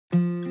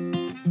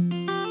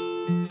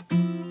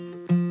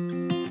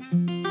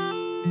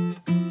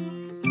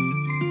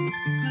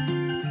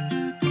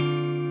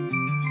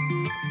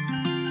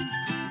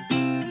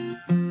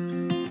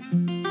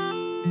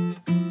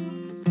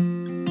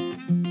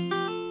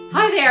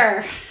Hi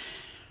there.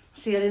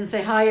 See, I didn't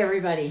say hi,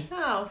 everybody.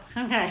 Oh.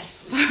 Okay,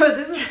 so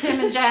this is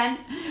Kim and Jen.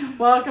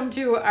 Welcome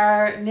to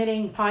our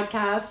knitting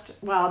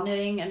podcast. Well,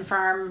 knitting and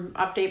farm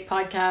update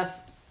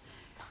podcast.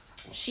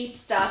 Sheep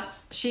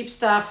stuff,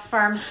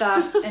 Farm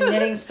stuff, and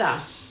knitting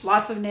stuff.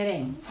 Lots of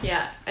knitting.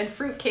 Yeah, and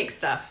fruitcake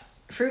stuff.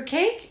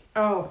 Fruitcake?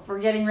 Oh, we're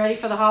getting ready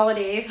for the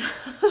holidays.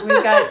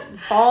 We've got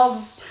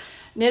balls,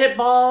 knitted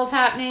balls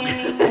happening.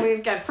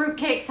 We've got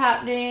fruitcakes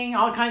happening,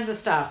 all kinds of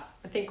stuff.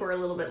 I think we're a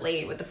little bit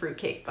late with the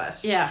fruitcake,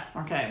 but yeah,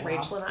 okay.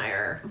 Rachel and I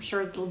are I'm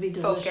sure it'll be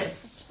delicious.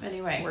 Focused.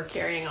 Anyway, we're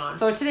carrying on.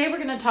 So today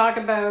we're going to talk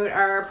about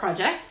our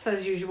projects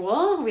as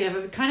usual. We have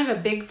a kind of a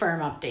big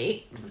farm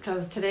update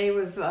because today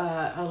was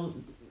a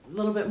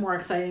little bit more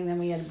exciting than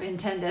we had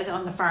intended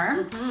on the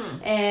farm.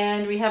 Mm-hmm.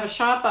 And we have a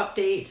shop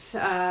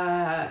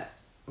update,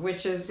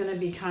 which is going to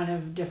be kind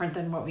of different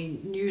than what we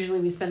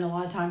spend a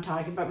lot of time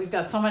talking about. We've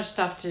got so much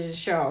stuff to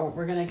show.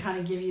 We're going to kind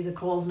of give you the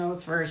Coles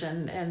Notes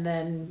version, and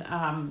then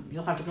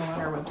you'll have to go on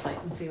our website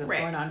and see what's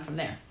going on from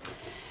there.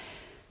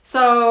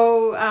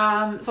 So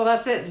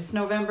that's it. It's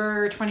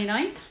November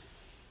 29th.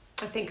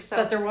 I think so.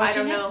 That they're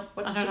watching I don't know.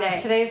 What's today?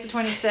 Today's the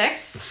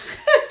 26th.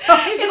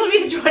 It'll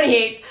be the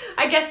 28th.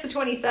 I guess the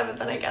 27th,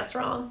 and I guess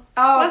wrong.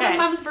 Oh, okay. Wasn't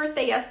Mom's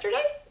birthday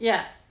yesterday?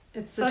 Yeah.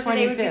 It's the 25th. So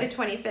today would be the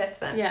 25th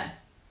then. Yeah.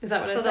 Is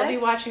that what I said? So they'll be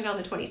watching it on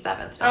the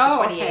 27th,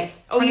 not the 28th. Okay.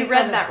 Oh, you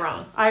read that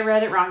wrong. I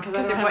read it wrong because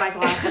I don't have my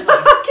glasses on.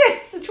 Okay,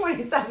 it's the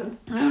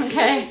 27th.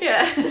 Okay.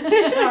 Yeah.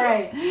 All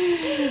right.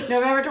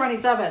 November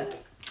 27th.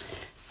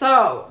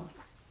 So,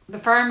 the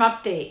farm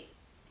update.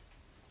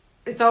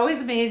 It's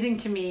always amazing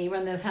to me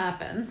when this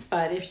happens,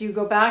 but if you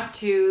go back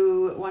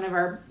to one of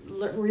our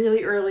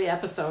really early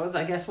episodes,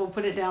 I guess we'll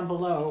put it down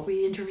below,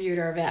 we interviewed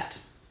our vet.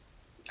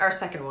 Our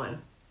second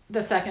one.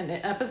 The second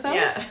episode?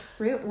 Yeah.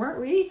 Weren't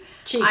we?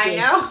 Cheeky. I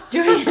know.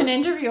 Doing an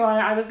interview on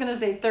it. I was going to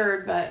say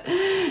third, but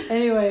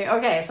anyway.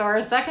 Okay, so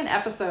our second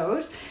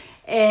episode,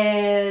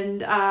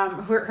 and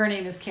her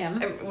name is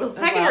Kim. It was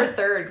second or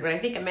third, but I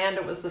think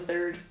Amanda was the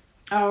third.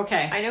 Oh,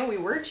 okay. I know we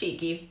were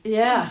cheeky.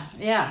 Yeah.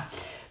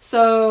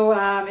 So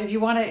if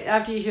you want to,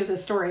 after you hear the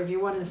story, if you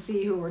want to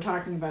see who we're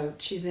talking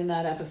about, she's in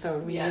that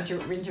episode. We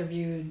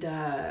interviewed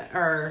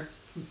our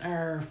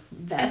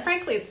vet. And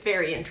frankly, it's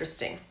very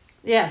interesting.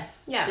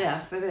 Yes. Yeah.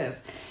 Yes, it is.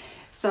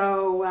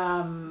 So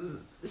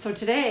so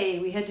today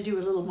we had to do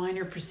a little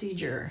minor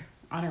procedure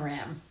on a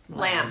lamb.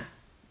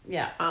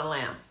 Yeah. On a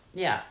lamb.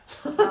 Yeah.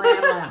 A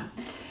lamb.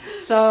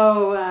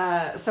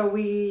 So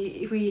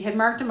we had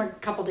marked him a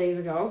couple days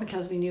ago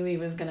because we knew he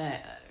was going to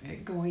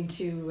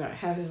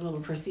have his little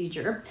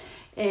procedure.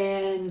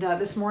 And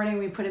this morning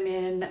we put him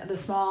in the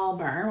small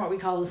barn, what we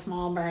call the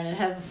small barn. It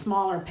has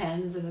smaller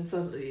pens, and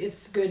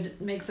it's good,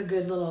 makes a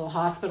good little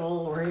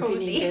hospital, or if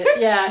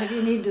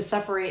you need to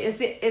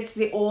separate. It's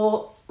the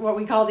old, what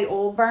we call the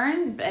old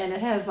barn, and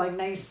it has like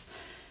nice,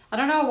 I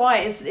don't know why,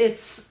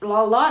 it's a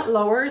lot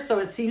lower, so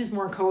it seems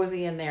more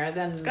cozy in there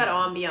than. It's got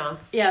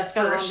ambiance. Yeah, it's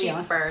got for ambiance.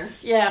 A sheep barn.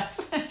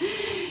 Yes.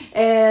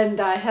 And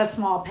it has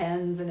small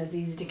pens, and it's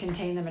easy to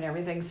contain them and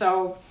everything.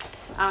 So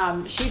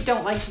sheep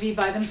don't like to be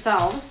by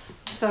themselves,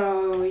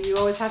 so you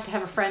always have to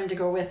have a friend to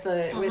go with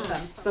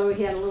them. So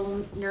he had a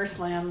little nurse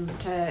lamb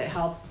to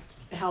help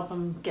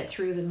him get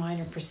through the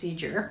minor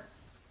procedure.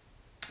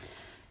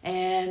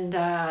 And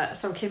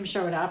so Kim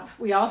showed up.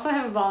 We also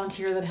have a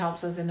volunteer that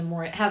helps us in the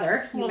morning,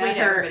 Heather.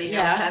 Everybody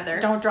knows Heather.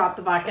 Don't drop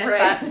the bucket.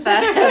 Right.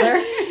 That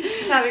Heather.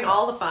 She's having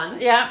all the fun.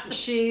 Yeah,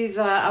 she's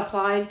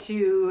applied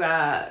to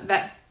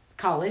vet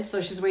college, so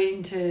she's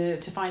waiting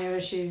to find out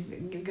if she's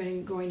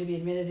going to be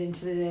admitted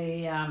into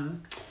the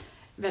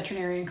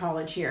veterinarian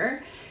college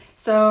here.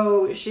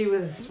 So she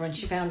was, when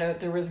she found out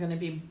there was going to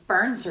be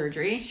barn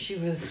surgery, she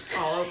was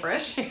all over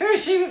it.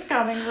 She was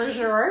coming for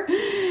sure.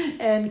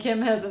 And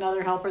Kim has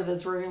another helper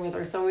that's working with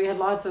her. So we had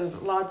lots of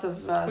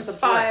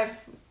support.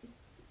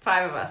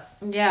 Five of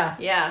us.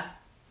 Yeah.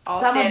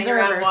 All some standing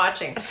observers. around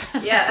watching.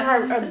 Some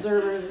are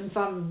observers and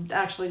some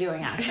actually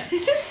doing action.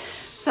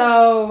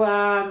 So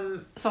I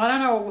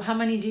don't know, how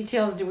many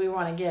details do we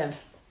want to give?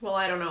 Well,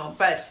 I don't know,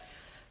 but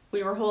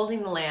we were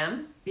holding the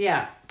lamb.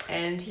 Yeah.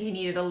 And he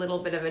needed a little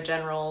bit of a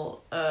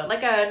general,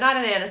 not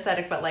an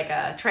anesthetic, but like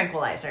a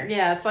tranquilizer.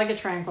 Yeah, it's like a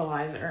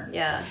tranquilizer.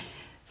 Yeah.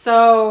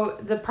 So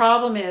the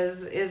problem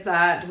is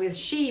that with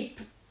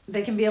sheep,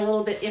 they can be a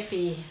little bit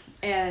iffy,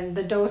 and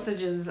the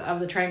dosages of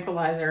the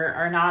tranquilizer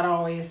are not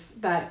always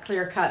that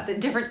clear cut. The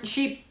different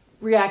sheep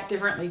react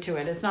differently to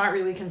it. It's not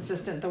really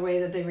consistent the way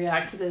that they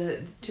react to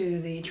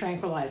the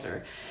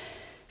tranquilizer.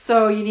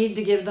 So you need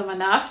to give them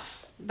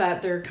enough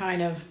that they're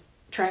kind of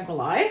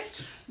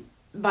tranquilized,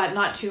 but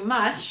not too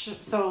much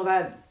so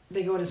that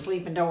they go to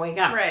sleep and don't wake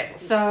up. Right.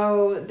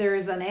 So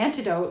there's an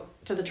antidote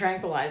to the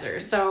tranquilizer.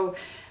 So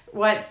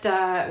what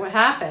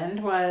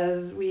happened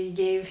was we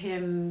gave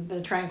him the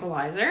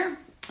tranquilizer,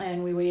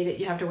 and we waited.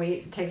 You have to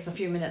wait. It takes a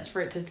few minutes for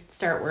it to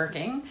start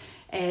working,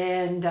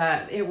 and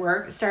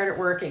it started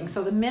working.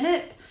 So the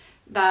minute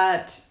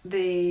that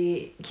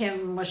Dr.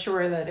 Kim was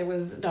sure that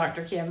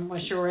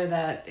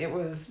it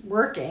was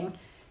working,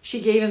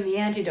 she gave him the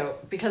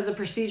antidote because the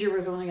procedure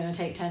was only going to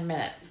take 10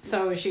 minutes.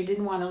 So she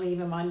didn't want to leave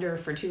him under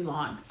for too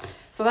long.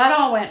 So that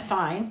all went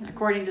fine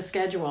according to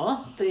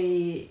schedule.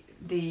 The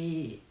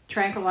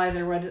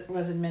tranquilizer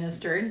was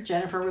administered.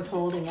 Jennifer was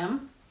holding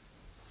him.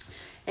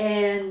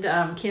 And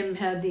Kim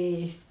had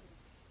the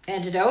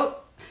antidote.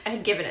 I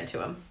had given it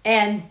to him.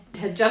 And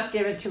had just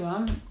given it to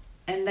him.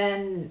 And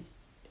then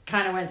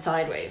kind of went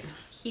sideways.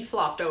 He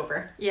flopped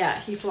over. Yeah,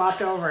 he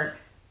flopped over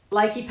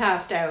like he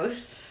passed out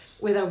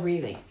without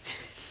breathing.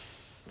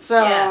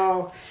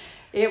 So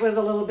it was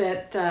a little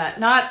bit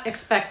not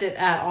expected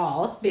at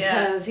all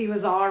because he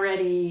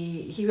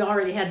already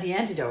had the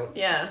antidote.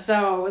 Yeah.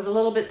 So it was a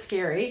little bit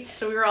scary.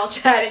 So we were all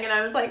chatting and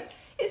I was like,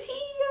 is he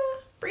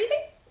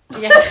breathing?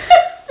 Yeah.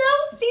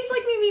 Still? Seems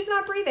like maybe he's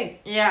not breathing.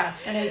 Yeah,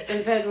 and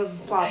his head was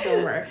flopped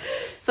over.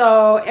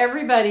 So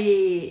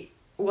everybody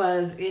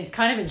was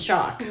kind of in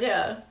shock.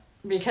 Yeah.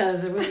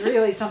 Because it was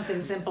really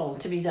something simple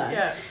to be done.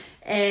 Yeah.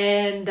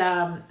 And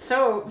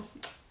so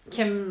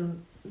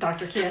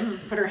Dr. Kim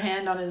put her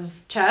hand on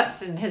his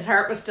chest and his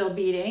heart was still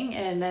beating.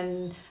 And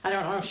then, I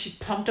don't know if she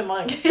pumped him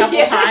like a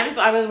couple times.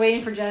 I was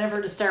waiting for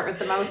Jennifer to start with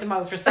the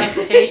mouth-to-mouth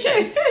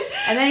resuscitation.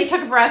 And then he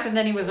took a breath and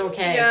then he was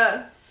okay.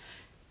 Yeah.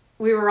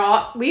 We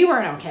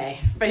weren't okay,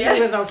 but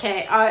he was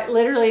okay.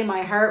 Literally,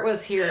 my heart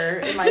was here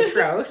in my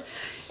throat.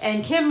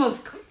 And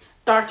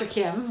Dr.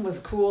 Kim was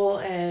cool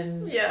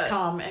and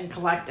calm and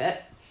collected.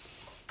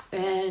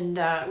 And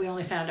we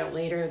only found out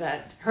later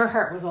that her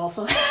heart was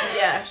also...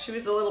 Yeah, she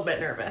was a little bit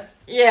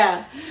nervous.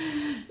 Yeah.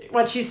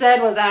 What she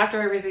said was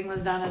after everything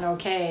was done and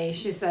okay,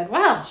 she said,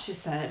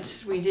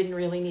 we didn't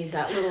really need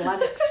that little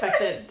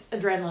unexpected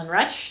adrenaline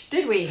rush,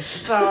 did we?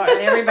 So and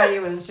everybody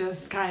was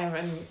just kind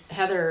of... And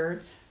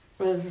Heather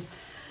was...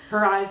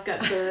 Her eyes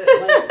got like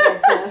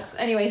this.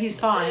 Anyway, he's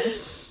fine.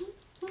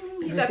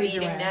 He's up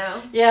eating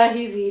now. Yeah,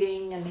 he's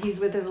eating and he's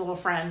with his little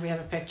friend. We have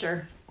a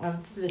picture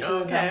of the two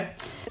of them.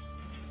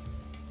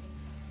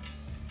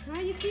 How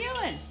you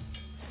feeling?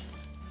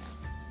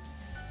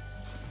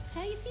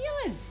 How you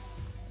feeling?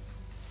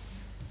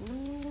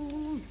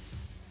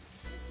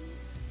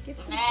 Get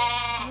some,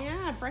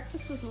 yeah,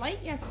 breakfast was light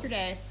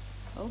yesterday.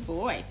 Oh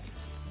boy.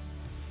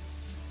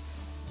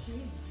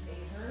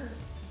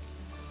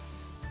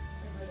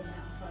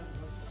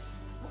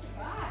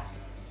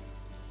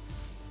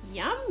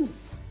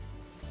 Yums.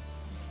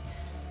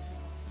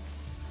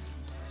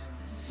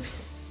 A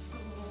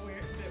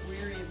bit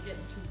weary of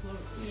getting too close.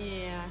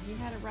 Yeah, he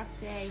had a rough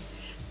day.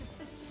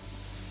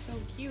 So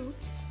cute.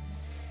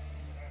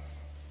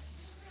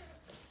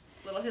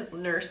 His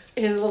nurse.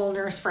 His little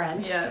nurse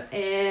friend. Yeah.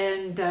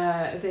 And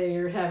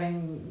they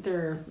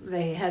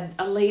had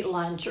a late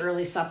lunch,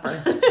 early supper.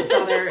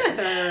 So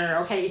they're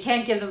okay. You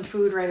can't give them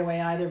food right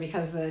away either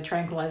because the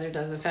tranquilizer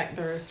does affect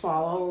their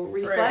swallow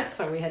reflex. Right.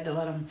 So we had to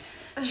let them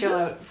chill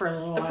out for a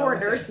little while. The poor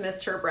nurse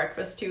missed her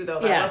breakfast too,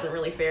 though. That wasn't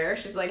really fair.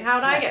 She's like,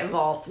 how'd I get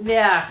involved?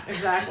 Yeah,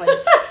 exactly.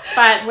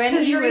 But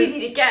when you're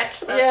easy to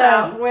catch. That's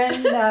how.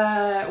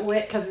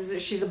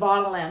 Because she's a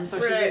bottle M, so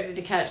she's easy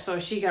to catch. So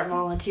she got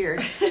volunteered,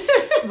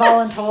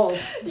 voluntold.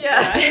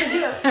 Yeah.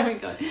 There we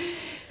go.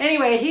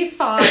 Anyway, he's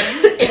fine,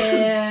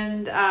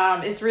 and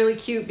it's really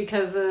cute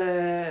because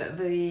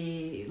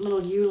the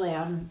little ewe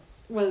lamb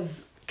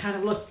was kind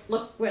of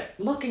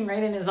looking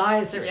right in his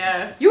eyes.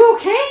 Yeah. You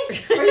okay?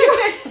 Are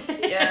you?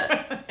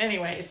 Yeah.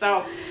 Anyway,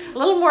 so a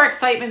little more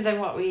excitement than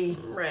what we.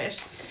 Right.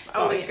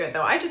 Always good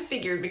though. I just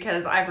figured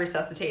because I've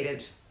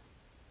resuscitated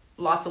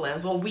lots of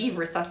lambs. Well, we've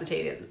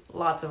resuscitated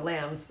lots of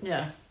lambs.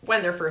 Yeah.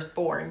 When they're first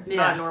born. Yeah.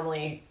 Not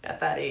normally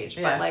at that age.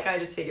 Yeah. But I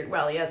just figured,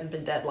 well, he hasn't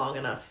been dead long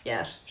enough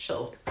yet.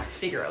 She'll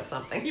figure out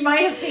something. You might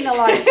have seen a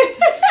light.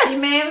 He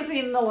may have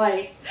seen the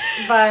light,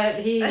 but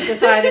he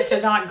decided to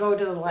not go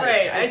to the light.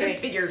 Right. I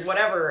just figured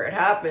whatever had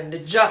happened,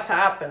 it just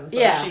happened.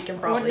 So she can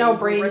probably no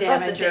brain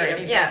damage or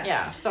anything. Yeah.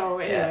 Yeah. So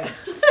anyway.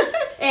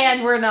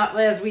 And we're not,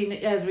 as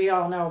we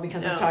all know,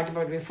 because we've talked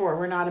about it before,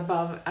 we're not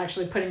above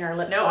actually putting our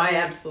lips on I it.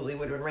 absolutely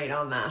would have been right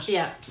on that.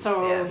 Yeah.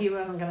 So he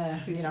wasn't going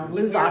to,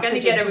 lose oxygen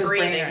to get him his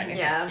breathing. brain or anything.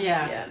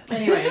 Yeah.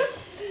 Anyway.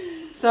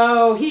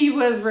 So he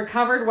was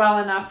recovered well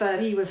enough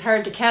that he was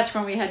hard to catch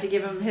when we had to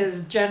give him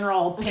his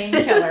general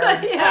painkiller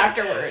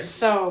afterwards.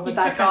 So,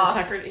 but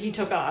he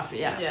took off.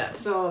 Yeah.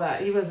 So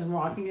that he wasn't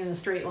walking in a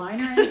straight line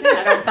or anything.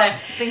 I don't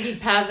think he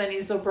passed any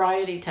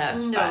sobriety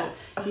test. No,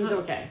 but he's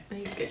okay.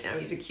 He's good now.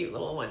 He's a cute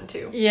little one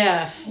too.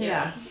 Yeah.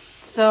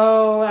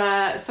 So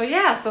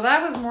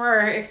that was more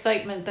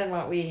excitement than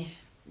what we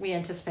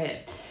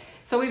anticipated.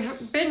 So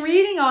we've been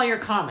reading all your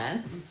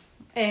comments.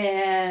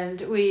 And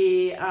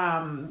we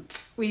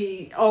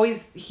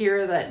always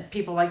hear that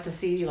people like to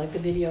see the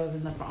videos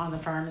on the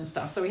farm and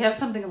stuff. So we have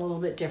something a little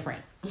bit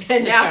different.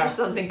 And now for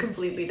something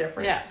completely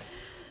different. Yeah.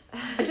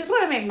 I just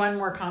want to make one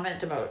more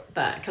comment about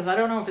that because I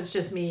don't know if it's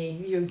just me.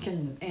 You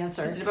can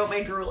answer. Is it about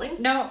my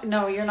drooling? No,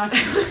 you're not.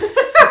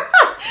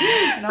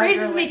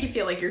 Phrases make you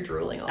feel like you're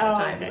drooling all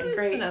the time. Okay,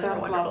 great. It's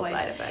another wonderful lovely.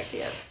 side effect.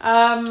 Yeah.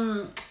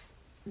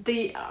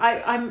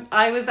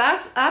 I was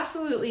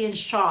absolutely in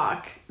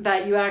shock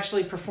that you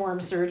actually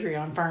perform surgery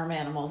on farm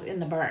animals in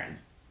the barn.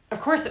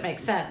 of course it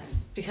makes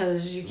sense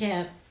because you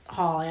can't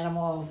haul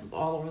animals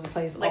all over the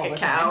place like all a the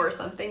cow time. or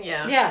something.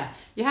 Yeah. Yeah,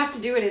 you have to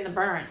do it in the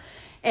barn.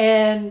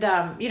 And,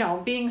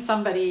 being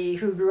somebody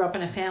who grew up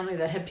in a family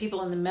that had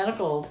people in the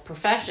medical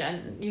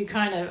profession,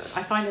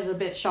 I find it a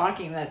bit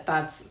shocking that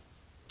that's...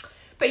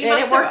 But you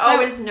must have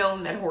always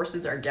known that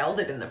horses are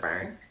gelded in the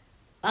barn.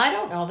 I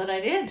don't know that I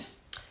did.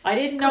 I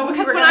didn't know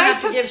because we were going to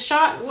have to give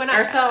shots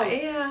ourselves.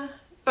 Yeah.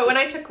 But when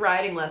I took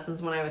riding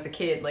lessons when I was a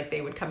kid, like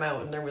they would come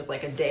out and there was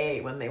like a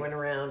day when they went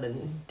around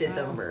and did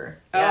them.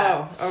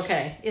 Oh,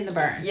 okay. In the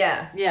barn.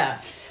 Yeah.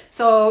 Yeah.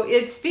 So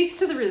it speaks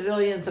to the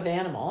resilience of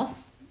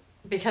animals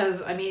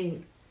because,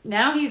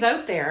 now he's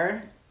out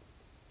there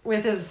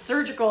with his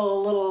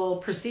surgical little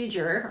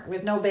procedure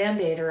with no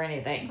Band-Aid or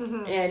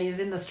anything. And he's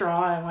in the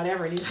straw and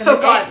whatever. And he's going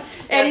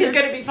he's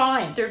going to be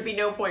fine. There'd be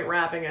no point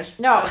wrapping it.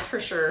 No. That's for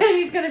sure. And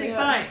he's going to be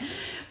fine.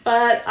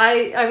 But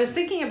I was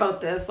thinking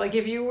about this, like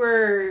if you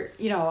were,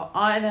 in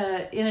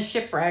a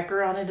shipwreck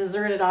or on a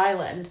deserted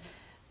island,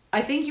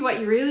 I think what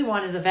you really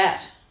want is a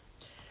vet.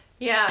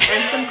 Yeah,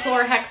 and some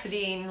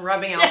chlorhexidine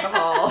rubbing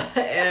alcohol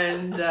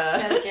and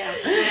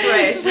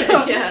right.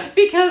 So, yeah.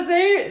 Because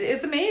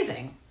it's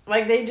amazing.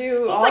 Like they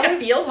do it's like a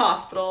field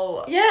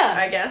hospital. Yeah.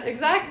 I guess.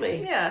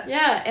 Exactly. Yeah.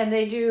 Yeah, and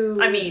they do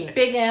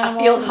big animals.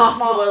 A field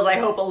hospital is I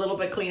hope a little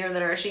bit cleaner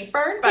than our sheep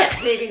barn, but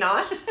maybe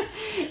not.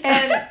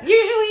 And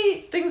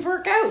usually things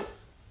work out.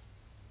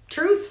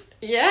 Truth.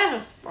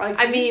 Yeah.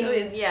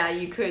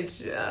 You could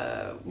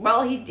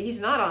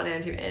he's not on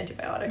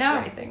antibiotics or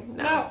anything.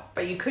 No.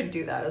 But you could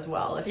do that as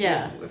well if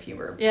you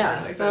were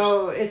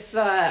so it's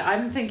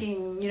I'm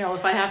thinking,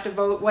 if I have to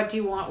vote what do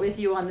you want with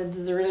you on the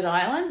deserted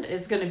island,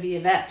 it's going to be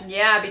a vet.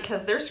 Yeah,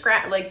 because they're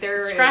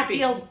they're scrappy.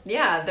 Field.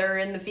 Yeah, they're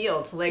in the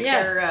field. Like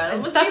they're it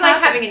must be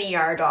like having an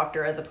ER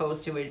doctor as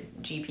opposed to a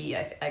GP,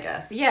 I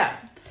guess. Yeah.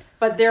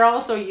 But they're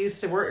also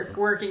used to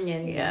working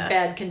in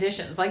bad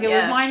conditions. Like it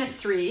was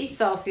 -3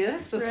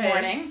 Celsius this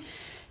morning.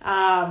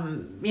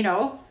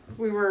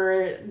 We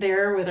were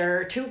there with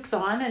our toques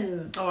on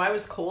and I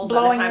was cold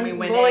by the time we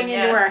went blowing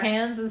into our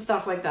hands and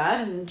stuff like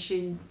that. And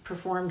she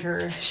performed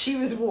her. She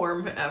was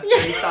warm after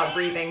we stopped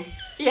breathing.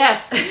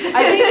 Yes, I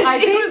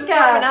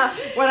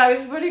think when I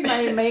was putting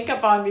my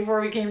makeup on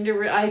before we came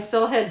to, I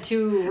still had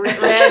 2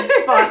 red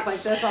spots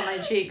like this on my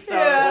cheek. So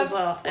it was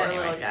anyway.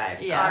 Little guy.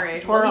 Yeah, all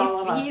right.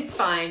 Well, he's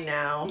fine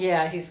now.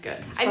 Yeah, he's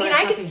good.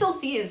 I could still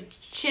see his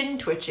chin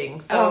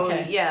twitching. So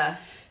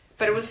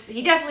but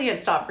he definitely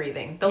had stopped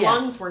breathing. The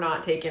lungs were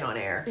not taking on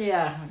air.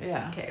 Yeah.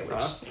 Okay,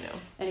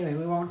 Anyway,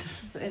 we won't.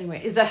 Anyway,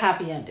 it's a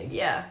happy ending.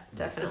 Yeah,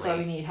 definitely. That's why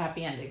we need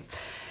happy endings.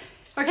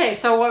 Okay,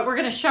 so what we're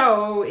going to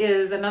show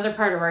is another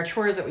part of our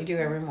chores that we do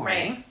every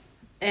morning. Right.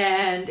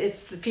 And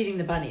it's feeding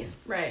the bunnies.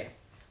 Right.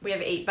 We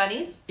have 8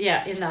 bunnies.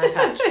 Yeah, in that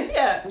hutch.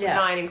 Yeah.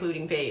 9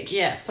 including Paige.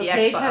 Yes, so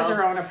Paige has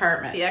her own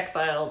apartment. The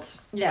exiled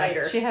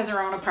fighter. She has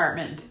her own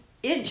apartment.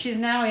 She's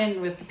now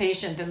in with the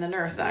patient and the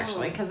nurse,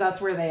 actually, because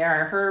that's where they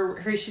are.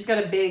 She's got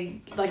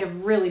a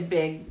really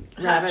big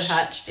rabbit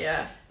hutch.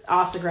 Yeah.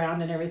 Off the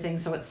ground and everything,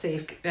 so it's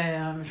safe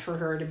for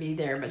her to be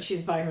there. But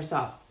she's by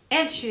herself.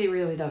 And she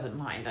really doesn't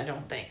mind, I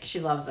don't think. She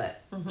loves it.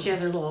 Mm-hmm. She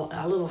has her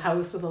little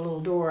house with a little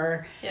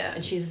door. Yeah.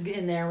 And she's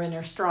in there in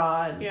her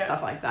straw and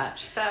stuff like that.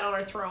 She sat on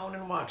her throne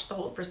and watched the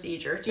whole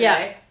procedure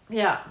today.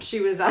 Yeah. She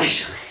was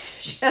actually...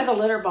 She has a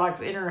litter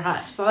box in her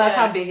hutch. So that's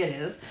how big it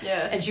is.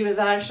 Yeah. And she was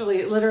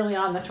actually literally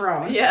on the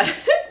throne. Yeah.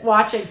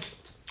 Watching...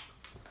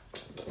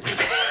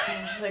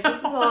 She's like, this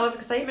is a lot of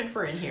excitement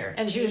for in here.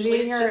 And she was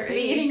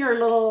eating her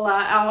little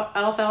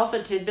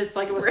alfalfa tidbits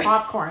like it was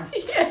popcorn.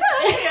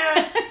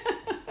 Yeah.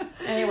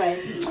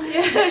 Anyway.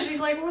 Yeah,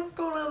 she's like, what's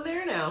going on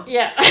there now?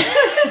 Yeah.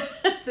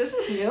 This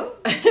is new.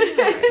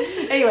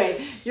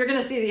 Anyway, you're going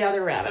to see the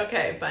other rabbit.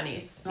 Okay,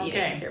 bunnies.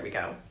 Okay. Here we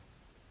go.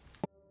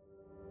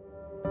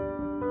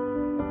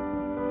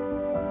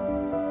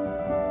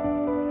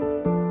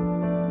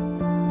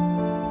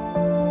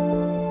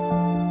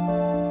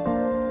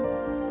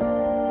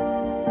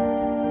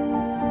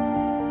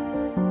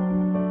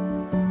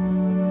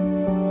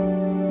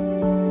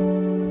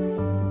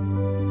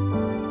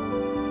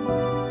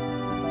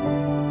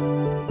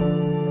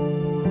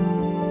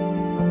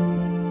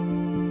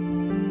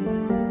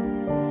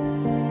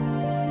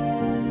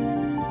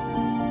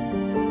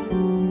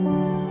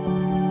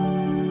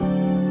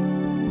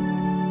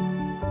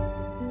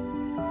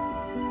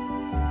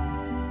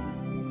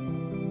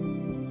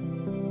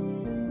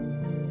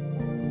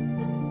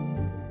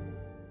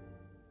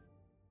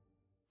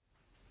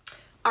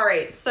 All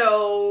right,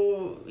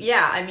 so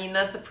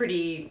that's a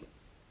pretty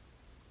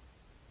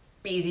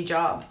easy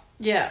job.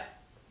 Yeah.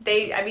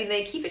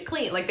 They keep it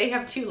clean. Like they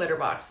have 2 litter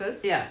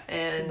boxes. Yeah.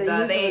 And they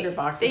use the litter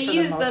boxes. They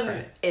use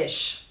them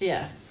ish.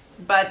 Yes.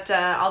 But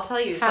I'll tell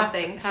you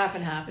something. Half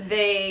and half.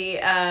 They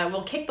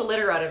will kick the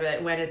litter out of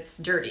it when it's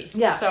dirty.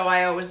 Yeah. So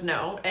I always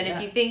know. And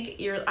if you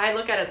think I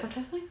look at it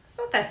sometimes like, it's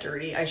not that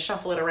dirty. I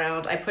shuffle it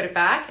around. I put it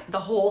back. The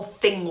whole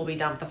thing will be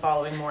dumped the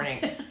following morning.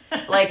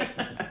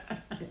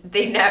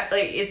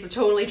 It's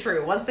totally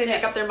true. Once they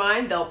make up their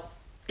mind, they'll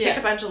kick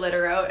a bunch of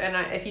litter out. And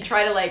if you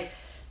try to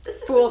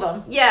fool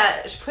them.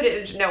 Yeah,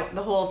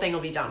 the whole thing will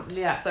be dumped.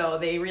 Yeah. So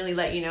they really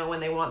let you know when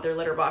they want their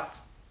litter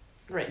box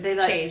they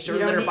changed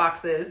or litter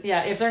boxes.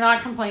 Yeah, if they're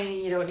not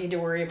complaining, you don't need to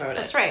worry about it.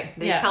 That's right.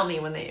 They tell me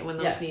when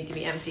those need to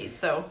be emptied.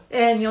 So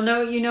and you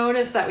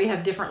notice that we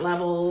have different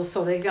levels,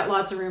 so they've got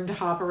lots of room to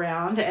hop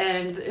around.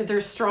 And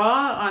there's straw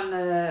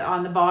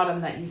on the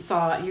bottom that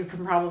you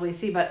can probably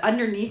see, but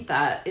underneath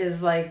that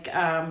is like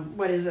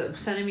what is it,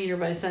 centimeter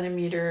by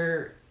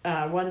centimeter.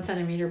 1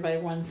 centimeter by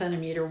 1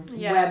 centimeter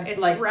web,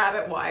 it's like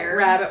rabbit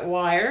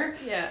wire.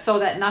 Yeah. So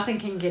that nothing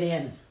can get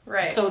in.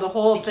 Right. So the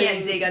whole thing. You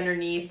can't dig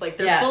underneath. Like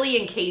they're fully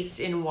encased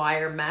in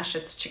wire mesh.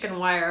 It's chicken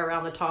wire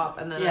around the top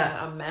and then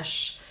a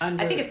mesh. I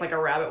think it's like a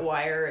rabbit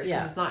wire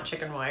because it's not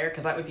chicken wire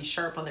because that would be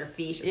sharp on their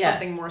feet. It's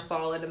something more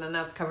solid and then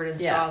that's covered in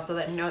straw so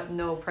that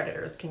no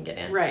predators can get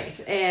in. Right.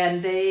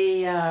 And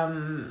they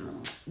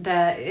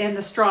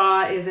the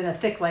straw is in a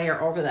thick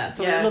layer over that.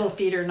 So their little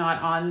feet are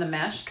not on the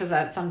mesh because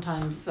that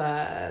sometimes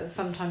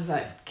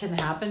that can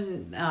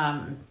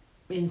happen.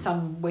 In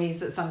some ways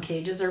that some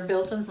cages are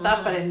built and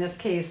stuff, but in this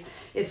case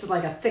it's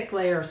like a thick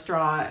layer of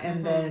straw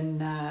and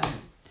then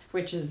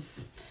which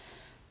is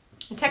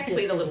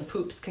technically the little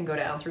poops can go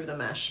down through the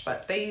mesh,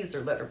 but they use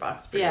their litter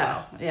box pretty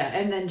well.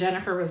 And then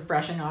Jennifer was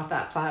brushing off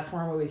that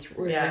platform where we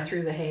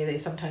threw the hay. They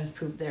sometimes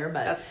poop there,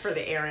 but that's for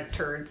the errant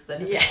turds that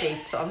have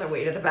escaped on the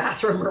way to the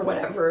bathroom or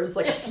whatever. It's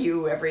like a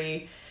few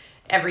every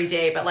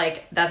day, but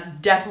like that's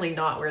definitely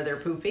not where they're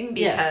pooping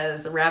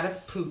because rabbits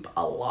poop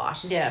a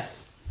lot.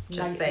 Yes.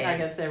 Just saying.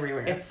 Nuggets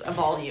everywhere. It's a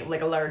volume, like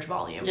a large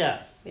volume.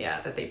 Yeah.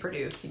 Yeah, that they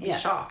produce. You'd be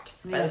shocked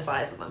by the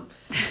size of them.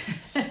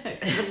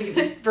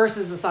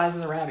 Versus the size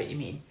of the rabbit, you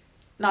mean?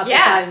 Not the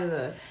size of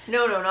the...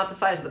 No, not the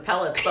size of the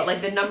pellets, but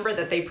like the number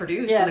that they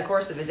produce in the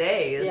course of a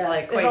day is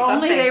like quite something. If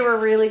only they were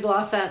really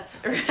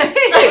glossettes.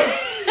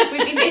 Right?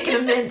 We'd be making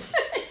a mint,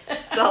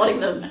 selling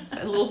them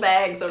in little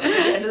bags over the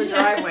end of the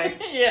driveway.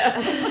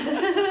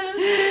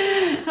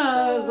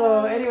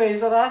 So anyway,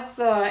 so that's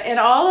and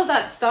all of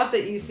that stuff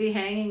that you see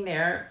hanging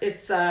there,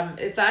 it's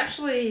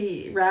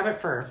actually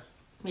rabbit fur.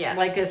 Yeah.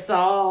 Like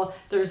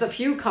there's a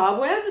few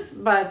cobwebs,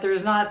 but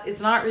it's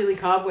not really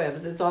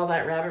cobwebs. It's all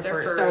that rabbit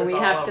fur. So we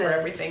have to,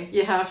 everything.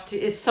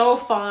 It's so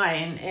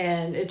fine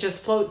and it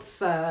just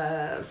floats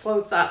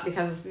up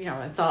because,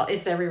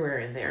 it's everywhere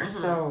in there.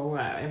 Mm-hmm. So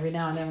every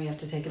now and then we have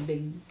to take a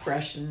big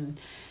brush and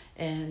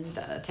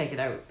take it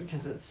out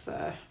because it's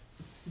their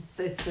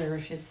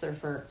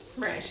fur.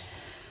 Right.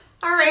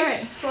 All right.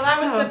 So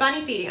that was the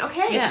bunny feeding.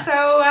 Okay. Yeah.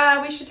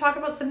 So we should talk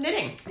about some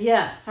knitting.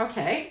 Yeah.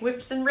 Okay.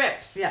 Whips and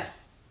rips. Yeah.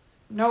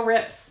 No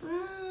rips.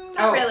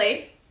 Not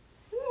really.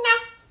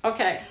 No.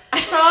 Okay.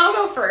 So I'll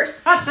go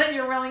first. Not that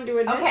you're willing to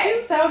admit to. to.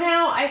 So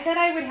now I said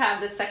I would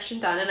have this section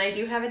done, and I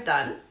do have it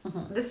done.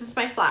 Mm-hmm. This is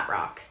my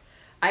Flatrock.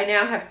 I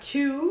now have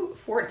 2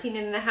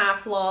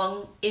 14.5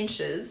 long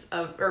inches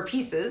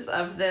pieces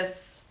of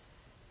this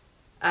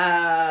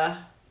body.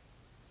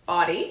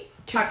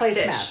 2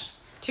 placemats.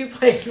 2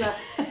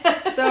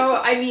 placemats. So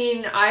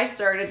I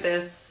started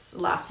this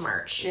last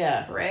March.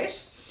 Yeah.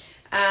 Right.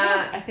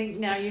 I think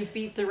now you've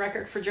beat the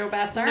record for Joe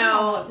Bat's arm.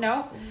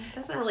 No, it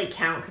doesn't really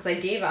count because I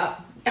gave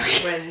up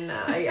when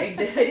I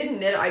didn't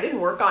knit. I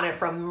didn't work on it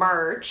from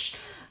March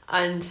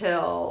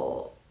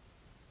until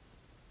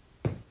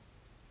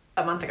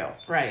a month ago.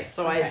 Right.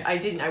 So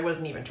I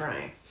wasn't even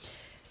trying.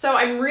 So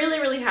I'm really,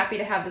 really happy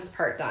to have this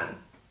part done.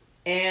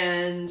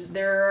 And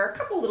there are a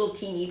couple little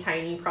teeny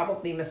tiny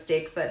probably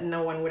mistakes that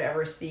no one would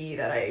ever see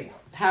that I...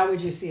 How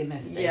would you see a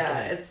mistake?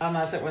 Yeah,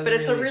 unless it was. But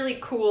it's a really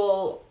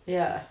cool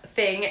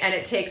thing, and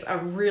it takes a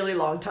really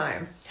long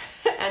time.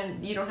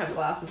 And you don't have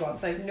glasses on,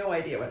 so I have no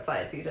idea what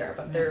size these are,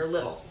 but they're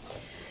little.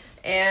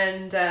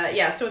 And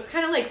so it's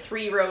kind of like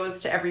 3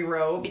 rows to every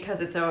row because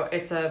it's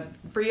a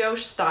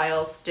brioche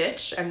style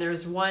stitch, and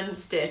there's 1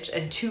 stitch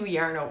and 2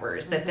 yarn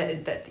overs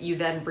that you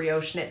then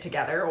brioche knit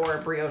together or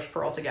brioche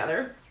purl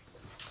together.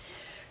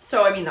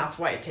 So, that's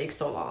why it takes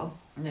so long.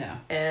 Yeah.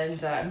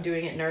 And I'm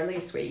doing it in our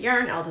lace weight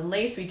yarn, ELDON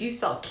lace. We do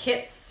sell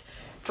kits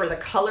for the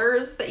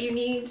colors that you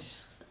need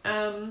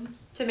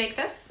to make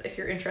this, if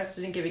you're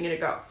interested in giving it a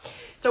go.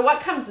 So what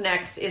comes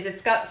next is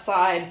it's got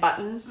side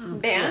button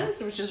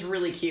bands, which is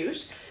really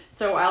cute.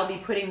 So I'll be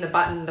putting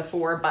the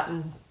 4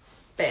 button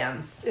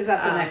bands. Is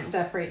that the next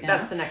step right now?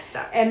 That's the next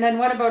step. And then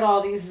what about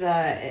all these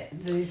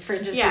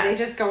fringes? Yes. Do they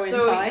just go inside?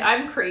 So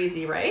I'm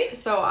crazy, right?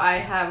 So I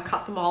have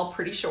cut them all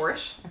pretty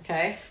short.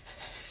 Okay.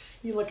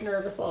 You look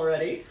nervous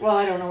already. Well,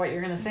 I don't know what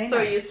you're going to say So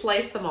next. you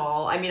slice them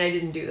all. I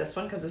didn't do this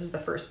one because this is the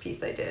first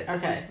piece I did. Okay.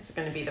 This is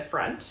going to be the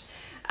front.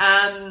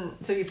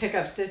 So you pick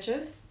up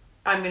stitches?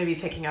 I'm going to be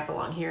picking up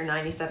along here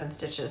 97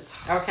 stitches.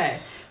 Okay.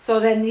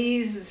 So then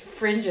these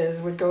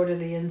fringes would go to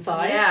the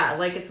inside?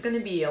 Yeah, it's going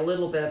to be a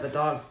little bit of a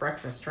dog's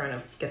breakfast trying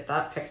to get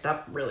that picked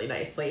up really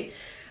nicely.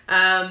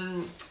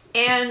 And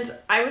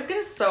I was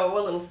going to sew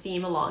a little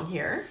seam along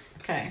here.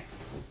 Okay.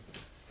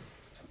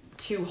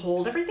 To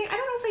hold everything. I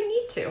don't know if I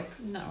need to.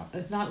 No,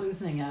 it's not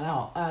loosening at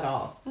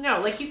all.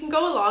 No, you can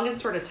go along and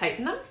sort of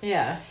tighten them.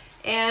 Yeah.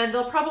 And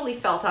they'll probably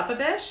felt up a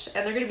bit,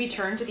 and they're going to be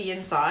turned to the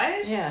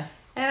inside. Yeah.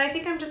 And I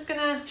think I'm just going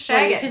to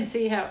shag it. You can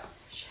see how...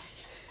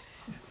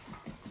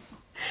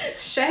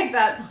 Shag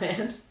that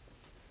plan.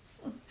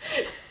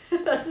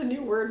 That's a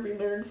new word we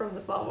learned from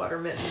the saltwater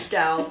mittens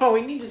gals. Oh,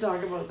 we need to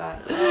talk about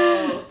that.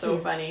 Oh, so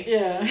funny.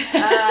 Yeah.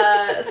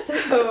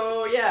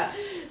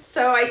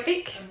 So I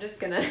think I'm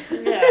just gonna.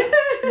 Yeah.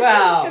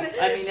 Well,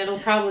 I mean, it'll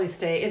probably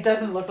stay. It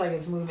doesn't look like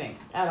it's moving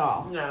at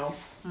all. No.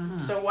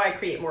 So why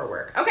create more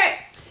work? Okay.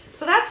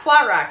 So that's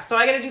Flatrock. So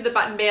I got to do the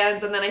button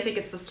bands, and then I think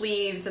it's the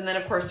sleeves, and then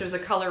of course there's a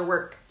color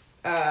work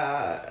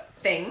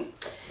thing,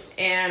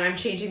 and I'm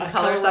changing the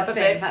colors up a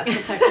bit. That's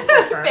the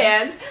technical term.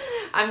 Band.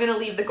 I'm gonna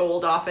leave the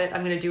gold off it.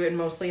 I'm gonna do it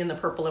mostly in the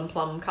purple and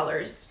plum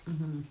colors,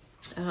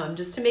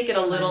 just to make it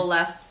a little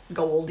less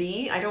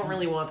goldy. I don't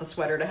really want the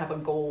sweater to have a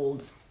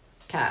gold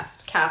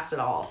cast at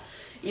all,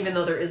 even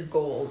though there is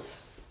gold,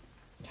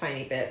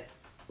 tiny bit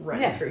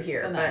running through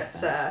here.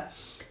 Nice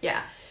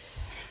yeah.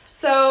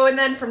 So, and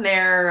then from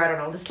there, I don't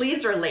know, the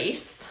sleeves are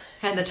lace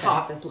and the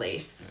top is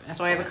lace. Excellent.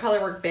 So I have a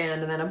colorwork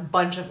band and then a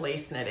bunch of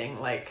lace knitting,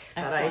 that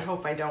I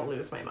hope I don't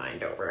lose my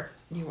mind over.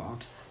 You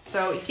won't.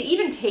 So to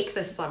even take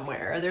this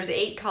somewhere, there's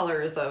 8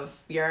 colors of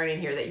yarn in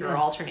here that you're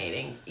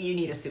alternating. You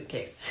need a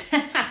suitcase.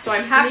 So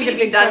I'm happy to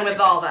be done with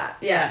all that.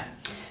 Yeah.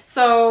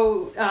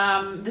 So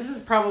this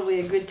is probably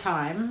a good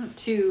time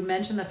to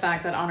mention the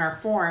fact that on our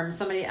forum,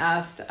 somebody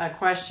asked a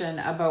question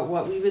about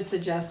what we would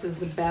suggest is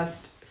the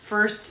best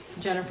first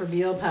Jennifer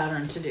Beale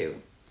pattern to do.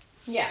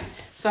 Yeah.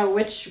 So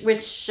which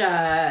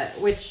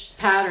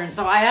pattern?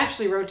 So I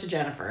actually wrote to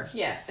Jennifer.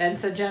 Yes. And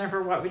said,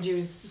 Jennifer, what would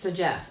you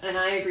suggest? And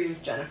I agree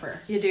with Jennifer.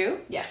 You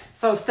do? Yeah.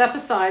 So Step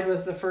Aside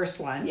was the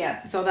first one.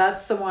 Yeah. So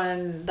that's the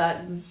one,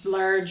 that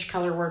large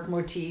colorwork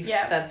motif.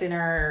 Yeah. That's in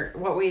our,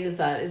 what weight is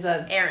that? Is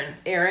that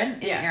Aran?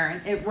 Yeah.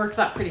 Aran. It works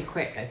up pretty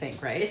quick, I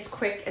think, right? It's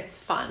quick. It's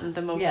fun.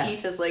 The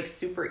motif is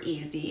super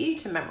easy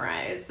to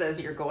memorize as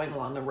you're going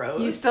along the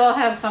rows. You still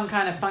have some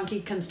kind of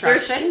funky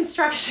construction. There's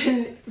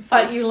construction,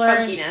 but you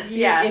learn funkiness.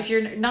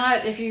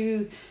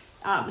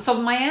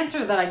 So my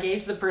answer that I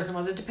gave to the person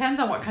was, it depends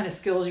on what kind of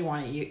skills you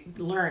want to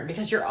learn,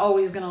 because you're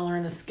always going to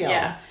learn a skill.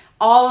 Yeah.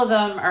 All of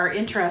them are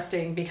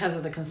interesting because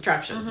of the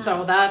construction.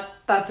 So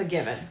that's a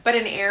given. But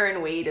an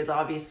Aran weight is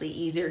obviously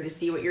easier to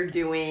see what you're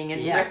doing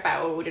and rip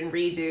out and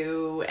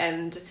redo.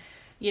 And,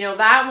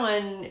 that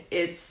one,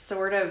 it's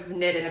sort of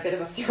knit in a bit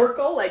of a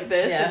circle like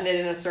this and knit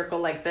in a circle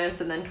like this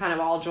and then kind of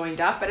all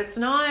joined up. But it's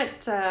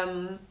not,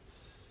 I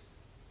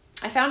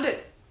found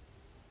it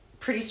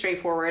pretty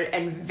straightforward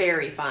and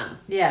very fun.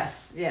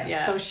 Yes.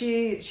 Yeah. So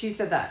she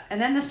said that. And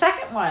then the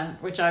second one,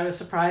 which I was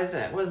surprised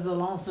at, was the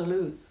Lance de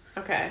Loup.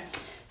 Okay.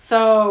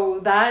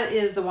 So that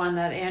is the one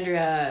that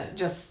Andrea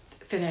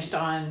just finished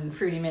on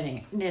Fruity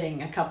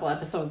Knitting a couple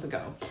episodes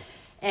ago.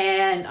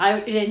 And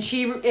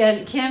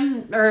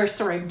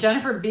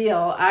Jennifer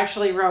Beale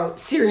actually wrote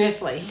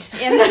seriously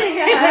in the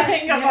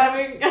thing,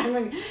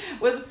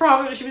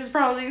 because she was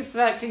probably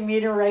expecting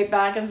me to write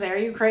back and say, "Are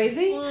you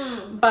crazy?"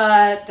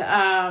 But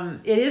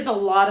it is a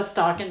lot of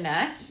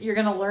stockinette. You're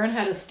going to learn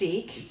how to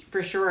steek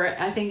for sure.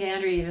 I think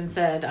Andrea even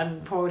said, I'm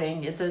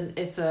quoting, it's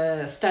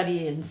a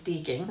study in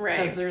steeking,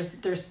 because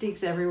there's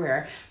steeks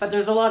everywhere, but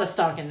there's a lot of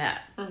stockinette.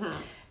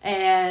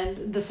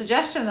 And the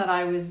suggestion that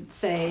I would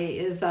say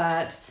is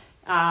that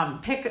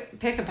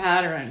pick a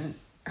pattern.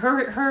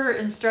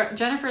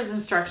 Jennifer's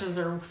instructions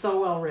are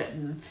so well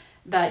written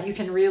that you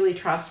can really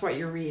trust what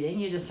you're reading.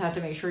 You just have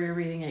to make sure you're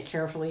reading it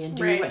carefully and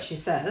do what she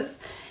says.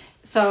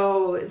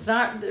 So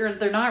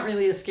they're not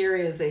really as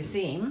scary as they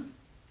seem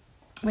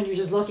when you're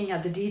just looking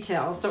at the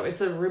details. So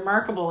it's a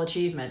remarkable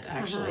achievement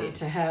actually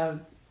to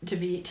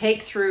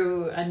take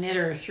through a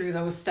knitter through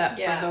those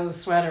steps of those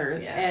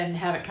sweaters and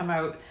have it come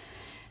out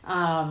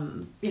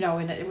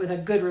with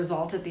a good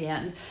result at the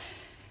end.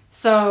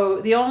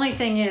 So the only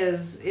thing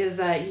is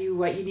that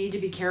what you need to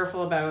be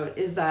careful about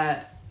is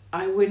that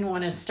I wouldn't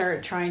want to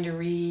start trying to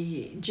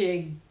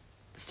rejig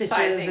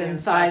stitches and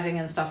sizing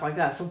and stuff like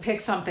that. So pick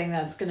something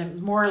that's going to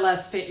more or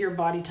less fit your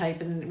body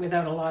type and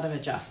without a lot of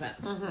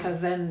adjustments,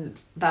 because then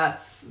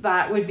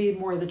that would be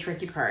more the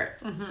tricky part.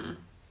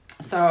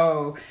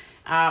 So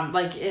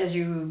as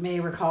you may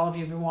recall, if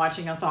you've been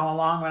watching us all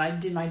along, when I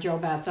did my Joe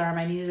Bat's arm,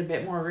 I needed a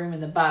bit more room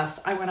in the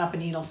bust. I went up a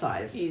needle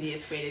size. The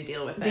easiest way to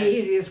deal with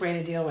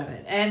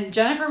it. And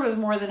Jennifer was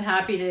more than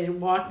happy to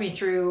walk me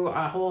through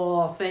a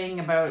whole thing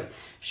about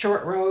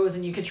short rows,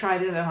 and you could try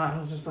this. And I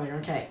was just like,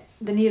 okay,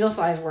 the needle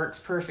size works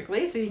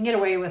perfectly, so you can get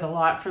away with a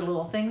lot for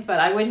little things. But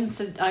I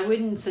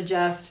wouldn't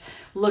suggest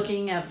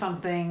looking at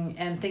something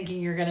and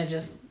thinking you're going to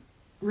just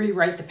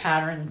rewrite the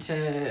pattern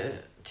to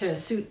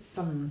suit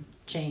some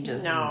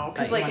changes. No,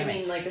 because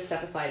the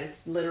Step Aside,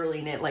 it's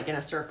literally knit in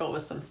a circle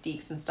with some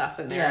steeks and stuff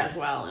in there as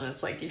well, and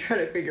it's you try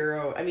to figure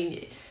out,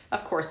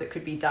 of course it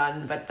could be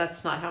done, but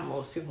that's not how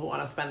most people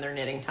want to spend their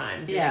knitting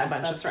time, doing a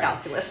bunch of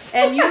calculus.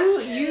 And you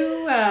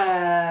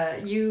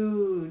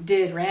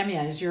did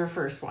Ramia as your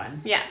first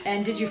one. Yeah.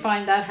 And did you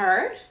find that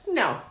hard?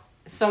 No.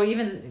 So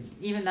even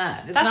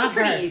that, it's that's not a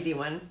pretty hard. easy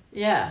one.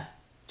 Yeah.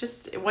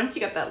 Just once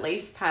you got that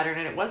lace pattern,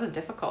 and it wasn't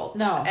difficult.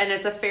 No. And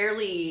it's a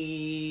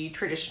fairly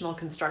traditional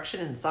construction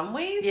in some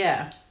ways.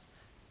 Yeah.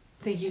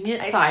 I think you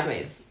knit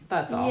sideways.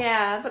 That's all.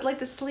 Yeah, but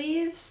the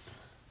sleeves,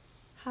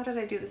 How did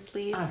I do the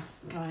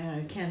sleeves?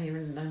 I can't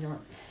even. I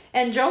don't.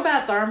 And Joe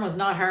Bat's arm was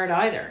not hard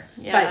either.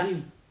 Yeah.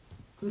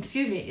 But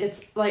excuse me,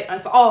 it's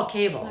all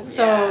cable. Yeah.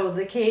 So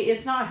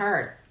it's not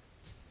hard.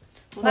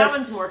 Well, that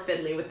one's more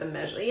fiddly with the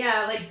measure.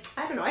 Yeah, like,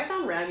 I don't know. I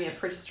found Ramia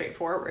pretty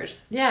straightforward.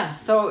 Yeah,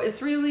 so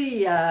it's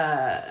really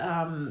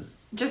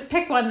just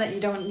pick one that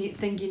you don't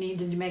think you need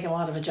to make a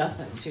lot of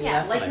adjustments to. Yeah,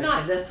 that's like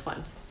not this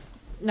one.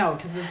 No,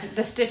 because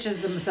the stitches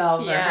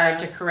themselves are hard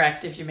to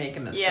correct if you make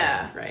a mistake,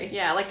 right?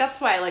 Yeah, like that's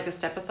why I like the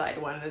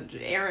step-aside one.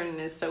 Erin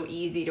is so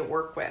easy to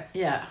work with.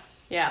 Yeah.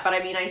 Yeah, but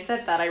I mean, I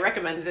said that. I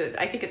recommended it.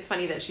 I think it's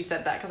funny that she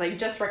said that because I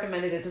just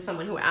recommended it to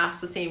someone who asked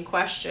the same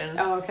question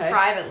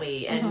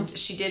privately, and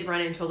she did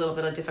run into a little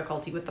bit of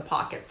difficulty with the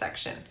pocket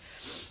section.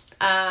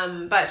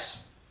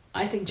 But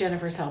I think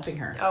Jennifer's helping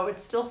her. Oh,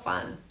 it's still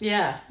fun.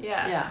 Yeah.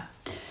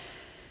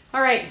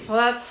 All right, so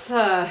that's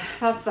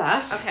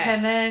that. Okay.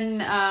 And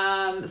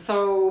then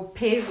so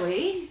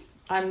Paisley,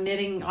 I'm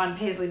knitting on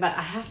Paisley, but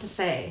I have to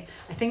say,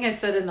 I think I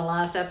said in the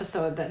last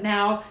episode that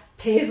now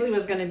Paisley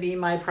was going to be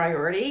my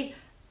priority.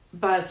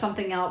 But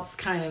something else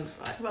kind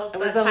of... Well, it's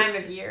that time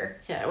of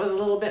year. Yeah, it was a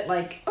little bit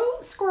like, oh,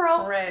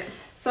 squirrel. Right.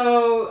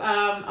 So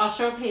I'll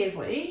show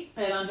Paisley,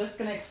 and I'm just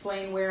going to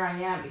explain where I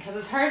am, because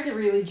it's hard to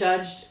really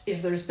judge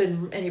if there's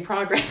been any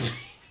progress.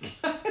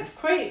 It's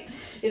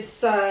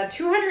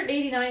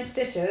 289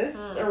 stitches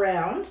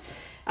around,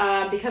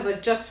 because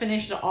I've just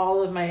finished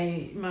all of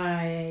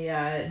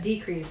my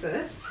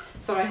decreases.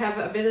 So I have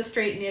a bit of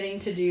straight knitting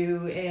to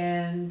do,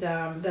 and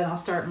then I'll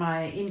start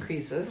my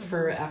increases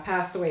for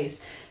past the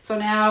waist. So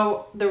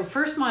now the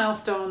first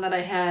milestone that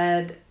I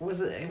had,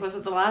 was it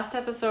the last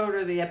episode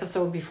or the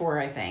episode before,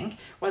 I think,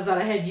 was that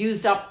I had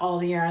used up all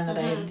the yarn that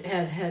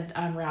I had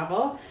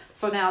unraveled.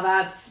 So now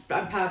I'm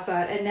past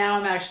that, and now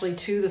I'm actually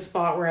to the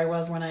spot where I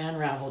was when I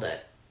unraveled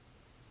it.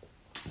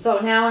 So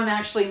now I'm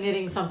actually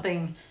knitting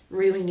something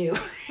really new.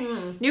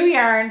 New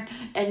yarn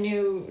and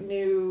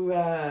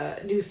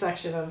new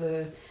section of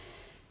the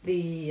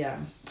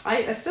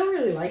I still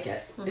really like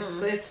it.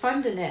 It's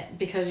fun to knit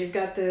because you've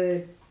got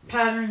the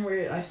pattern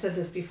where I've said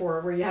this before,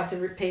 where you have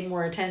to pay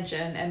more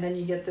attention, and then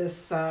you get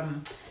this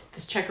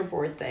this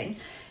checkerboard thing.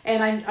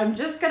 And I'm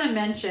just gonna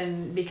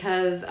mention,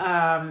 because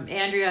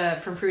Andrea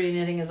from Fruity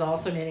Knitting is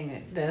also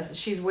knitting this.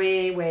 She's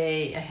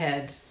way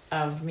ahead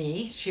of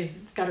me.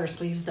 She's got her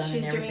sleeves done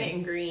and everything. She's doing it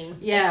in green.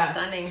 Yeah, it's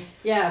stunning.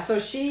 Yeah, so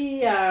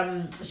she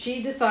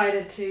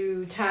decided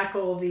to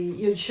tackle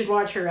you should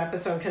watch her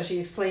episode, because she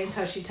explains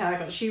how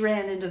she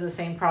ran into the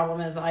same problem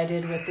as I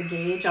did with the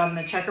gauge on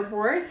the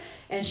checkerboard,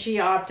 and she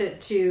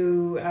opted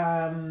to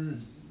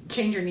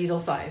change her needle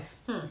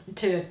size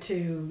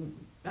to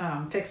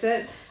fix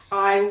it.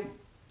 I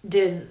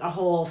did a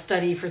whole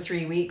study for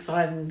 3 weeks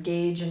on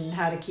gauge and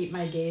how to keep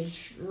my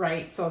gauge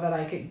right so that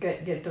I could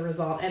get the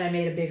result, and I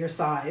made a bigger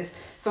size.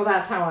 So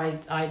that's how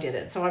I did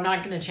it. So I'm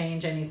not going to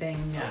change anything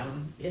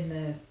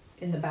in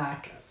the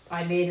back.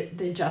 I made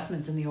the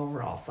adjustments in the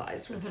overall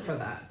size for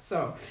that.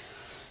 So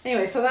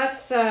anyway, so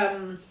that's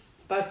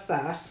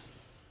that.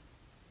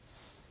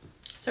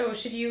 So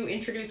should you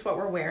introduce what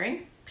we're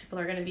wearing? People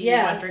are going to be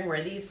wondering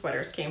where these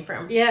sweaters came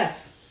from.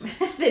 Yes.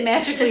 They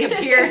magically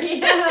appeared in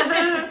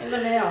the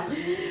mail.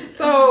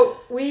 So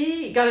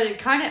we got a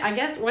kind of, I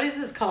guess, what is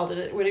this called?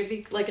 Would it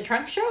be like a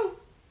trunk show?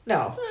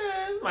 No.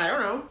 I don't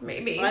know.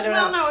 Maybe. I don't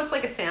know. No, it's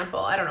like a sample.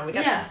 I don't know. We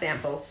got some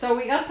samples. So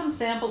we got some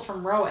samples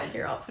from ROWAN.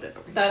 Here, I'll put it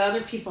over here. That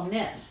other people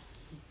knit.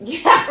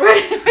 Yeah.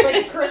 It's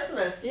like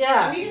Christmas.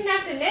 Yeah. We didn't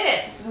have to knit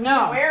it.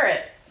 No. Wear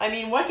it. I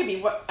mean, what could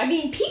be what? I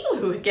mean, people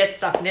who get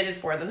stuff knitted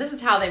for them, this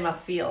is how they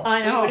must feel.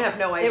 I know. We would have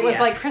no idea. It was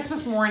like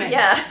Christmas morning.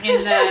 Yeah.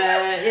 In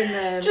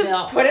the just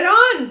mill. Put it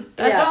on.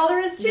 That's all there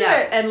is to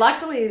it. And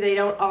luckily, they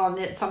don't all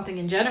knit something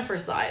in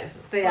Jennifer's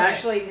size. They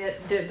actually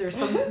knit. There's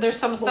some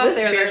stuff this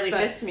there barely that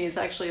fits me. It's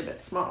actually a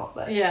bit small,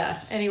 but yeah.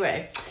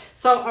 Anyway,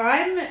 so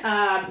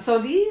so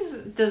these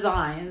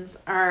designs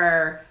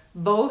are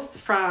both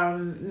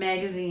from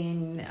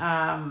magazine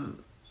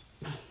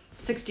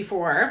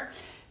 64.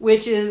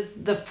 Which is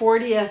the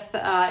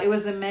 40th, it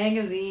was the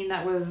magazine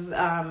that was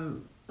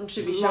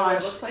should be showing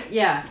what it looks like?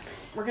 Yeah.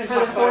 We're going to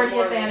talk about the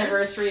 40th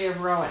anniversary of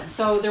ROWAN.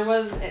 So there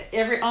was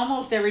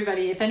almost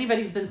everybody, if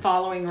anybody's been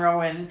following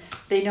ROWAN,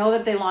 they know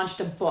that they launched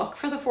a book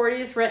for the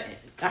 40th,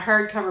 a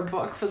hardcover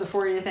book for the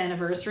 40th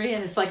anniversary,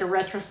 and it's like a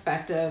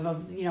retrospective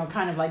of,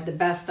 kind of like the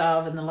best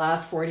of in the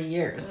last 40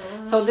 years.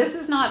 So this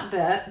is not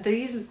that.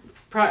 These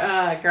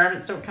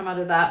garments don't come out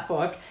of that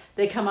book.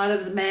 They come out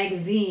of the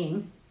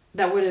magazine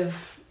that would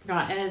have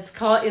gone, and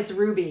it's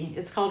Ruby.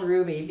 It's called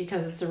Ruby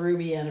because it's a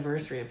Ruby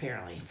anniversary,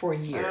 apparently,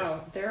 40 years.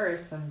 Oh, there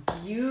is some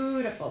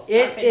beautiful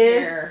stuff in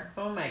here.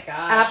 Oh my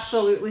gosh.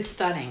 Absolutely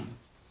stunning.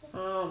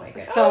 Oh my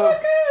gosh. So, look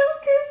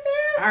who's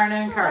there. Arna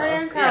and Carlos.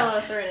 Arna and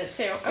Carlos are in it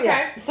too. Okay.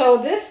 Yeah.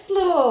 So this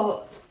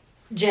little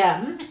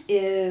gem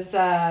is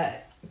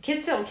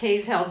Kidsilk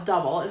Haze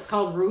double. It's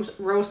called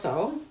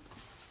Rosso.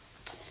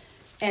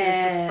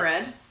 Here's the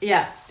spread.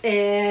 Yeah,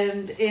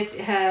 and it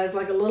has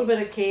like a little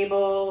bit of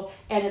cable,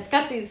 and it's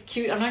got these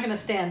cute, I'm not going to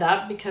stand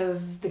up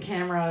because the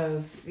camera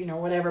is, you know,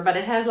 whatever, but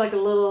it has like a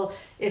little,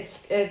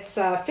 it's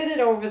fitted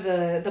over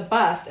the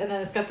bust, and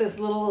then it's got this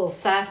little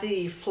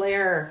sassy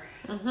flare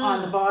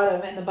on the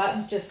bottom, and the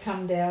buttons just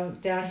come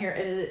down here,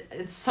 and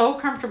it's so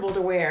comfortable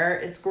to wear.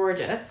 It's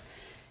gorgeous.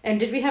 And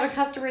did we have a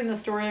customer in the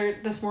store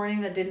this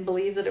morning that didn't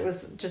believe that it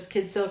was just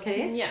Kidsilk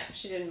Haze? Yeah,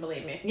 she didn't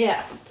believe me.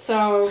 Yeah,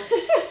 so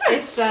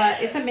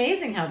it's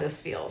amazing how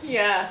this feels.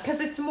 Yeah, because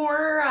it's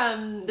more,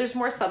 there's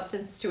more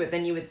substance to it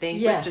than you would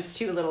think with just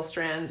 2 little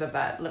strands of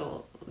that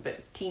little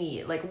bit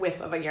teeny, like, whiff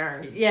of a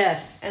yarn.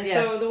 Yes. And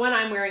so the one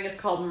I'm wearing is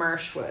called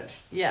Marshwood.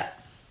 Yeah.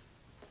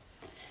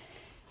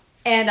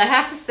 And I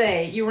have to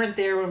say, you weren't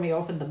there when we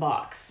opened the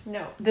box.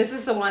 No. This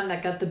is the one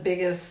that got the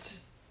biggest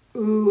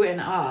ooh and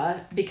ah,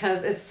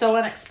 because it's so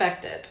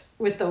unexpected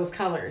with those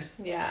colors.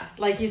 Yeah.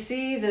 Like you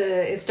see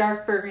it's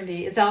dark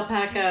burgundy, it's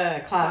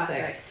alpaca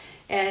classic.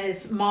 And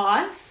it's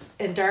moss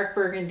and dark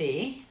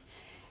burgundy.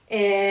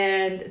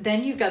 And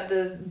then you've got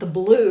the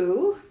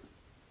blue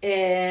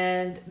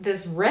and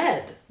this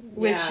red,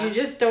 which you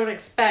just don't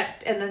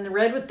expect, and then the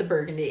red with the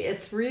burgundy.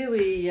 It's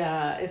really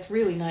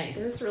nice.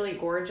 There's really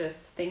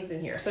gorgeous things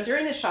in here. So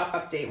during the shop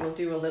update, we'll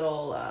do a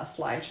little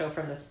slideshow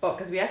from this book,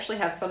 because we actually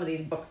have some of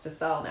these books to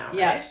sell now, right?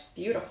 Yeah.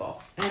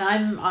 Beautiful. And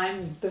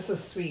I'm this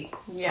is sweet.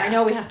 Yeah. I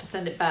know we have to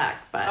send it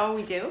back, but oh,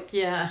 we do?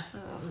 Yeah.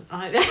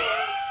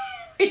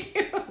 We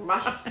do.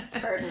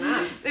 Pardon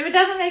us. If it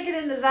doesn't make it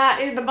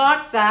in the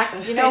box,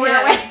 Zach, you know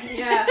where it went.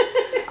 Yeah.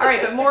 All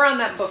right, but more on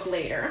that book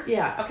later.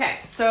 Yeah. Okay,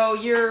 so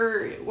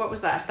what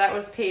was that? That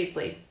was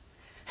Paisley.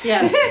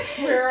 Yes.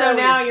 So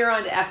now you're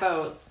on to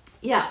FOs.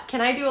 Yeah.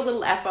 Can I do a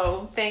little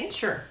FO thing?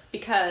 Sure.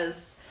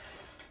 Because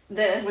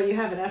this... Well, you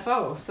have an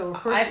FO, so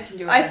of course you can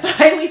do it. I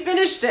finally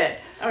finished it.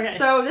 Okay.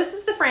 So this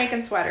is the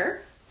Franken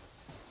sweater.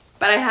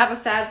 But I have a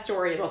sad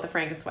story about the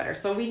Franken sweater.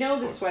 So we know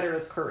this sweater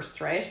is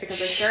cursed, right?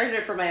 Because I started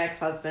it for my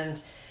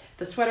ex-husband.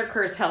 The sweater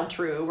curse held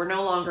true. We're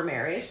no longer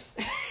married.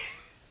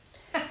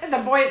 That's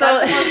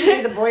supposed to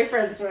be the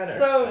boyfriend sweater.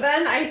 So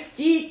then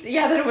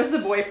then it was the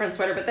boyfriend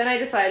sweater. But then I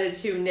decided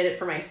to knit it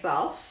for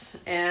myself.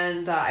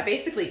 And I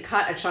basically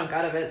cut a chunk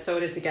out of it,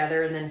 sewed it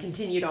together, and then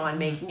continued on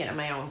making it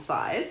my own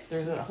size.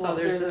 There's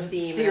a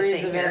seam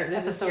series of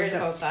episodes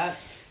about that.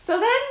 So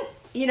then,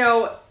 you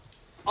know...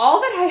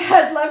 all that I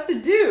had left to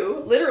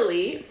do,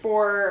 literally,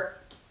 for,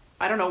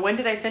 I don't know, when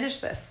did I finish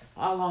this?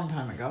 A long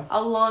time ago.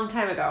 A long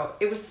time ago.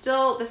 It was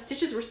still, the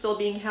stitches were still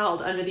being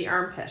held under the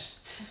armpit.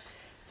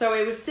 So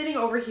it was sitting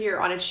over here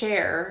on a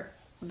chair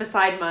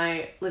beside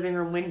my living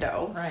room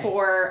window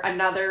for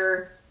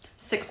another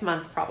 6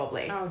 months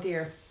probably. Oh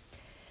dear.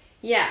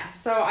 Yeah,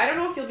 so I don't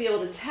know if you'll be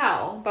able to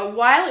tell, but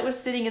while it was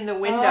sitting in the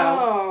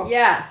window,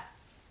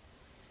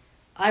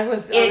 I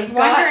was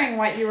wondering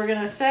what you were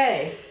going to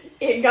say.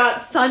 It got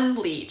sun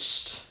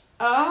bleached.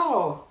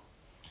 Oh.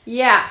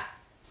 Yeah.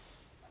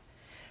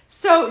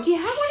 So, do you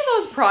have one of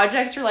those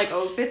projects or like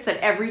outfits that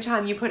every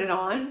time you put it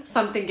on,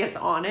 something gets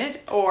on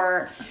it?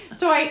 Or,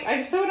 so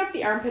I sewed up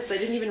the armpits. I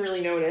didn't even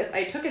really notice.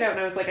 I took it out and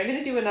I was like, I'm going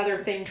to do another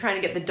thing trying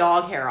to get the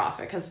dog hair off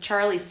it, because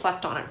Charlie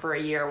slept on it for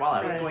a year while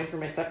I was going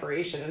through my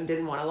separation and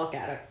didn't want to look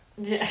at it.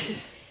 Yeah.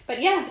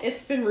 But yeah,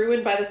 it's been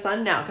ruined by the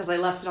sun now because I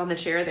left it on the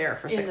chair there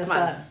for 6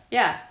 months. Sun.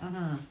 Yeah.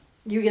 Mm-hmm.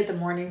 You get the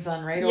morning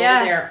sun over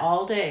there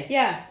all day.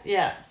 Yeah.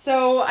 Yeah.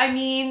 So, I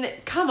mean,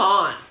 come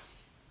on.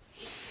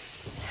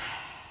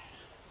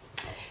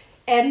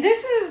 And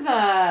this is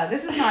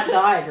not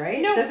dyed,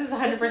 right? No. This is 100%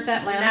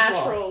 lamb's wool.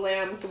 Natural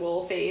lamb's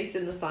wool fades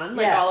in the sun,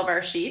 like all of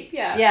our sheep.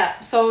 Yeah. Yeah.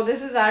 So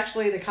this is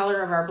actually the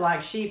color of our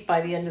black sheep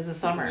by the end of the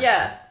summer.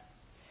 Yeah.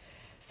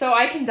 So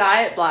I can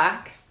dye it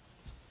black.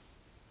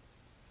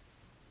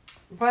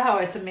 Wow,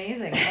 it's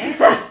amazing,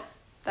 eh?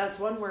 That's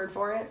one word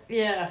for it.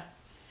 Yeah.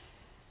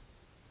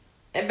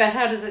 But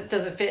how does it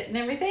fit and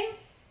everything?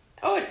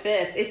 Oh, it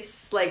fits.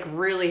 It's like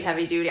really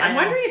heavy duty. I'm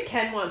wondering if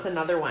Ken wants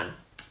another one.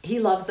 He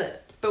loves it.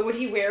 But would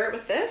he wear it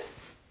with this?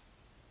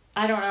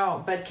 I don't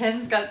know, but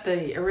Ken's got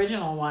the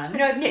original one. I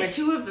know, I've knit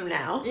 2 of them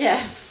now.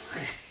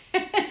 Yes.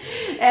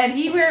 And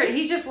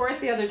he just wore it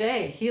the other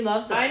day. He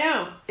loves it. I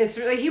know. It's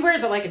really, he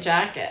wears it like a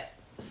jacket.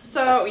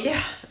 So, yeah.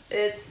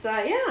 It's, so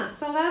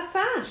that's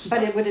that.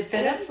 But would it fit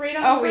him? That's right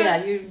on front.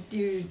 Yeah,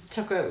 you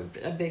took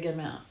a big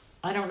amount.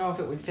 I don't know if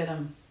it would fit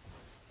him,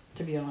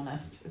 to be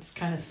honest. It's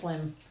kind of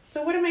slim.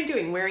 So what am I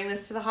doing? Wearing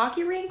this to the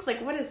hockey rink?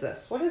 Like, what is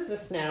this? What is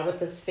this now with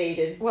this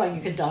faded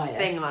you could dye it.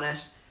 Thing on it?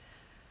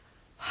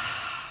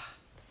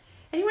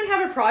 Anyone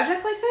have a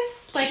project like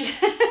this? Like,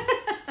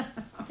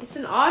 it's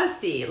an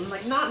odyssey.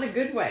 Like, not in a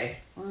good way.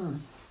 Mm.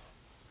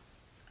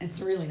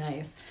 It's really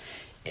nice.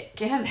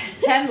 Ken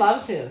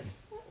loves his.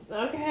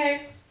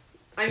 Okay.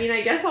 I mean,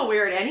 I guess I'll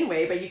wear it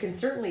anyway, but you can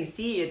certainly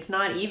see it's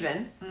not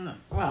even.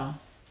 Well...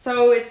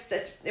 So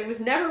it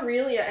was never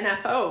really an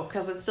FO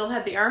because it still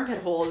had the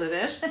armpit hole in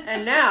it.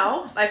 And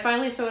now I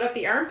finally sewed up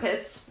the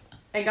armpits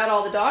and got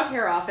all the dog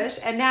hair off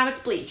it, and now it's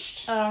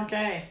bleached.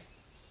 Okay.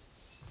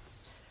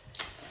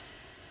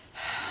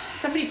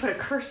 Somebody put a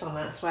curse on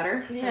that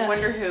sweater. Yeah. I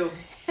wonder who.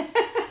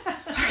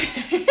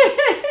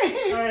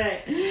 All right.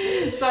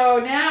 So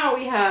now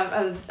we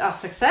have a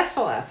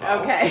successful FO.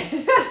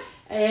 Okay.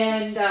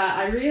 And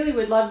I really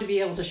would love to be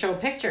able to show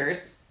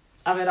pictures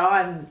of it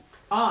on,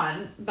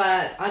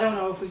 but I don't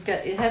know if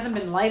it hasn't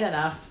been light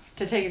enough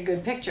to take a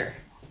good picture.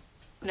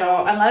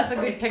 So unless a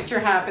good picture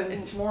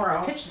happens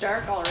tomorrow. It's pitch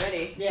dark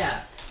already.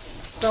 Yeah.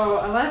 So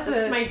unless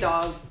that's my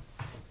dog.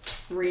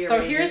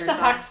 So here's the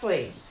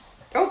Huxley.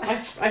 Oh,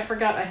 I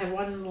forgot. I have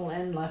one little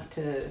end left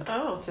to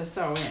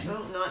sew in.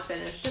 Oh, not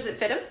finished. Does it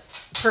fit him?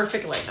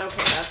 Perfectly. Okay,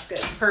 that's good.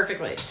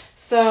 Perfectly.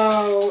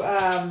 So,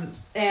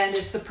 and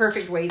it's the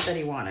perfect weight that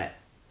he wanted,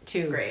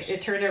 too. Great.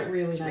 It turned out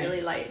really nice. It's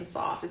really light and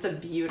soft. It's a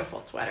beautiful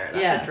sweater.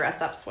 That's a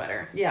dress-up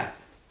sweater. Yeah.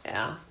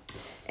 Yeah.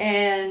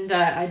 And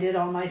I did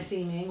all my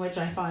seaming, which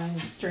I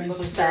find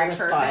strangely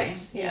satisfying.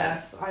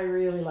 Yes, I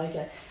really like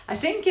it. I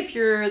think if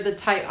you're the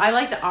type, I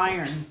like to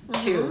iron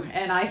too,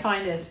 and I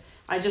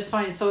just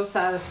find it so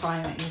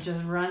satisfying that you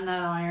just run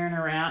that iron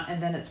around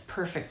and then it's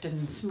perfect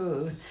and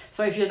smooth.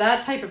 So if you're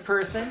that type of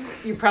person,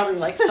 you probably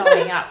like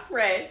sewing up.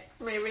 Right,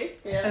 maybe.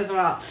 Yeah. As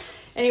well.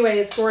 Anyway,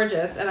 it's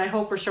gorgeous, and I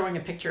hope we're showing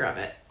a picture of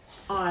it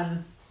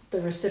on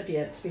the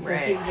recipient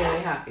because he's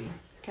very happy.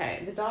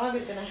 Okay, the dog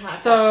is gonna have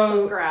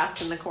some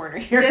grass in the corner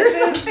here. This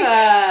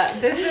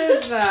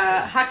is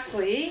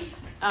Huxley,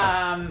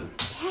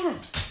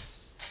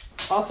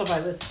 also by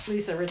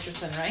Lisa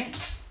Richardson, right?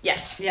 Yeah.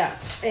 Yeah,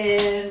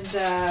 and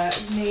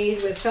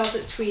made with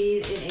felted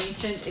tweed in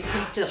ancient and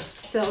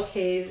Kidsilk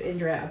Haze in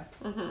Drab.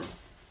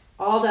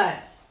 All done.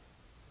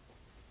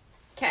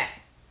 Okay,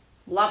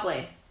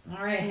 lovely.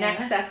 All right,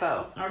 next Hannah.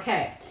 FO.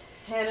 Okay,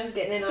 Hannah's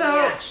getting in on the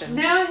action.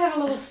 Now I have a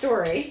little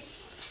story.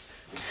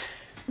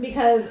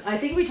 Because I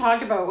think we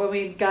talked about when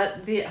we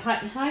got the... Hi,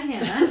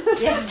 Hannah.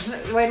 Yes,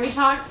 when we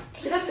talked...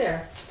 Get up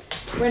there.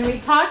 When we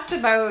talked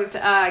about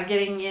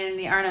getting in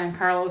the Arna and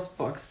Carlos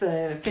books,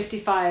 the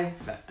 55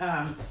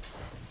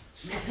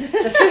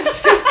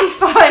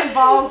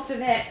 balls to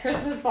knit,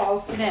 Christmas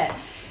balls to knit,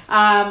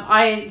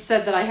 I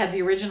said that I had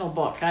the original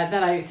book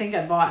that I think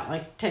I bought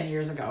like 10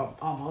 years ago,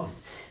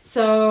 almost.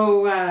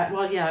 So, it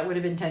would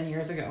have been 10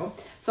 years ago.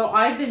 So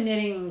I've been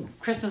knitting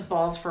Christmas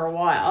balls for a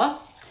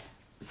while.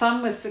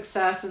 Some with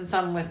success and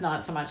some with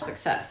not so much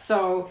success.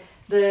 So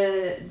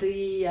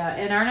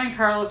and Arna and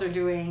Carlos are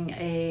doing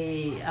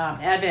a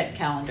advent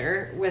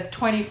calendar with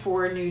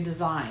 24 new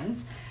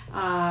designs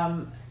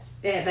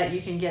that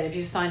you can get if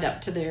you signed up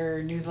to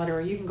their newsletter,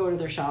 or you can go to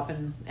their shop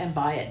and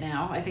buy it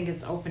now. I think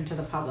it's open to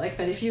the public,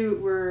 but if you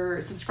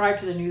were subscribed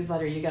to the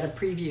newsletter, you got a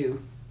preview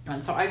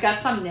one. So I've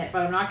got some knit,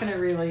 but I'm not going to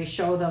really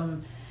show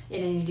them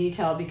in any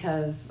detail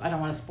because I don't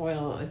want to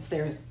spoil. It's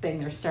their thing.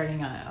 They're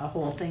starting a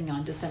whole thing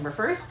on December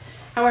 1st.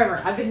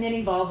 However, I've been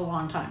knitting balls a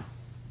long time.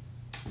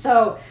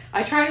 So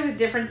I tried with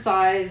different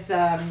size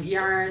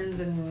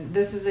yarns, and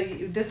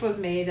this was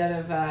made out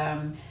of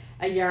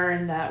a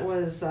yarn that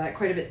was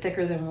quite a bit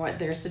thicker than what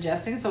they're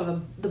suggesting.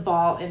 So the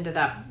ball ended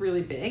up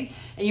really big.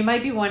 And you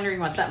might be wondering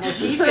what that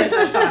motif is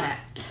that's on it.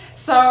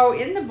 So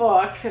in the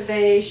book,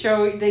 they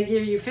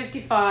give you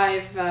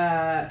 55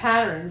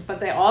 patterns, but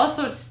they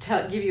also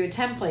give you a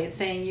template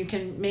saying you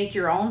can make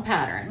your own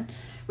pattern,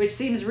 which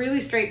seems really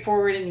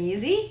straightforward and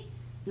easy.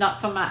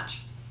 Not so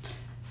much.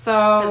 So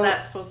because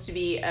that's supposed to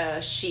be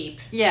a sheep.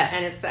 Yes.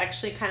 And it's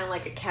actually kind of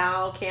like a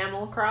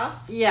cow-camel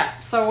cross. Yeah.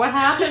 So what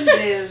happens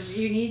is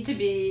you need to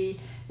be,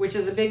 which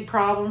is a big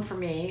problem for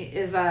me,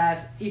 is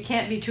that you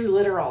can't be too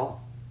literal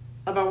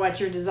about what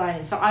you're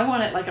designing. So I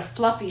want it like a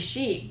fluffy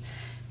sheep.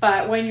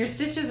 But when your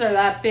stitches are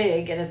that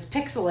big and it's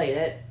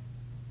pixelated,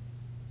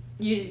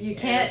 you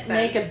can't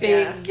make a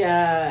big,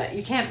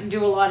 you can't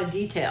do a lot of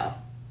detail.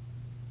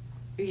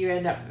 You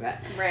end up with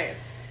that. Right.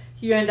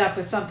 You end up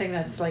with something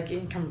that's like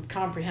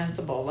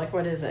incomprehensible. Like,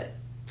 what is it?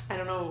 I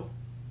don't know.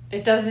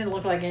 It doesn't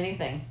look like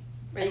anything.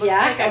 It looks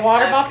like a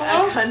water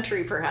buffalo? A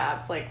country,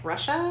 perhaps. Like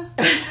Russia?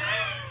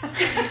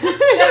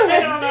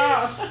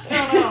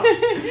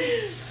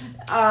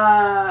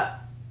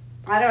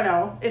 I don't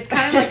know. It's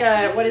kind of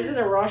like what is it,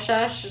 a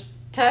Rorschach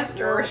test?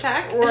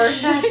 Rorschach?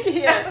 Rorschach.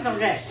 Yes.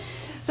 Okay.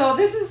 So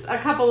this is a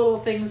couple little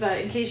things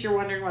that, in case you're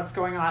wondering what's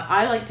going on,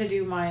 I like to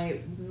do my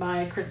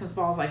Christmas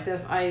balls like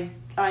this.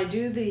 I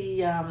do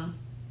the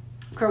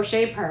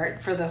crochet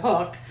part for the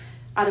hook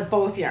out of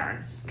both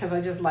yarns because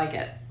I just like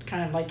it,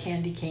 kind of like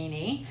candy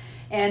caney.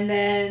 And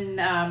then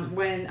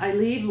when I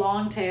leave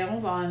long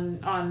tails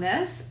on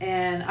this,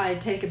 and I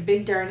take a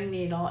big darning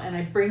needle and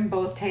I bring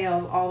both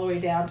tails all the way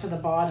down to the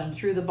bottom,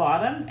 through the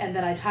bottom, and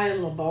then I tie a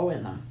little bow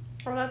in them.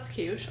 Oh, that's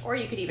cute. Or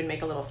you could even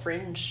make a little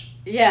fringe.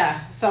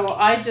 Yeah, so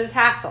I just...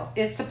 Tassel.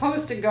 It's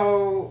supposed to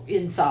go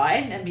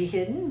inside and be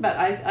hidden, but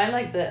I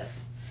like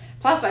this.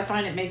 Plus, I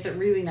find it makes it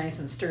really nice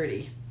and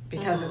sturdy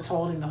because it's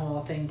holding the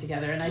whole thing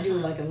together. And I do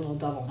like a little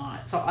double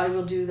knot. So I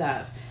will do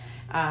that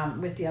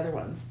with the other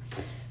ones.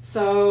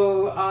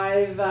 So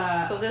I've...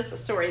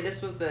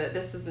 this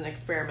is an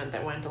experiment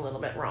that went a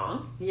little bit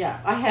wrong. Yeah,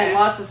 I had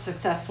lots of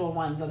successful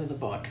ones out of the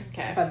book.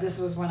 Okay. But this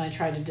was when I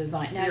tried to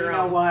design. Now you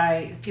know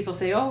why people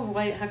say,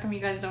 how come you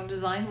guys don't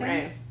design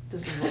things? Right.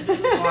 This is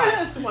why.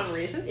 That's one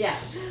reason. Yeah.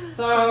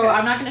 So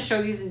I'm not going to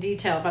show these in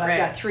detail, but I've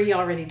got 3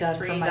 already done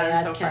from my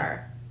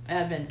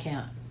Advent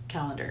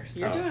calendar. So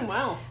you're doing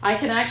well. I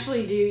can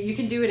actually you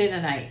can do it in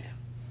a night,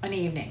 an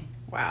evening.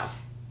 Wow.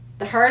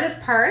 The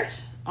hardest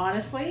part,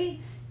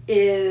 honestly,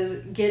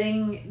 is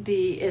getting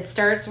it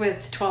starts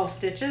with 12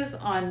 stitches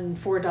on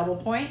 4 double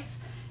points.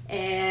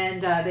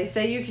 And they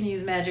say you can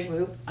use magic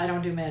loop. I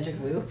don't do magic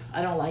loop.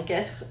 I don't like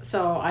it.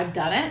 So I've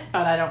done it,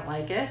 but I don't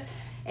like it.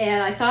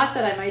 And I thought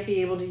that I might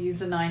be able to use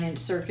the 9-inch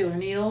circular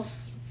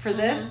needles for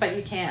this, but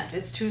you can't.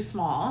 It's too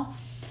small.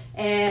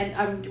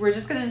 And we're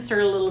just going to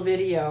insert a little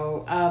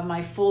video of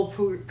my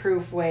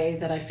foolproof way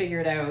that I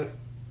figured out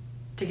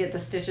to get the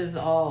stitches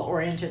all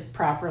oriented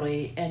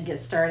properly and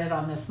get started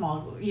on this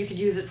small. You could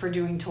use it for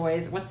doing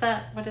toys. What's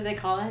that? What do they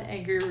call it?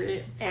 I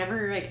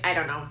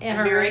don't know.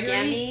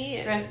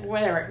 Origami?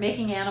 Whatever.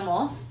 Making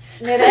animals.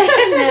 Knit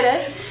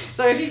it.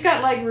 So if you've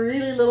got like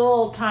really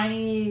little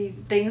tiny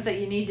things that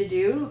you need to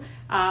do,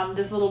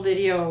 this little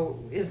video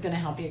is going to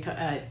help you.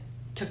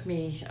 Took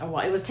me a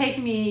while. It was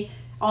taking me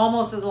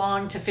almost as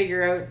long to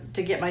figure out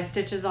to get my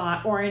stitches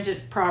on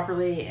oriented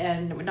properly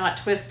and not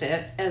twist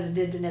it as it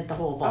did to knit the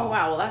whole ball. Oh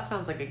wow, well that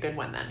sounds like a good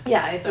one then.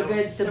 Yeah, it's a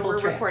good simple trick. So we're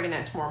trick. recording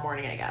that tomorrow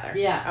morning, I gather.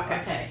 Yeah.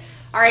 Okay.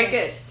 All right,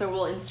 good. So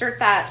we'll insert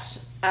that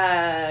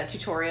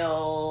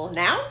tutorial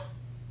now.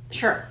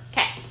 Sure.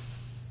 Okay.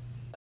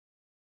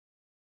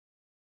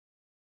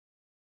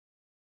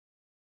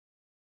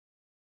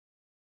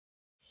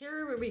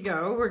 Here we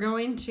go.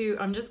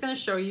 I'm just going to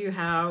show you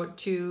how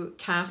to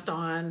cast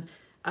on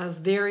a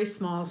very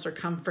small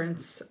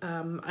circumference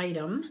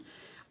item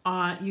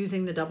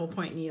using the double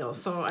point needle.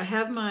 So I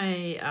have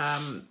my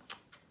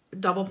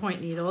double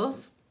point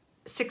needles,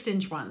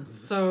 6-inch ones.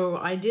 So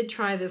I did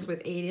try this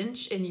with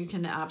 8-inch, and you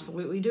can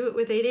absolutely do it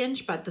with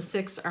 8-inch, but the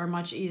 6 are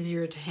much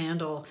easier to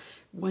handle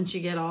once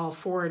you get all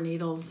 4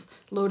 needles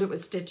loaded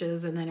with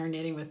stitches and then are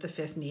knitting with the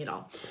 5th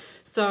needle.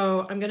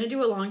 So I'm going to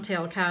do a long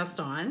tail cast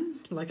on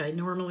like I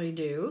normally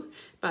do,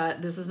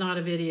 but this is not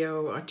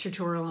a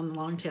tutorial on the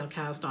long tail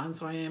cast on,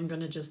 so I am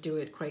going to just do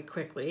it quite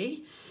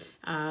quickly.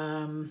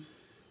 I'm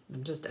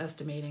just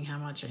estimating how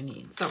much I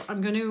need. So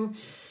I'm going to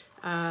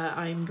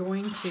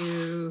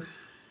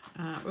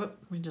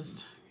we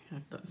just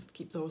have to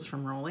keep those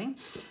from rolling.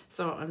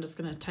 So I'm just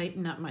going to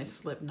tighten up my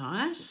slip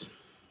knot.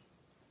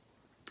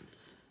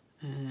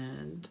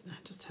 And I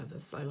just have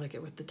this, I like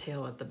it with the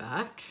tail at the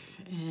back.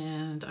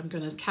 And I'm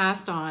going to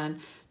cast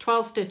on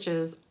 12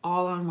 stitches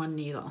all on one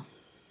needle.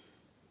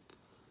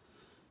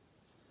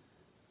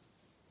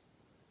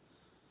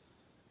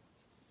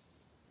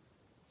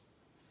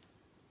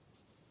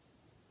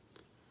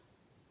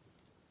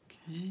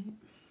 Okay,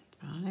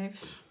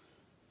 5,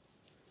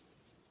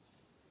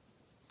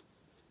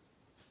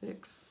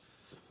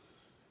 6,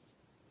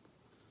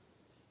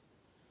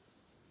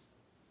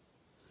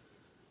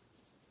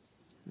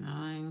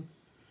 9,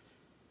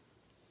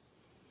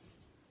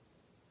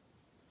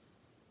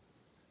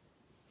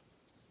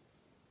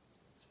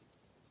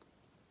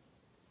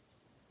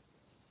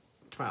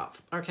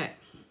 12. Okay.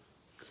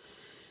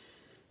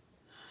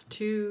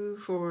 2,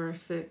 4,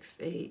 6,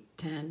 8,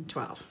 10,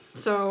 12.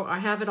 So I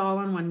have it all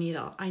on one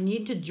needle. I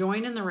need to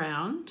join in the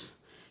round,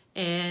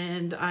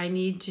 and I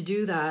need to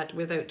do that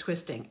without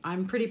twisting.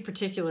 I'm pretty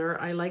particular.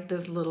 I like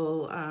this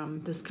little,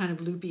 this kind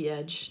of loopy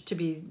edge to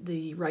be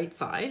the right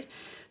side.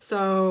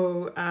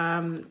 So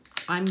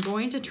I'm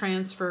going to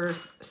transfer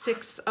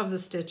 6 of the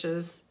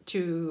stitches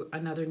to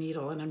another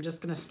needle, and I'm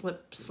just going to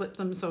slip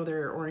them so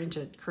they're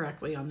oriented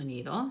correctly on the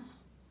needle.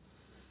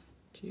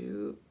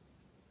 2,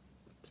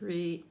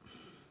 3,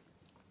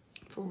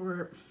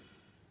 4,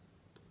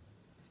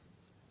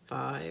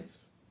 5,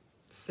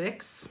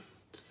 6.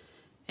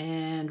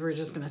 And we're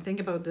just going to think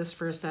about this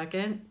for a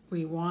second.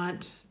 We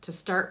want to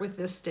start with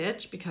this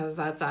stitch because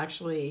that's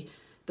actually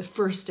the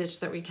first stitch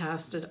that we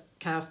cast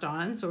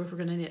on. So if we're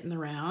going to knit in the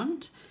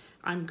round,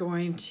 I'm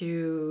going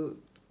to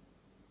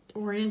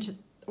orient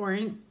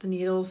the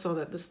needles so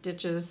that the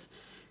stitches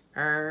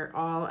are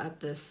all at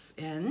this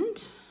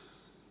end,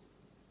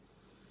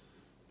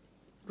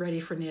 ready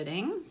for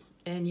knitting.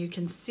 And you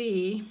can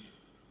see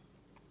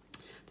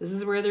this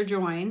is where they're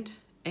joined,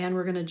 and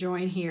we're going to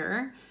join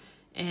here.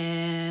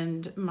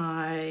 And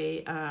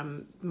my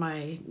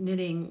my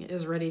knitting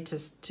is ready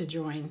to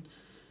join,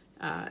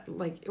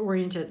 like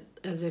oriented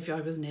as if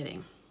I was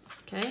knitting.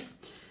 Okay,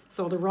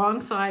 so the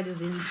wrong side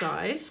is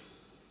inside.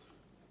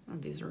 Oh,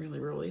 these are really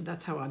rolly.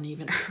 That's how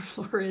uneven our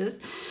floor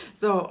is.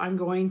 So I'm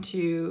going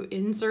to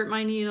insert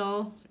my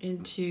needle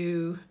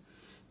into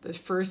the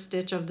first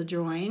stitch of the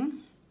join,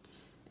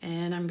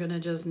 and I'm going to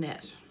just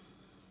knit.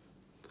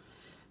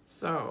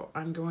 So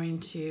I'm going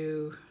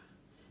to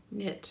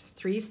knit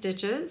 3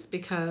 stitches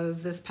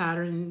because this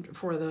pattern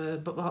for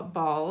the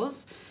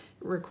balls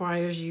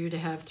requires you to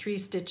have 3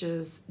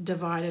 stitches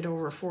divided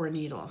over 4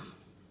 needles.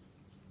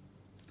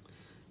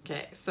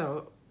 Okay,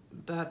 so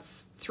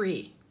that's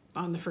 3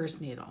 on the first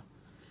needle.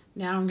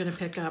 Now I'm going to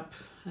pick up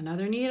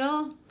another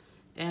needle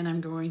and I'm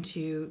going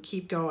to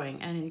keep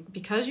going. And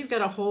because you've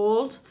got a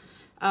hold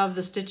of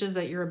the stitches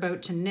that you're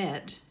about to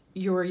knit,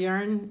 your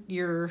yarn,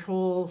 your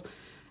whole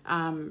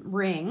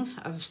ring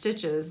of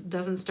stitches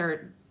doesn't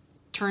start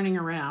turning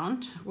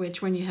around,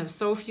 which when you have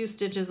so few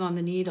stitches on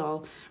the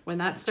needle, when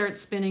that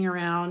starts spinning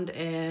around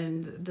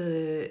and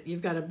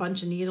you've got a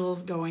bunch of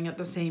needles going at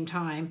the same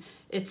time,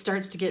 it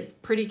starts to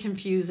get pretty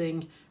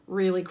confusing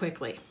really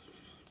quickly.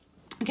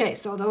 Okay,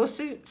 so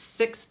those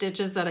 6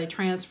 stitches that I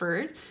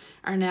transferred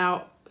are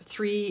now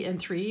 3 and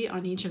 3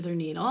 on each of their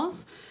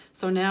needles.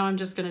 So now I'm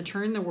just going to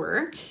turn the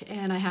work,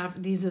 and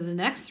these are the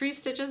next 3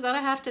 stitches that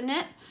I have to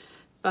knit,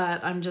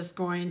 but I'm just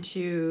going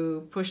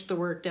to push the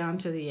work down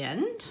to the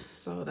end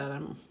so that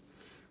I'm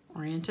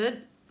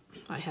oriented.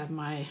 I have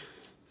my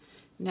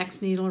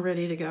next needle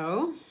ready to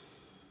go,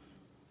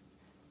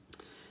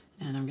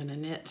 and I'm going to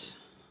knit.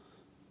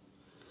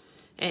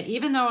 And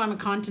even though I'm a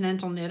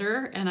continental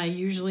knitter and I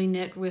usually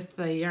knit with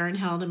the yarn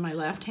held in my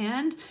left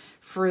hand,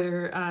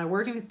 for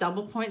working with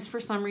double points for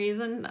some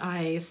reason,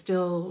 I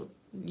still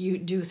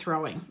do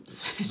throwing.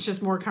 So it's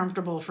just more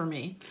comfortable for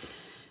me.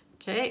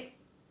 Okay,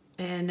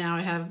 and now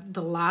I have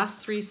the last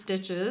 3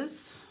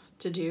 stitches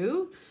to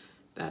do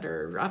that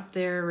are up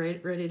there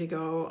ready to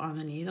go on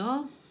the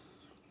needle.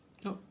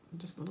 Oh,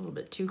 just a little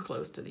bit too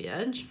close to the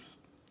edge.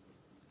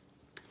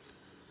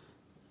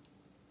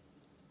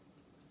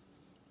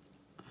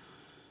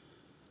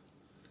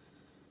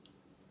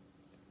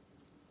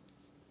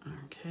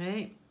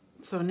 Okay,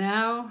 so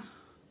now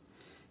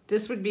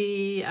this would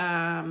be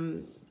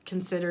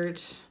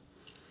considered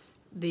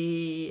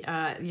you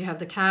have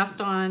the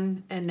cast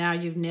on, and now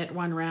you've knit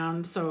 1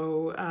 round.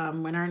 So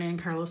when Arne and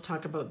Carlos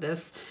talk about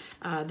this,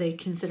 they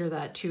consider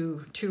that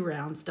two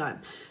rounds done.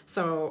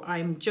 So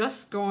I'm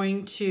just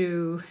going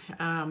to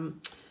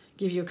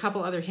give you a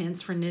couple other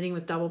hints for knitting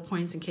with double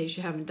points in case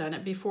you haven't done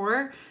it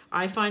before.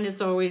 I find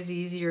it's always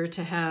easier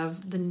to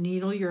have the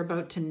needle you're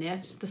about to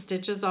knit the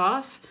stitches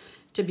off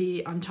to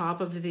be on top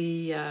of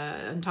the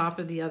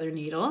other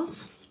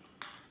needles.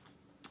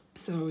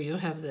 So you'll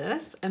have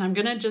this, and I'm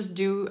gonna just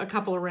do a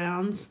couple of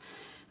rounds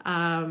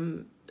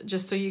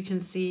just so you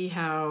can see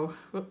how,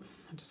 whoop,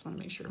 I just want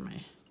to make sure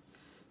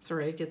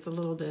sorry, it gets a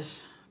little bit,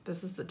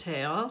 this is the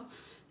tail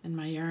and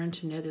my yarn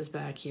to knit is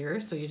back here,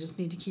 so you just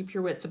need to keep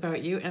your wits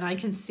about you. And I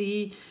can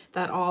see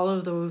that all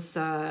of those,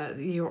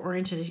 the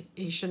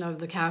orientation of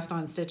the cast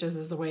on stitches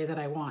is the way that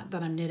I want,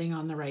 that I'm knitting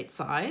on the right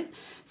side.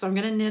 So I'm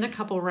gonna knit a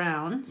couple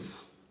rounds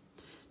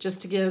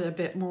just to give a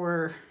bit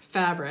more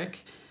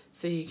fabric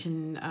so you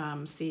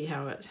can see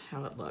how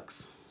it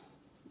looks.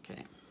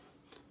 Okay,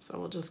 so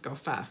we'll just go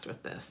fast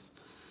with this.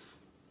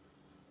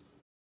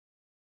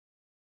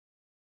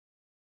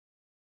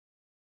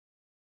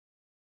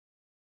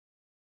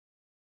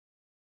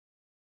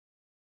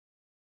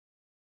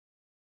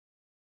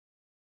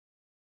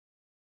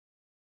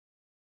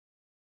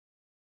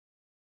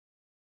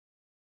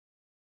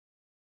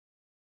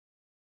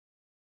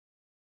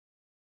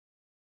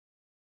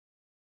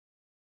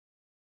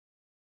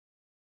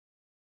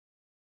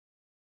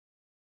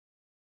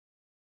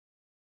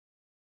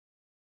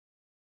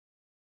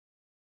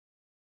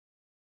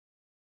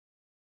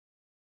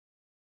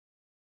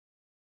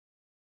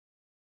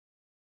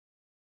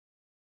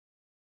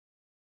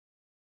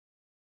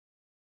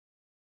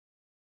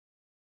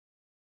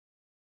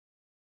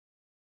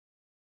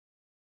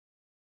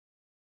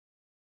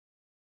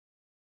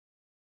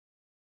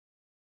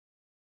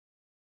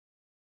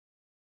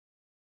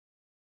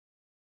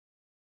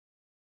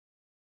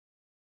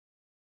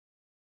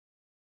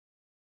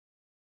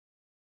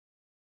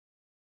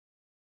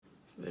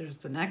 So there's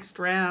the next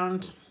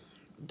round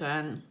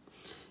done,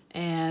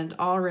 and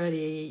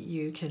already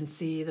you can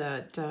see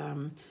that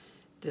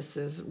this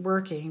is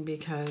working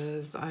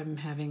because I'm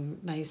having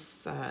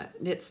nice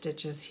knit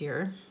stitches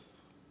here.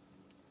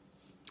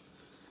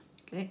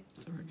 Okay,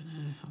 so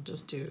I'll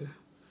just do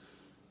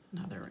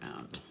another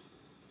round.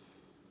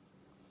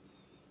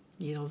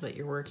 Needles that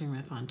you're working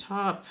with on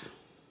top.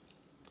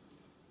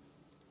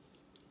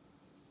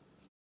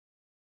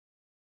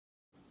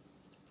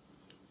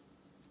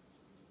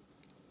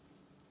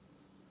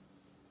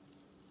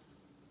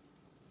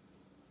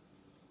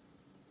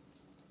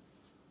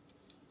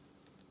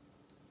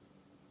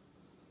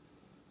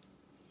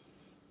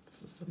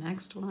 This is the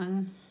next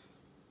one.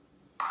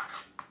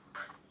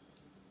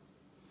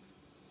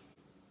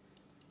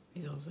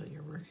 Needles that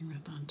you're working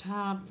with on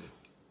top.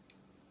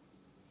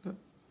 Oh,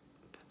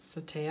 that's the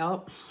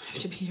tail. I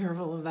have to be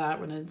careful of that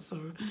when it's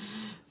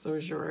so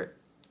short.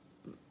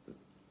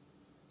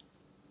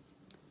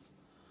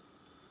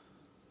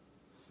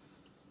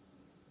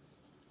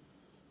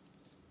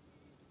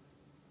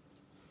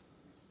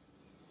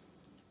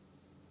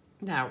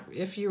 Now,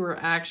 if you were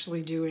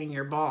actually doing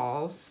your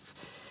balls,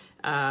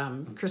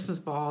 Christmas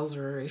balls,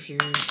 or if you're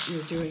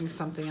doing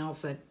something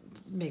else that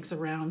makes a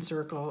round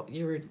circle,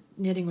 your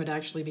knitting would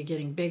actually be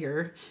getting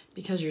bigger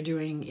because you're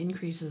doing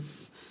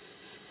increases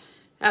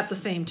at the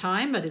same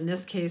time. But in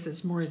this case,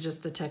 it's more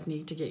just the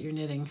technique to get your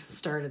knitting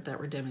started that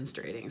we're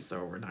demonstrating.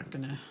 So we're not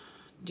going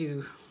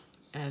to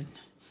add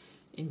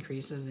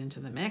increases into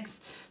the mix.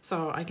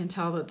 So I can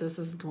tell that this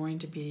is going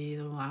to be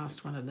the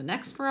last one of the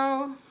next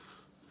row.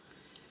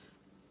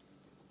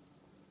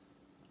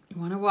 you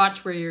want to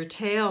watch where your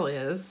tail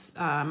is.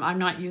 I'm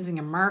not using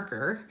a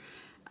marker,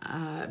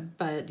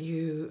 but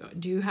you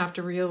do have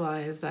to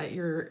realize that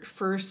your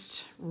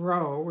first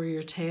row where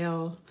your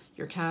tail,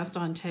 your cast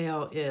on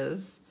tail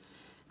is,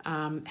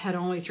 had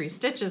only 3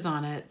 stitches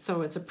on it,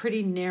 so it's a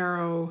pretty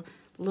narrow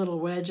little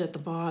wedge at the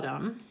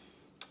bottom,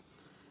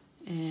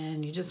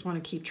 and you just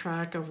want to keep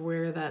track of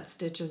where that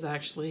stitch is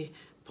actually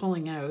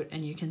pulling out,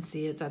 and you can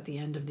see it's at the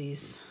end of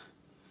these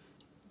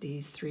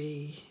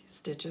 3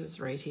 stitches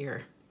right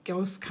here.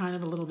 Goes kind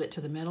of a little bit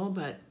to the middle,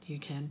 but you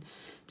can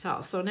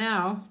tell. So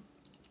now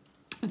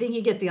I think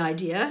you get the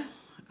idea.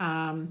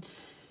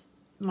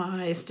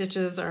 My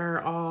stitches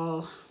are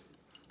all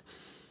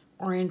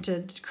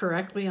oriented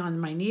correctly on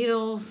my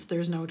needles.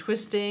 There's no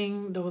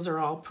twisting. Those are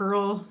all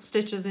purl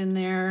stitches in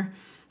there.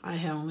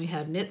 I only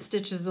have knit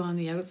stitches on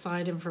the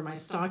outside and for my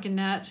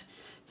stockinette.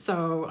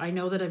 So I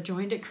know that I've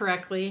joined it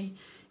correctly,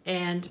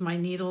 and my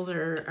needles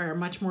are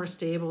much more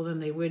stable than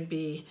they would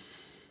be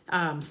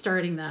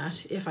starting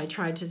that if I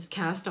tried to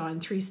cast on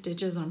 3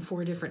 stitches on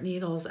 4 different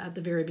needles at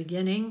the very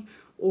beginning,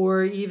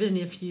 or even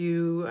if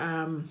you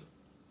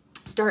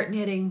start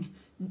knitting,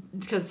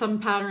 because some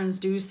patterns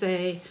do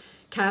say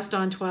cast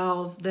on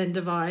 12, then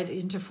divide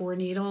into 4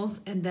 needles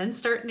and then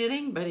start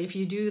knitting. But if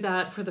you do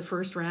that for the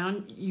first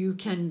round, you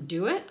can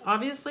do it,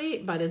 obviously,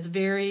 but it's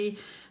very,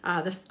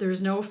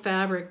 there's no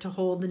fabric to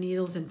hold the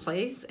needles in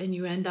place, and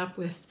you end up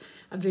with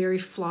a very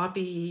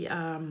floppy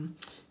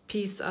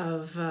piece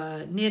of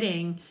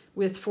knitting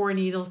with 4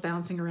 needles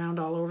bouncing around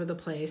all over the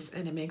place,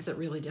 and it makes it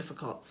really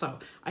difficult. So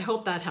I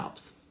hope that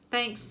helps.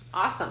 Thanks.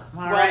 Awesome.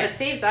 All well, right. if it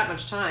saves that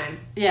much time,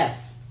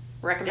 yes,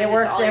 recommend it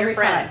works to all every your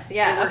friends. time.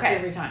 Yeah, it works okay.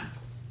 every time.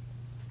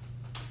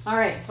 All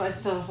right, so I'm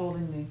still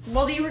holding the.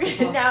 Well, you were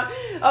gonna now.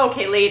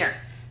 Okay, later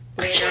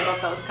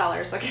about those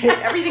colors. Okay,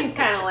 everything's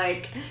kind of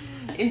like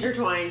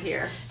intertwined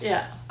here.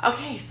 Yeah.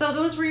 Okay, so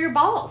those were your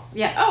balls.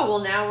 Yeah. Oh well,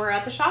 now we're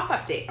at the shop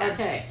update. Then.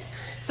 Okay.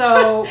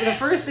 So the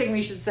first thing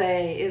we should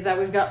say is that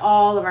we've got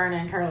all of our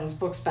Nan Carlos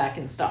books back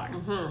in stock.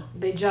 Mm-hmm.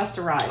 They just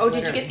arrived. Oh,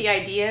 did you get the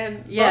idea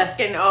book? Yes.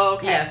 And, oh,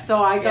 okay. Yes.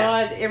 So I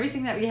got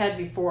everything that we had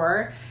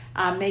before.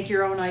 Make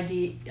your own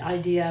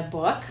idea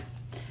book.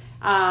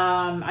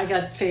 I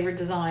got favorite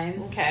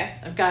designs. Okay.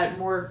 I've got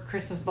more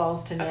Christmas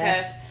balls to knit.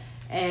 Okay.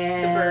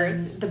 And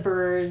the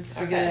birds.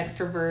 Okay. We got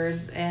extra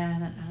birds,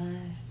 and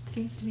it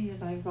seems to me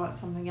that I bought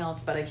something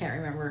else, but I can't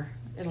remember.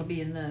 It'll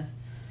be in the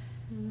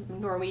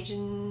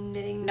Norwegian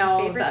knitting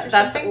that's favorites or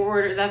something?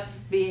 order.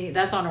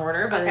 That's on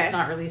order, but it's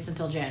not released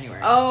until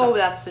January. Oh, so.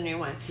 That's the new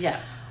one. Yeah.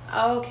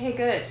 Okay,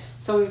 good.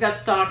 So we've got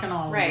stock and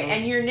all of Right, those.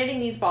 and you're knitting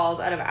these balls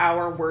out of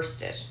our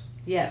worsted.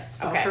 Yes,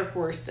 Selkirk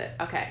worsted.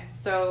 Okay,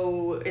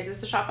 so is this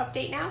the shop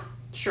update now?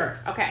 Sure.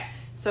 Okay,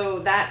 so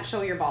that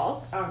show your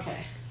balls.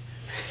 Okay.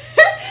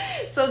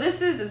 So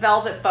this is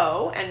velvet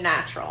bow and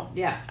natural.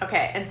 Yeah.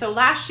 Okay, and so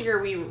last year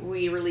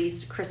we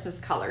released Christmas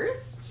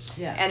colors.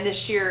 Yeah. And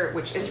this year,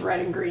 which is red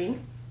and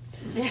green.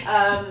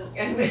 Yeah.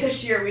 And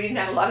this year we didn't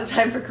have a lot of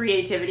time for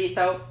creativity,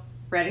 so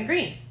red and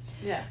green.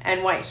 Yeah.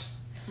 And white.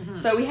 Mm-hmm.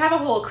 So we have a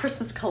whole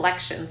Christmas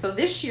collection. So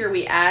this year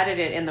we added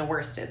it in the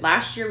worsted.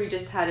 Last year we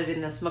just had it in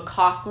this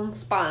McCausland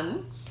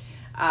spun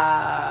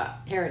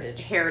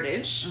heritage.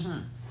 Mm-hmm.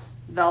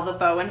 Velvet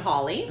bow and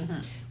holly.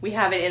 Mm-hmm. We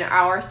have it in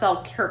our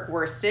Selkirk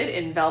worsted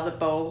in velvet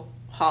bow,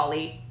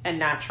 holly, and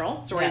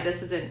natural. So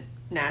this is in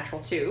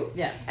natural too.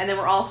 Yeah. And then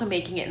we're also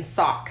making it in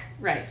sock.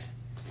 Right.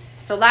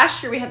 So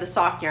last year we had the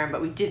sock yarn,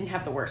 but we didn't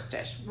have the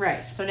worsted.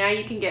 Right. So now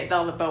you can get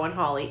velvet bow and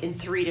holly in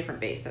 3 different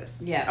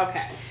bases. Yes.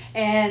 Okay.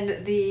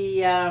 And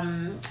the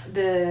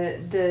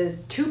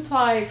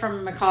 2-ply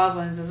from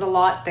McCausland's is a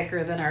lot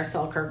thicker than our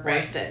Selkirk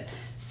worsted.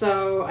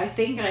 So I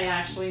think I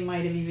actually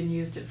might have even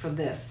used it for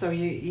this. So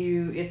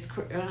it's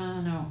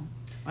no.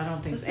 I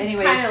don't think so.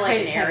 Anyway, it's kind it's of like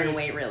an heavy. Aran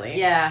weight, really.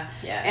 Yeah.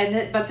 Yeah.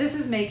 And but this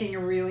is making a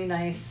really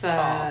nice.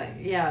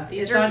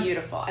 These are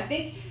beautiful. I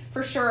think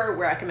for sure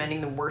we're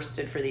recommending the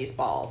worsted for these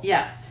balls.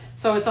 Yeah.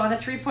 So it's on a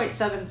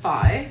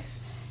 3.75,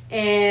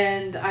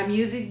 and I'm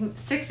using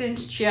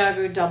 6-inch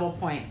Chiago double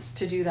points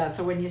to do that.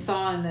 So when you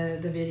saw in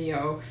the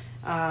video,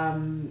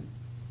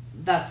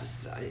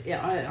 that's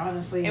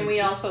honestly. And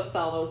we also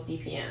sell those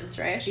DPNs,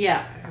 right?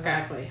 Yeah.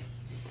 Exactly.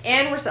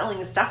 And we're selling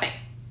the stuffing.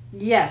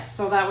 Yes,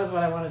 so that was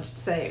what I wanted to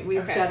say.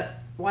 We've got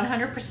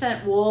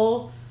 100%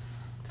 wool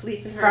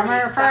fleece from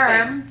our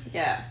farm.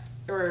 Yeah.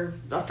 Or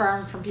a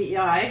farm from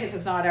PEI, if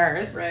it's not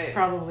ours. Right. It's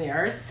probably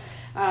ours.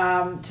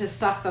 To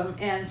stuff them.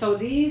 And so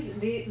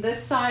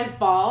this size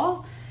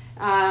ball,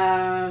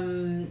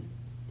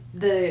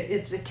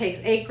 it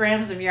takes 8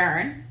 grams of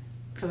yarn,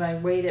 because I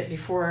weighed it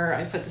before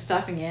I put the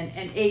stuffing in,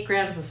 and 8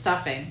 grams of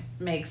stuffing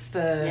makes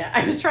the... Yeah,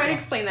 I was trying to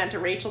explain that to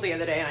Rachel the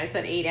other day, and I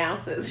said 8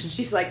 ounces, and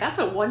she's like, that's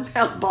a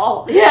 1-pound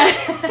ball. Yeah.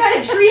 What kind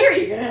of treat are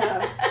you going to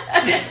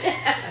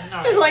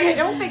have? She's like, I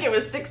don't think it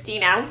was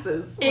 16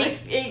 ounces.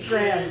 8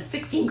 grams.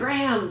 16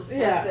 grams.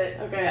 That's it.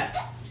 Okay. Yeah.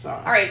 So.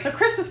 All right, so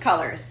Christmas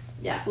colors.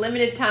 Yeah.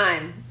 Limited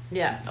time.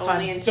 Yeah.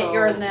 Only until... Get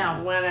yours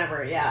now.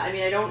 Whenever, yeah. I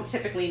mean, I don't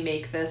typically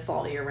make this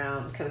all year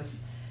round, because...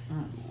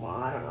 Well,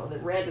 I don't know. The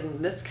red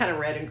and this kind of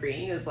red and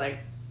green is like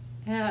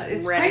Yeah,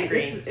 it's red and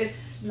green.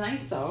 It's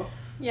nice though.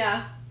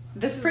 Yeah.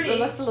 This is pretty. It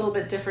looks a little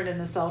bit different in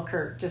the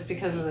Selkirk just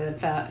because of the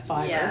fat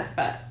fiber. Yeah.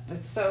 But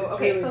it's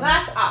okay, so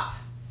that's up.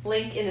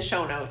 Link in the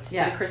show notes to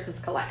the Christmas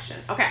collection.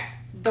 Okay.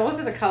 Those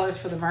are the colors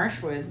for the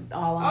Marshwood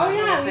all on Oh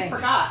yeah, we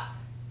forgot.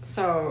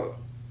 So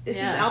this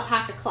is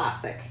Alpaca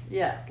Classic.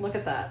 Yeah, look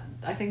at that.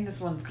 I think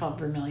this one's called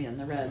Vermilion,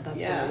 the red. That's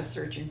what I was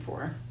searching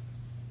for.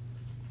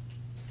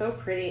 So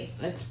pretty.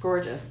 It's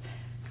gorgeous.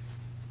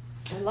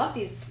 I love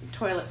these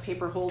toilet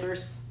paper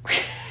holders.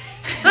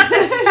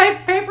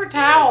 Paper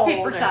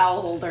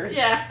towel holders.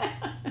 Yeah.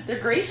 They're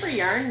great for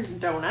yarn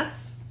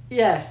donuts.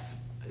 Yes.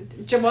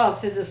 Well,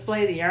 to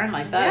display the yarn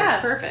like that,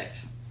 it's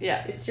perfect.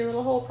 Yeah. It's your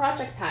little whole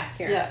project pack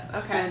here. Yeah.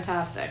 It's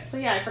fantastic. So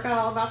I forgot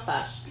all about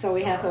that. So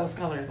we have those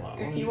colors.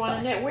 If you want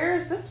to knit, where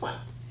is this one?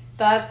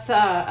 That's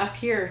up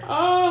here.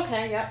 Oh,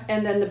 okay. Yep.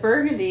 And then the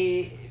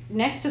burgundy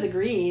next to the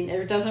green,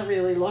 it doesn't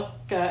really look,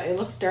 it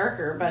looks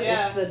darker, but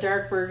it's the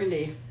dark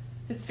burgundy.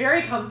 It's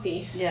very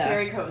comfy. Yeah.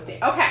 Very cozy.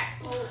 Okay.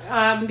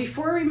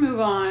 Before we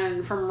move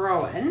on from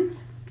Rowan,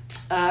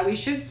 we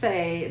should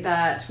say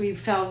that we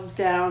fell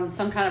down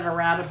some kind of a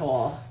rabbit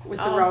hole with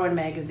the ROWAN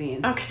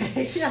magazines.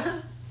 Okay.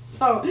 Yeah.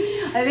 So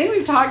I think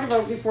we've talked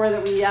about before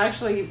that we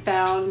actually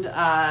found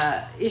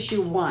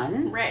issue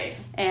 1. Right.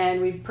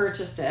 And we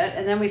purchased it.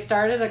 And then we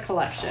started a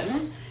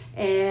collection.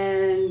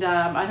 And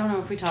I don't know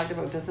if we talked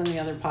about this in the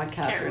other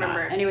podcast or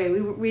not. Anyway,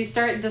 we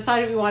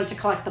decided we wanted to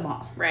collect them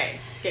all. Right.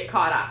 Get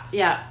caught up.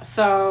 Yeah.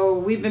 So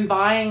we've been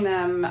buying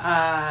them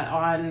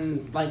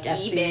on like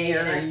Etsy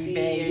or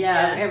eBay.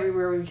 Yeah,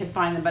 everywhere we could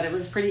find them, but it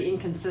was pretty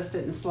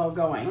inconsistent and slow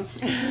going.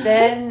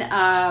 Then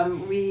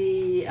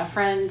a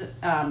friend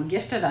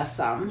gifted us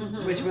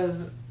some, which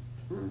was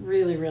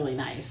really, really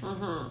nice.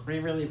 We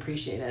really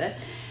appreciated it.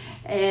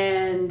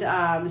 And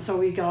so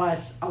we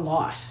got a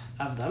lot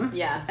of them.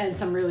 Yeah. And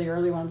some really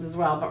early ones as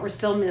well, but we're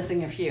still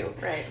missing a few.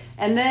 Right.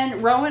 And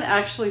then Rowan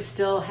actually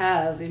still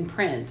has in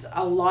print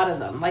a lot of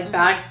them, like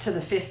back to the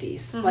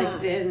 50s,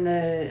 like in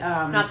the...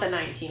 not the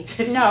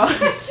 1950s. No.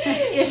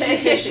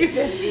 issue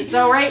 50.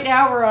 So right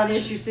now we're on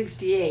issue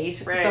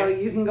 68. Right. So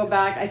you can go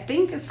back, I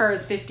think, as far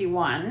as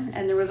 51.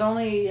 And there was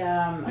only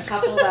a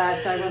couple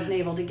that I wasn't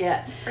able to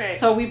get. Right.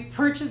 So we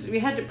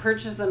had to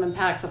purchase them in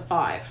packs of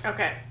 5.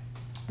 Okay.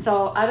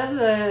 So out of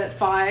the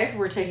 5,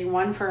 we're taking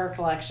 1 for our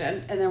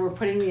collection, and then we're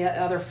putting the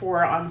other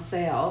 4 on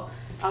sale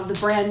of the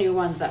brand new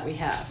ones that we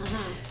have.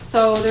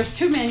 So there's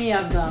too many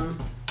of them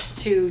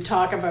to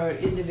talk about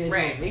individually.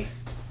 Right.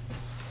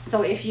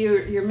 So if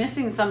you're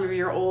missing some of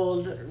your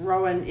old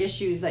Rowan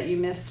issues that you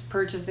missed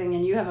purchasing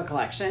and you have a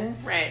collection,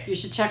 you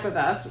should check with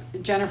us.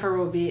 Jennifer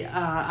will be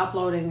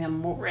uploading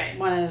them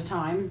one at a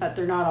time, but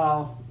they're not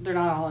all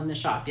in the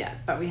shop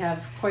yet. But we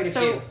have quite a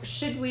few. So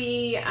should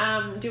we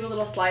do a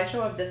little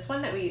slideshow of this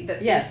one that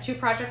these 2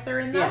 projects are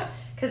in?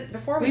 Yes. Because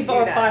before we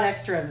both bought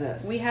extra of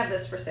this. We have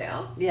this for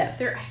sale. Yes.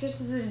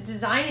 There's a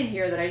design in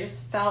here that I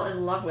just fell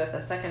in love with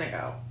a second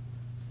ago.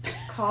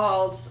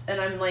 Called, and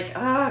I'm like,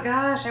 oh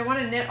gosh, I want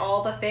to knit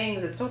all the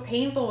things. It's so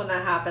painful when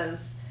that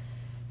happens.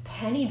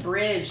 Penny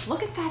Bridge.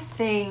 Look at that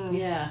thing.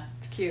 Yeah,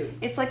 it's cute.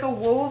 It's like a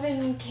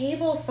woven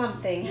cable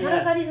something. How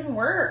does that even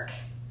work?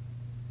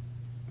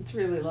 It's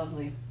really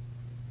lovely.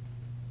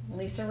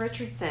 Lisa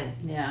Richardson.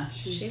 Yeah.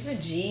 She's a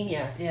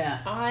genius. Yeah.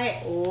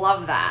 I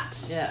love that.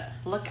 Yeah.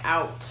 Look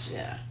out.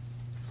 Yeah.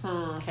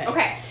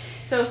 Okay.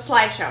 So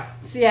slideshow.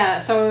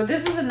 So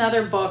this is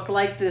another book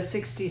like the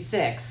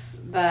 66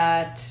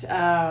 that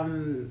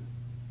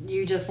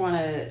you just want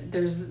to.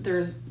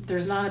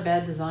 There's not a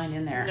bad design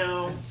in there.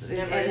 No,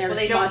 never. And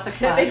there's lots of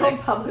classics. They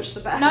don't publish the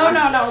bad ones.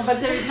 No.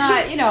 But there's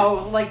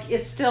not. Like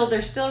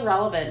they're still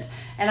relevant.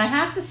 And I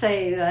have to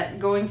say that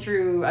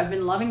I've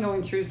been loving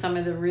going through some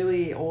of the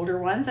really older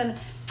ones, and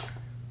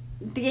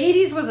the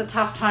 80s was a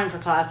tough time for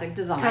classic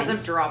designs. Because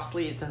of drop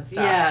sleeves and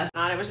stuff.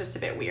 Yeah. It was just a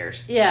bit weird.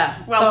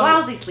 Yeah. Well,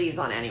 lousy sleeves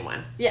on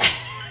anyone. Yeah.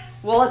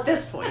 Well, at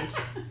this point.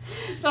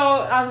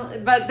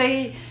 But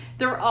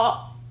they're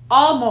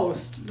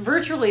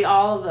virtually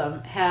all of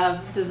them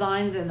have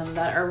designs in them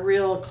that are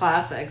real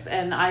classics.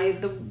 And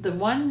the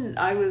one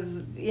I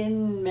was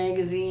in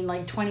magazine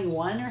like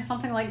 21 or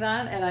something like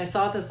that, and I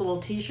saw this little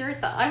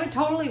t-shirt that I would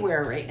totally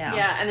wear right now.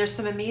 Yeah, and there's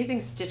some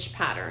amazing stitch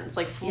patterns,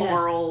 like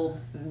floral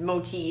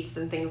motifs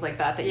and things like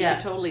that you could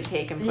totally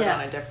take and put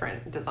on a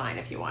different design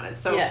if you wanted.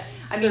 So,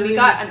 I mean, we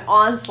got an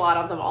onslaught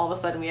of them all of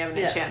a sudden. We haven't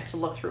had a chance to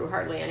look through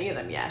hardly any of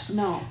them yet.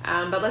 No.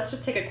 But let's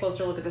just take a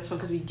closer look at this one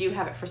because we do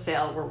have it for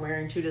sale. We're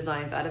wearing 2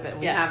 designs out of it.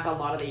 We have a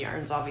lot of the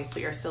yarns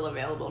obviously are still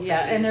available for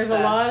and there's a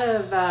lot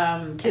of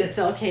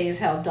Kidsilk Haze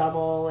held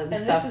double and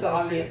stuff. This is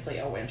obviously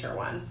a winter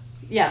one.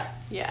 Yeah.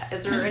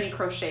 Is there any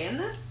crochet in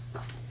this?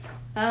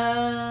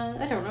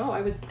 I don't know.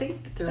 I would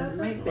think that there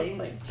might be.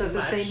 Like does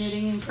it say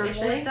knitting and crochet?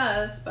 Well, it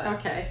does. But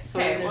okay. So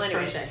there's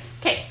crochet.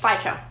 Okay,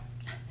 slideshow.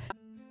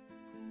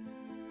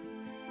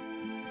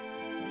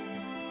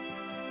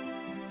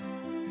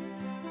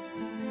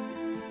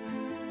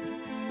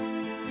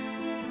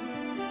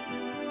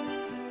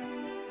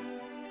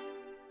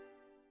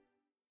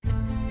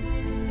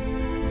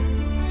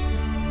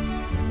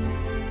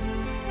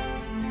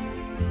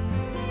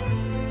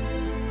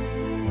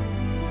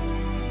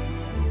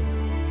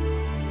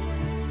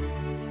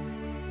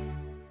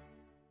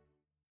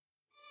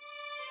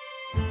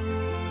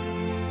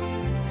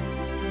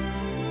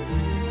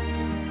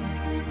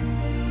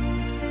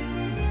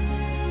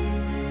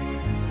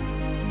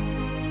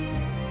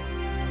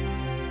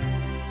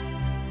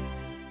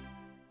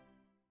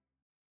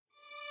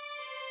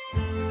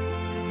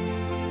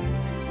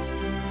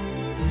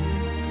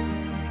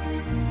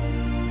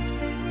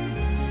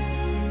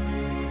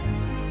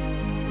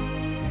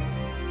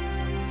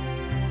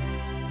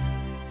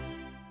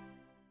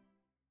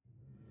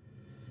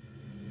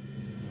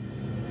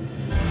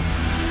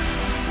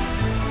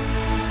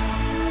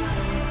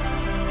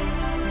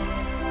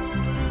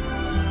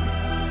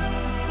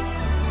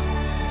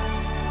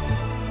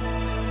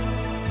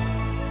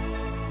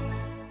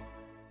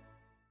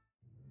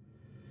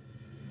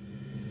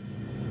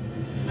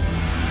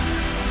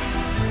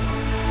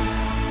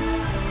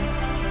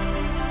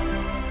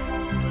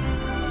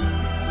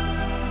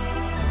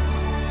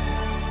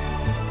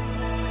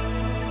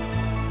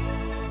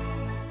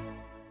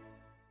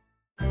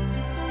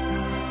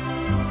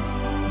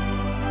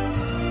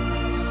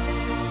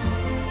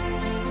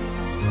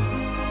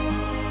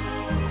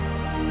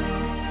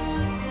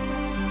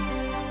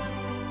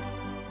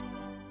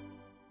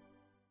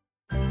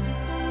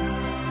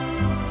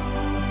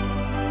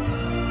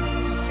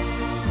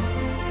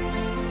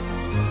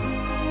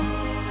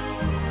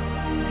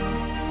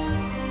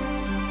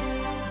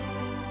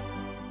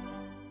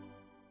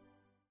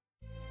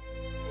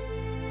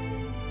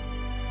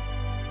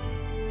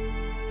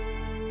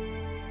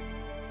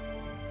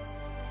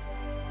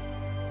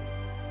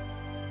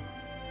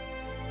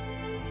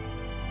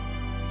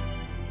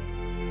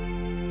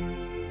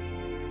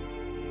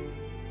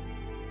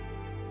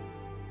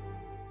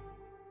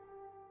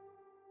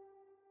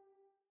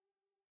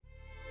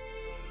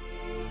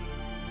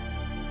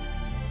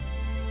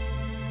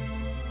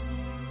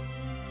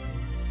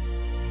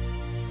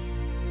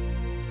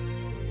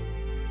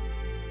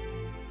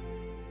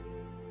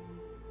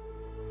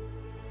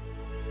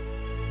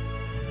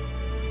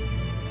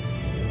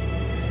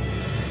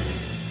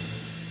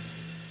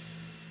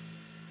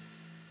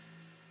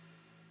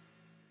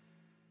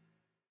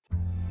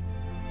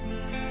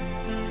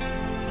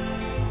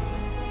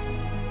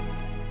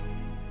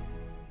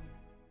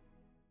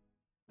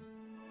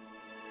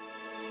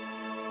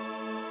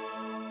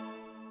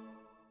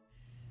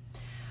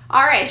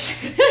 All right.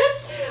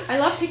 I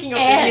love picking up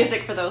the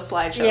music for those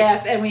slideshows.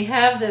 Yes, and we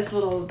have this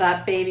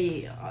that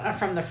baby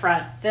from the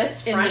front.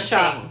 This front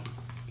thing.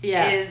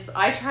 Yes.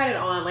 I tried it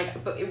on, like,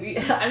 I'm going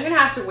to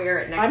have to wear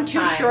it next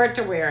time. I'm too short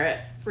to wear it,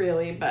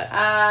 really, but...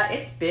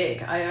 it's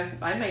big. I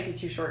might be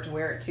too short to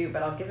wear it, too,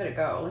 but I'll give it a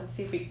go. Let's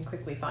see if we can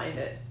quickly find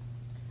it.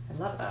 I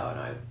love that. Oh,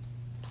 no, I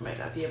might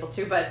not be able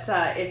to, but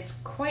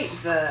it's quite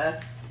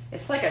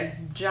it's like a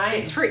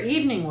giant... It's for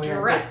evening wear.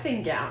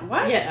 Dressing gown.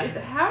 What? Yeah.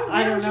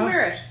 Where would you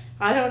wear it?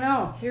 I don't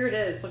know. Here it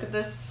is. Look at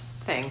this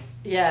thing.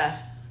 Yeah,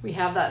 we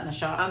have that in the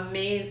shop.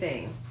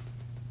 Amazing.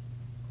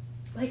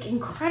 Like,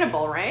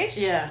 incredible, right?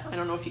 Yeah. I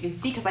don't know if you can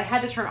see, because I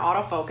had to turn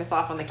autofocus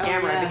off on the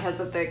camera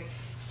because of the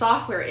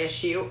software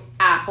issue.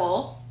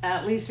 Apple.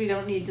 At least we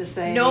don't need to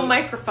say... No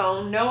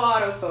microphone, no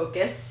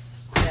autofocus.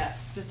 Yeah.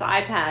 This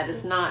iPad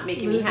is not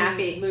making me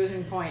happy.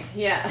 Losing points.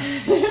 Yeah.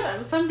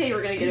 Someday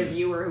we're going to get a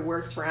viewer who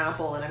works for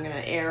Apple, and I'm going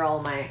to air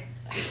all my...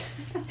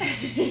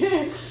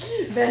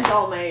 vent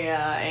all my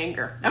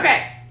anger.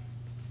 Okay.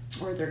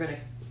 Or they're going to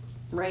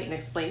write and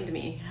explain to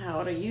me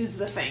how to use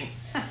the thing.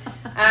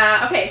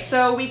 Okay,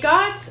 so we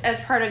got,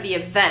 as part of the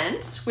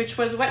event, which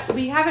was what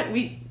we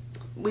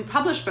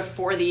published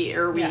before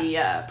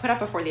put up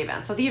before the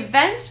event. So the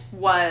event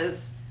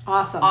was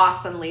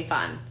awesomely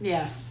fun.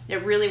 Yes.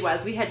 It really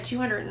was. We had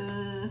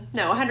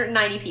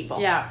 190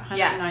 people. Yeah,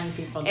 190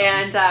 people.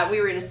 And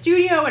we were in a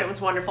studio, and it was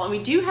wonderful. And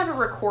we do have a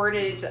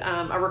recording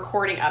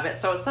of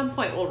it. So at some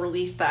point we'll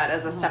release that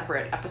as a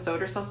separate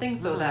episode or something,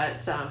 so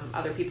that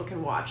other people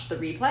can watch the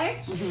replay.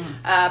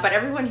 But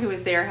everyone who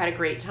was there had a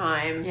great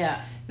time.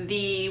 Yeah.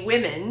 The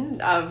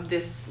women of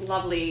this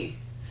lovely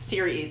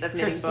series of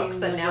knitting books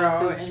that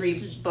now includes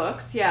 3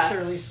 books. Yeah.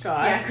 Shirley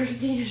Scott. Yeah,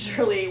 Christine and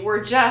Shirley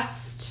were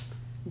just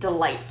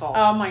delightful.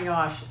 Oh my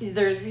gosh.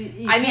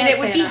 It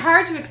would be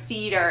hard to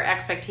exceed our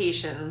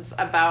expectations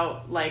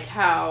about like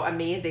how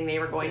amazing they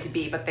were going to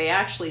be, but they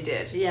actually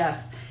did.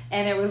 Yes.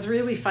 And it was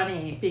really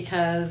funny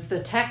because the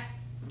tech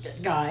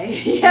guy,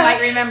 you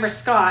might remember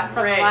Scott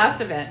from the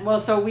last event. Well,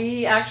 so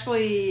we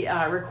actually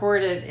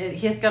recorded,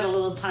 he's got a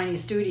little tiny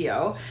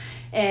studio,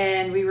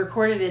 and we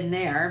recorded in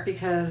there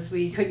because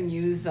we couldn't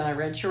use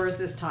Red Shores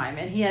this time,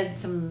 and he had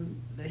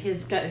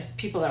he's got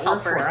people that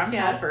work for him,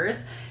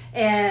 helpers.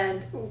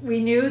 And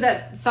we knew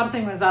that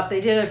something was up. They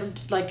did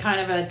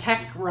kind of a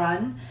tech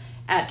run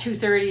at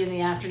 2:30 in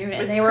the afternoon,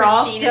 and they were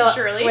all still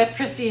with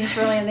Christine and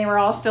Shirley, and they were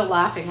all still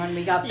laughing when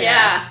we got there.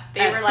 Yeah,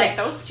 they were 6. Like,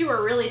 those two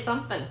are really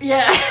something.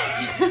 Yeah,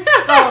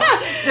 so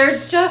they're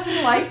just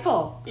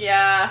delightful.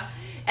 Yeah,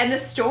 and the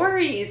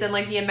stories and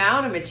like the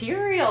amount of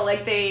material,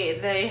 like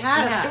they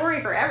had a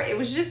story for every. It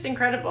was just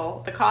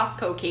incredible. The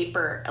Costco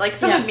caper, like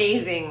some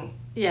amazing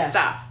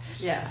stuff.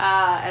 Yes.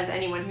 As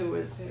anyone who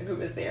was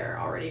there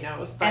already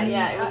knows. But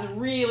it was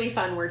really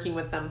fun working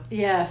with them.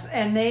 Yes,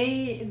 and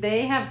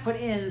they have put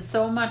in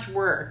so much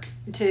work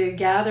to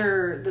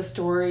gather the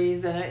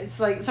stories, and it's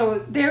like,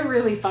 so they're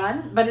really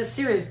fun, but it's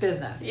serious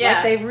business. Yeah.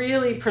 Like, they've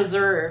really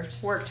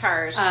worked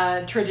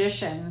hard.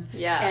 Tradition.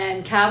 Yeah.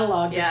 And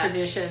cataloged the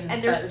tradition.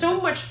 And there's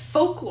so much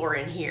folklore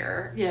in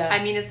here. Yeah.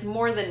 I mean, it's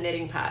more than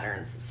knitting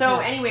patterns. So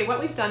anyway, what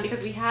we've done,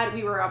 because we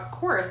were of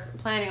course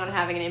planning on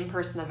having an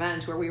in-person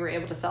event where we were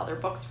able to sell their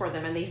books for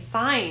them, and they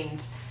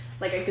signed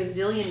like a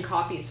gazillion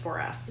copies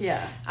for us.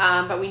 Yeah.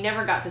 But we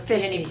never got to see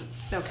 50. any.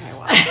 Okay,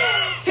 well,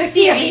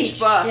 50 of each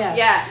book.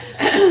 Yeah.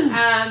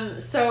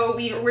 So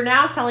we're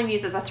now selling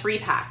these as a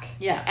 3-pack.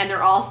 Yeah. And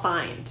they're all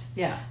signed.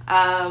 Yeah.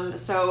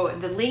 So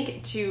the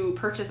link to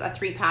purchase a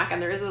 3-pack,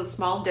 and there is a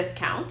small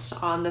discount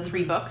on the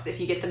 3 books if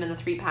you get them in the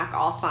 3-pack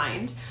all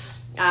signed.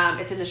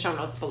 It's in the show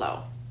notes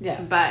below.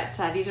 Yeah. But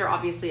these are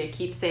obviously a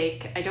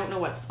keepsake. I don't know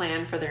what's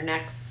planned for their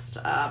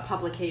next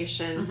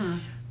publication. Mm-hmm.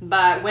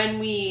 But when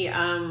we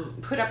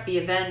put up the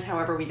event,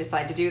 however we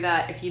decide to do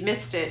that, if you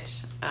missed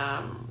it,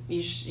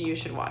 you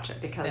should watch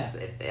it, because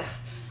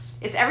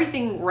it's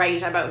everything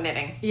right about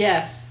knitting.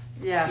 Yes.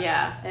 Yes.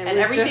 Yeah. And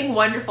everything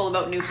wonderful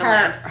about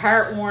Newfoundland.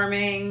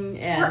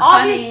 Heartwarming. And we're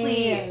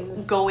obviously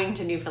going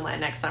to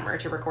Newfoundland next summer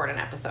to record an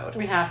episode.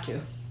 We have to.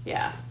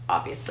 Yeah,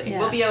 obviously. Yeah.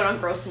 We'll be out on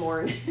Gross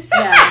Morn.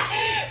 Yeah.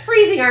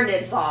 Freezing our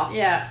nibs off.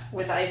 Yeah.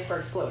 With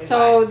icebergs floating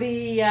So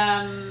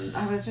by.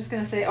 I was just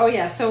going to say,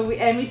 so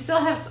we still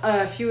have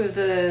a few of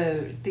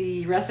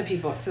the recipe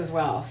books as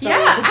well. So the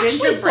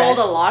actually sold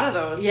a lot of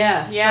those.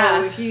 Yes. Yeah.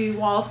 So if you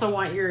also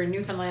want your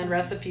Newfoundland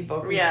recipe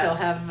book, we still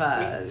have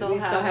about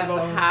those.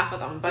 Half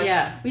of them. But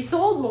we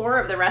sold more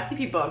of the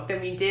recipe book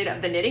than we did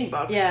of the knitting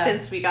books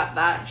since we got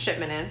that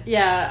shipment in.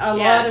 Yeah. A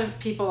lot of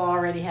people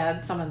already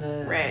had some of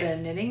the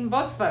knitting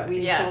books, but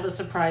we sold a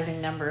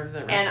surprising number of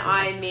the recipe books.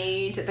 I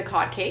made the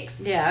cod cakes.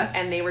 Yes.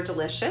 And they were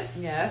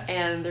delicious. Yes.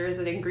 And there's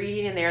an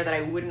ingredient in there that I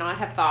would not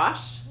have thought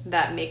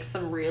that makes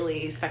them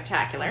really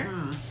spectacular.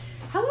 Mm.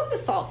 How long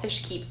does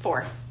saltfish keep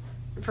for?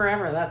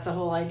 Forever. That's the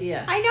whole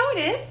idea. I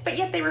know it is, but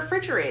yet they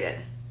refrigerate it.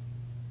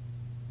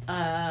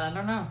 I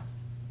don't know.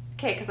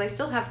 Okay, because I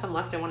still have some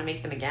left. I want to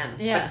make them again.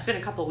 Yeah. But it's been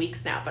a couple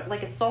weeks now. But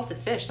like, it's salted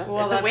fish. That's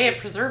a way of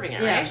preserving it,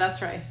 right? Yeah,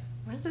 that's right.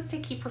 Why does it say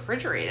keep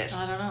refrigerated?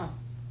 I don't know.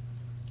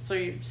 So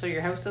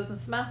your house doesn't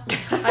smell?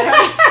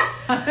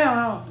 I I don't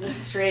know.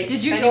 Just straight.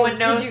 Did you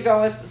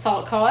go with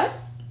salt cod?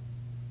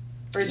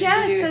 Or did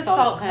Yeah, you it do says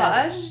salt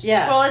cod.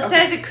 Yeah. Well, it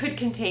says it could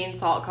contain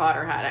salt cod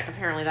or haddock.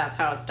 Apparently, that's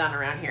how it's done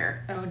around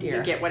here. Oh dear.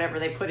 You get whatever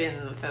they put in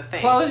the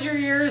thing. Close your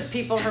ears,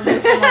 people from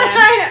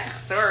Newfoundland.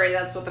 Sorry,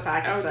 that's what the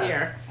package says. Oh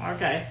dear.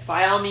 Okay.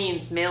 By all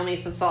means, mail me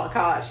some salt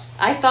cod.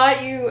 I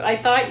thought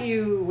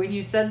you when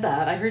you said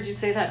that, I heard you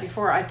say that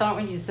before. I thought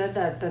when you said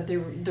that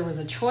there was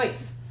a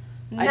choice.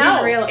 No, I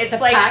didn't realize it's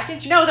the like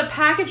package. No, the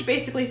package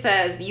basically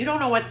says you don't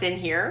know what's in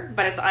here,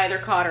 but it's either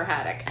cod or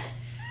haddock.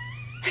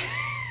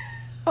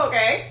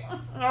 Okay.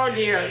 Oh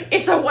dear.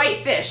 It's a white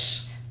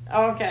fish.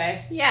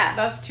 Okay. Yeah.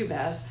 That's too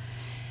bad.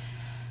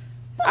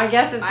 I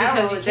guess it's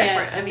because you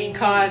can't. I mean,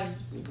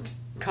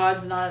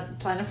 cod's not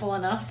plentiful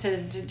enough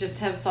to just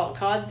have salt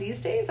cod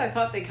these days. I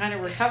thought they kind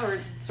of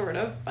recovered, sort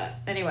of, but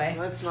anyway.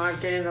 Let's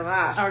not get into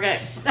that. Okay.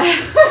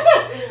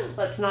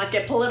 Let's not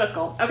get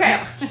political.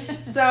 Okay.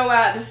 So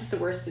this is the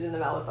worsted in the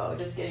velvet bow.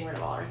 Just getting rid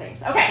of all our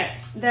things. Okay.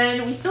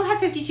 Then we still have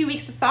 52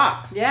 weeks of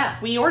socks. Yeah.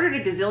 We ordered a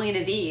gazillion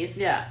of these.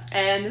 Yeah.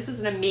 And this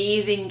is an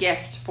amazing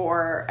gift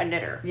for a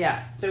knitter.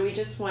 Yeah. So we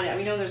just want to,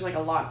 we know there's like a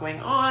lot going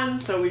on,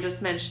 so we're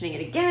just mentioning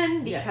it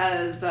again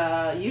because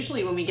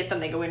usually when we get them,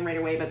 they go in right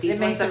away, but these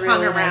ones have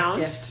hung around.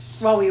 Nice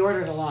gift. Well, we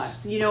ordered a lot.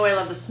 You know, I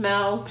love the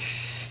smell.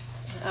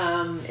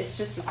 It's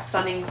just a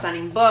stunning,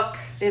 stunning book.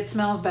 It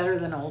smells better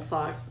than old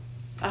socks.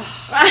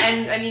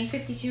 And I mean,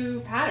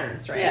 52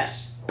 patterns, right? Yeah.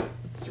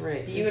 It's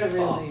right.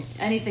 Beautiful. It's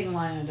really, anything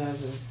Lina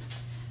does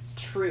is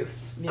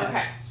truth. Yes.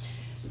 Okay.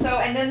 So,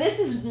 and then this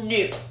is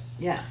new.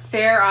 Yeah.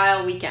 Fair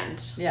Isle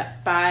Weekend. Yeah.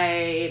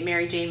 By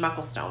Mary Jane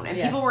Mucklestone. And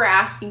yes. people were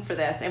asking for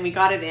this, and we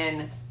got it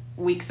in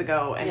weeks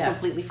ago and yeah.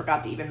 completely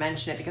forgot to even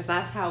mention it because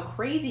that's how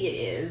crazy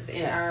it is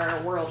in yeah.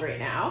 our world right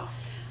now.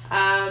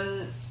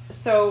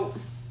 So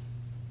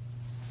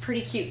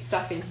pretty cute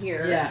stuff in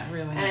here. Yeah,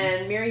 really nice.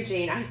 And Mary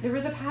Jane, there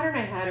was a pattern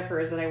I had of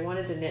hers that I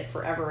wanted to knit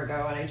forever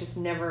ago, and I just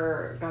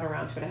never got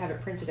around to it. I have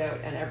it printed out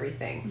and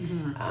everything.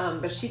 Mm-hmm.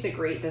 But she's a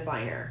great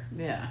designer.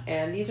 Yeah.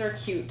 And these are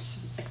cute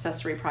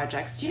accessory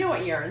projects. Do you know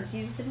what yarns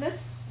used in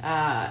this?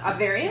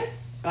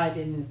 Various? I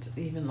didn't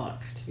even look,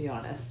 to be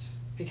honest,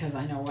 because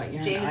I know what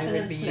yarn Jameson I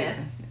would and be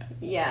Smith.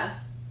 using. Yeah.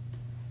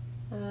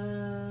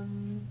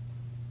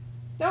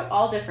 Nope,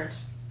 all different.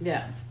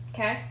 Yeah.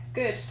 Okay,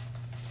 good.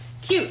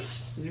 Cute.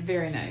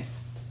 Very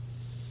nice.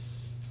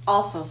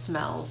 Also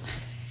smells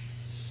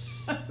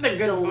the good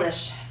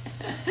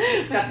delicious.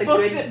 It's got the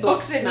books, good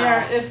books book in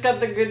smell. here. It's got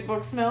the good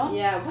book smell.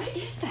 Yeah. What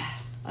is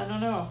that? I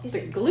don't know. Is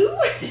it glue?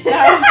 Maybe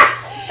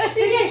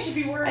I should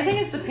be worried. I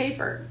think it's the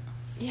paper.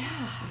 Yeah.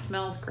 It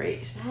smells great.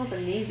 It smells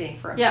amazing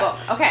for a yeah. book.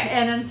 Okay.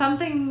 And then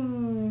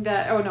something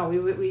that,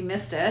 we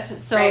missed it.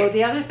 So right.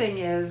 The other thing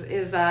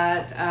is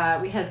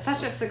that we had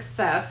such a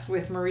success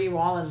with Marie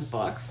Wallen's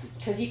books.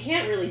 Because you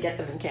can't really get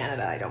them in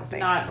Canada, I don't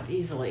think. Not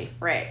easily.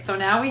 Right. So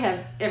now we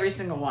have every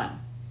single one.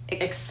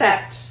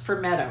 Except for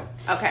Meadow.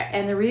 Okay.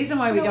 And the reason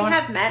why we don't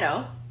have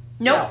Meadow.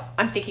 Nope. No.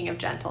 I'm thinking of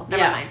Gentle.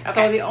 Never mind. Okay.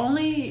 So the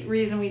only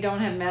reason we don't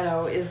have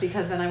Meadow is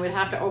because then I would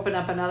have to open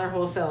up another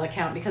wholesale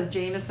account because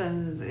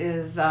Jameson's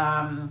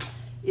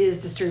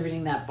is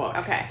distributing that book.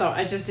 Okay. So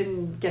I just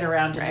didn't get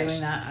around to doing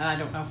that, and I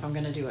don't know if I'm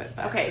going to do it.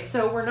 But. Okay,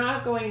 so we're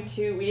not going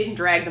to... We didn't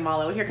drag them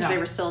all out here because No. they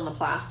were still in the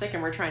plastic,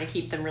 and we're trying to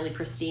keep them really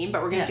pristine,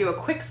 but we're going to Yeah. do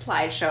a quick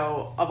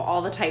slideshow of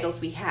all the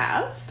titles we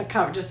have.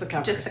 Just the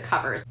covers. Just the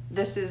covers.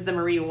 This is the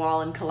Marie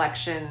Wallen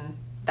collection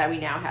that we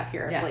now have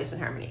here at Yeah. Fleece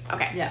and Harmony.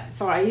 Okay. Yeah,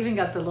 so I even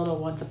got the little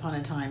Once Upon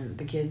a Time,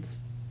 the kids'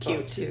 Cute.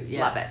 book too.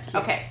 Yeah, Love it. cute.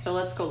 Okay, so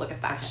let's go look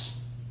at that.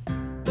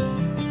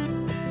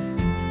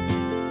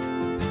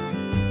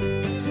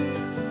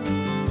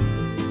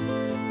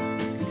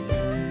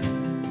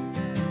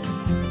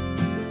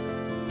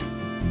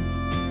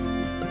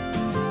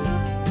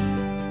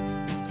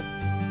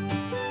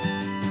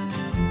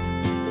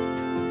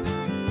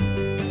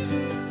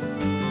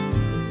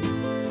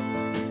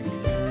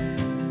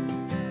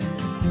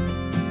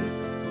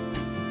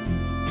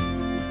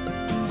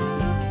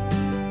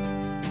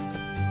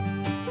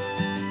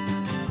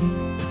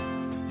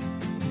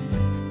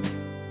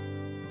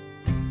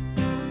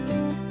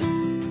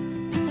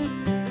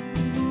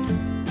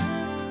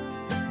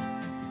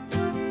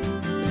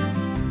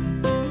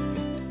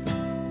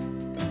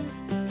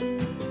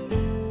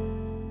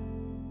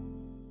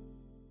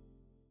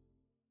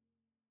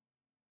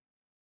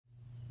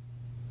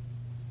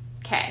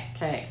 Okay.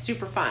 Okay.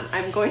 Super fun.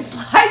 I'm going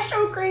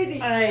slideshow crazy.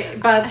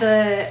 But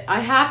I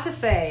have to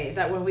say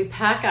that when we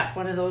pack up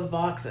one of those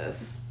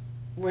boxes,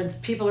 when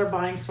people are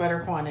buying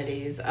sweater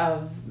quantities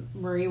of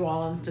Marie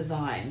Wallen's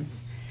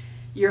designs,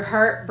 your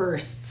heart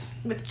bursts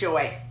with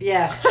joy.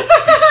 Yes,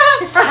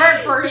 your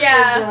heart bursts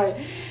with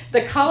joy.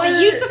 The color,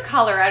 the use of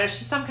color,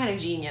 she's some kind of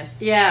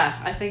genius. Yeah,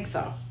 I think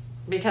so.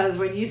 Because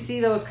when you see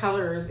those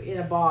colors in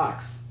a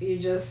box, you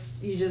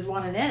just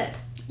want to knit it.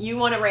 You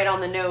want to write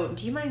on the note,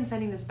 do you mind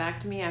sending this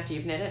back to me after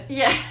you've knit it?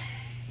 Yeah.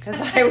 Because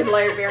I would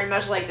very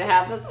much like to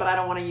have this, but I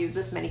don't want to use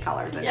this many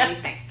colors in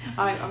anything.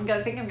 I'm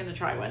gonna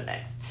try one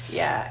next.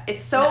 Yeah,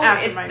 there's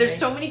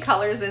so many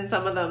colors in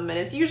some of them, and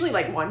it's usually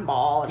like one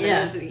ball, and then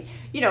there's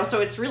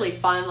so it's really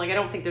fun. Like, I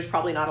don't think there's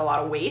probably not a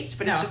lot of waste,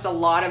 but it's just a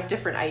lot of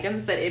different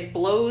items that it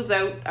blows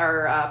out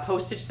our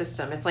postage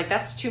system. It's like,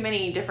 that's too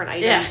many different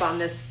items on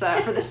this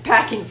for this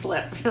packing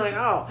slip. You're like,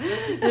 oh,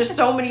 there's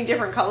so many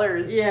different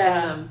colors in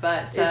them.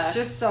 But it's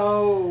just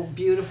so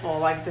beautiful,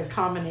 like the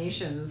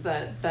combinations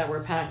that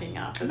we're packing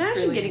up. It's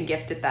imagine getting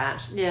gifted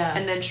that. Yeah.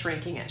 And then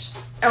shrinking it.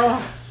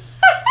 Oh.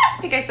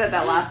 I think I said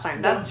that last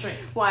time. That's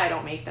why I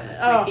don't make them.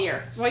 It's my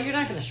fear. Well, you're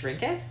not going to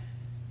shrink it.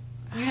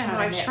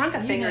 I've shrunk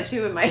a thing or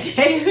two in my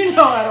day. You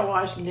know how to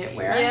wash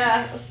knitwear.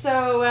 Yeah.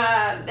 So,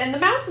 and the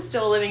mouse is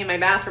still living in my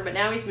bathroom, but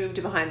now he's moved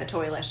to behind the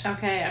toilet.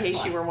 Okay. In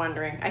case you were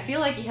wondering. I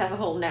feel like he has a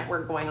whole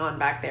network going on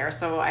back there,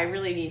 so I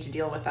really need to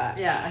deal with that.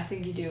 Yeah, I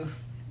think you do.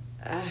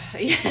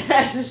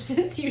 Yes,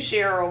 since you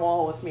share a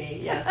wall with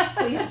me. Yes,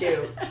 please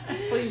do.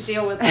 Please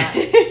deal with that.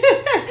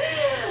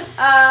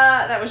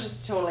 That was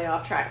just totally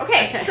off track.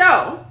 Okay,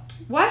 so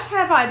what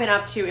have I been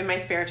up to in my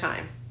spare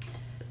time?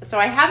 So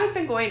I haven't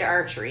been going to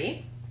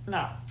archery.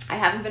 No. I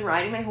haven't been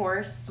riding my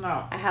horse.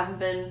 No. I haven't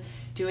been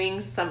doing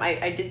some,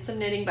 I did some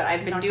knitting, but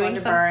I've been not doing going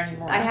to some. bar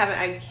anymore. I haven't,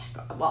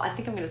 I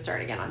think I'm going to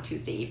start again on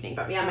Tuesday evening.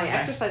 But yeah, my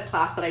exercise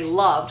class that I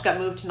loved got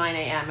moved to 9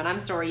 a.m. And I'm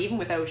sorry, even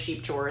without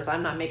sheep chores,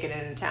 I'm not making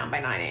it into town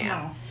by 9 a.m.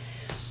 No.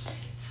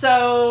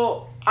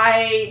 So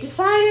I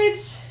decided,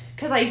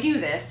 because I do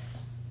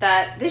this,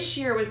 that this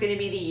year was going to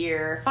be the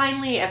year,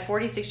 finally at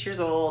 46 years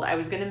old, I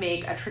was going to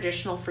make a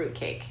traditional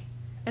fruitcake.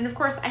 And of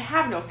course, I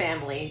have no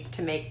family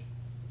to make,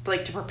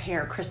 like, to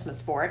prepare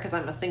Christmas for, because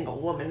I'm a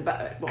single woman,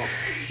 but, well,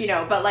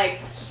 but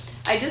like,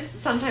 I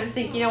just sometimes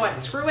think, you know what,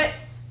 screw it,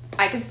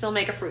 I can still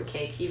make a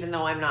fruitcake, even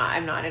though I'm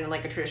not in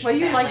like a traditional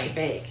family. Well, you like to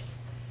bake.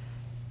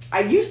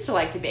 I used to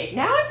like to bake.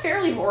 Now I'm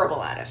fairly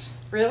horrible at it.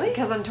 Really?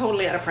 Because I'm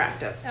totally out of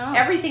practice. Oh.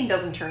 Everything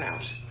doesn't turn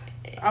out.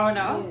 Oh,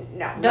 no?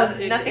 No.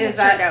 Nothing has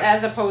turned out.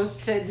 As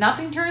opposed to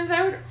nothing turns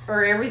out?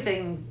 Or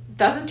everything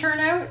doesn't turn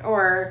out?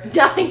 Or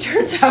nothing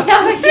turns out.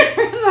 Nothing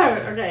turns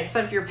out. Okay,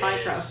 except your pie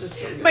crust is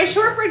still good. My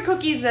shortbread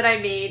cookies that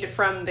I made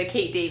from the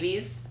Kate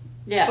Davies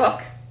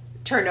book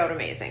turned out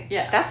amazing.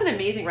 Yeah. That's an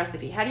amazing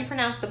recipe. How do you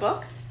pronounce the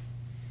book?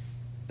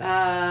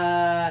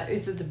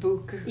 Is it the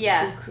book?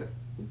 Yeah.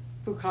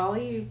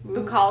 Bucali?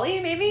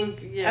 Bucali,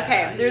 maybe? Yeah.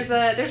 Okay,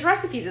 there's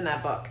recipes in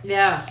that book.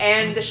 Yeah.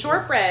 And the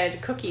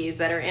shortbread cookies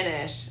that are in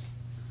it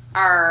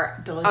are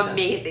delicious.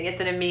 Amazing.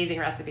 It's an amazing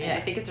recipe. Yeah.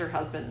 I think it's her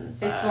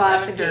husband's It's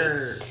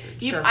lavender.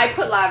 I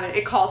put lavender.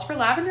 It calls for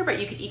lavender, but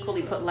you could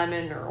equally put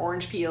lemon or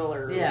orange peel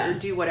or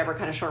do whatever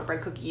kind of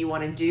shortbread cookie you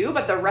want to do.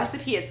 But the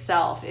recipe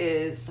itself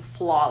is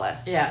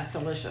flawless. Yeah,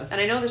 delicious.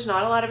 And I know there's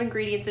not a lot of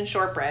ingredients in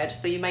shortbread,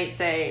 so you might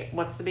say,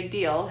 what's the big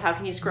deal? How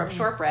can you screw up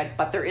shortbread?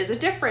 But there is a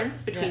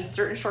difference between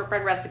certain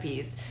shortbread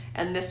recipes,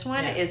 and this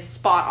one is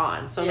spot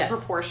on. So the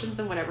proportions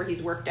and whatever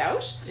he's worked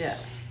out. Yeah.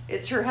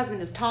 It's her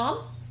husband is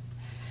Tom.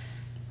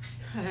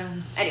 I don't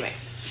know. Anyway,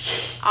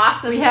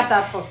 awesome. We have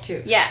that book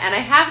too. Yeah, and I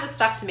have the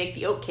stuff to make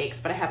the oat cakes,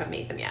 but I haven't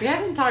made them yet. We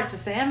haven't talked to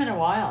Sam in a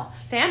while.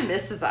 Sam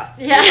misses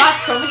us. Yeah. We got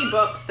so many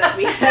books that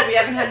we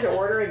haven't had to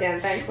order again,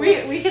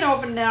 thankfully. We can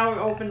open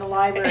the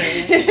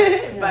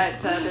library. But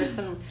there's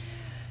some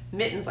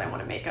mittens I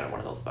want to make out of one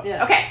of those books.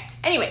 Yeah. Okay,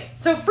 anyway,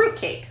 so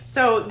fruitcake.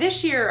 So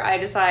this year I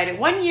decided,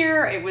 one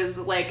year it was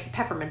like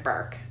peppermint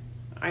bark.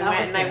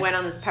 I went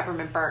on this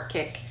peppermint bark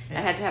kick. Yeah.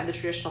 I had to have the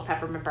traditional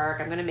peppermint bark.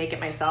 I'm going to make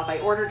it myself. I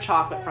ordered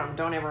chocolate from,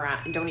 don't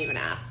even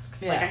ask.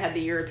 Yeah. Like, I had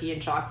the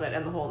European chocolate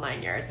and the whole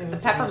 9 yards. The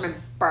peppermint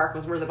bark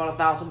was worth about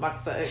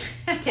 $1,000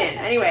 a tin.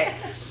 Anyway.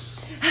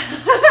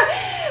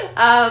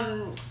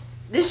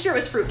 This year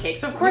was fruitcake.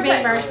 So of course we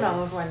made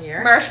marshmallows one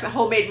year.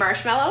 Homemade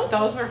marshmallows.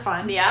 Those were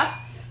fun. Yeah.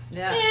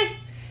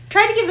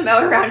 Try to give them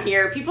out around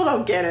here. People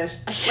don't get it.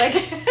 Like,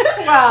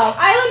 well,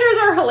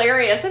 Islanders are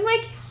hilarious. I'm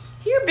like,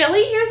 here,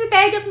 Billy, here's a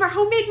bag of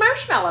homemade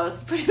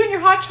marshmallows. Put them in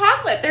your hot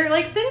chocolate. They're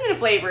like cinnamon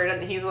flavored.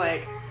 And he's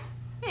like,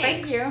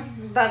 thank you.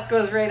 That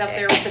goes right up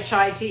there with the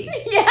chai tea.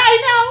 Yeah,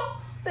 I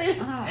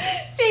know.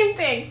 Same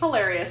thing.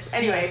 Hilarious.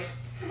 Anyway.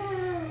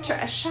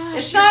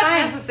 It's not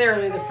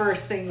necessarily the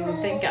first thing you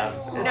would think of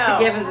to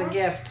give as a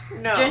gift.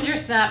 No. Ginger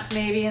snaps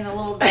maybe in a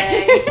little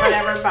bag,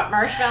 whatever, but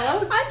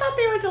marshmallows? I thought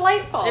they were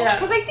delightful. Yeah.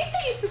 Because I think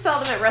they used to sell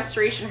them at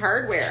Restoration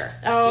Hardware.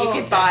 Oh,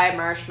 you could buy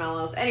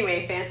marshmallows.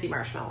 Anyway, fancy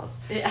marshmallows.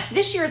 Yeah.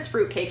 This year it's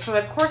fruitcake, so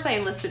of course I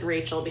enlisted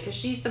Rachel because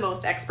she's the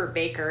most expert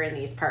baker in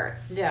these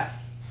parts. Yeah.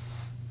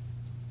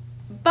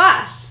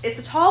 But it's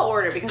a tall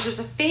order because there's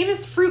a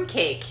famous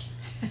fruitcake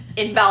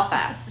in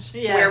Belfast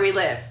where we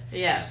live.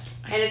 Yeah.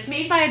 And it's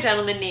made by a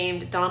gentleman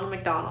named Donald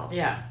McDonald.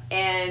 Yeah.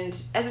 And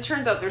as it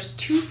turns out, there's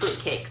two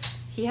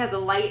fruitcakes. He has a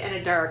light and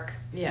a dark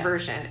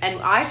version.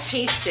 And I've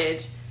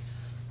tasted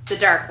the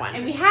dark one.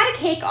 And we had a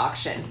cake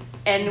auction.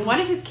 And one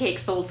of his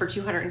cakes sold for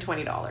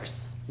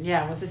 $220.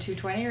 Yeah, was it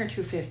 $220 or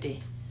 $250?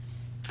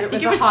 I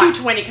think it was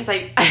 $220 because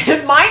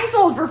mine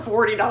sold for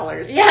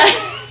 $40. Yeah.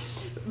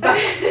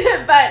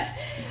 But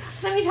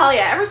let me tell you,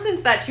 ever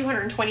since that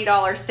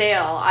 $220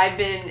 sale, I've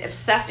been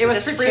obsessed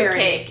with this fruit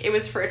cake. It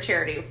was for a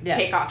charity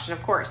cake auction,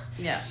 of course.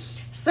 Yeah.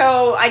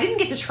 So I didn't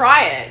get to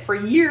try it for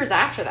years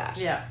after that.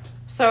 Yeah.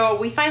 So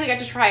we finally got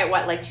to try it,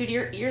 like 2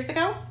 years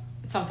ago?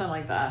 Something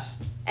like that.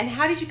 And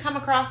how did you come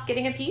across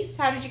getting a piece?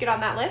 How did you get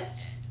on that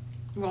list?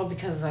 Well,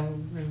 because I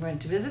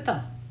went to visit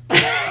them.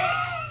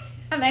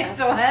 And they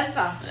still had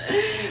some.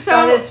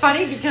 So but it's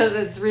funny because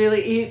it's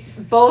really...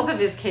 both of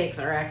his cakes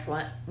are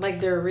excellent. Like,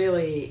 they're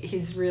really...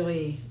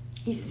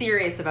 He's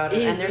serious about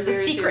it. And there's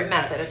a secret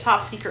method, a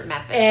top secret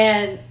method.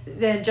 And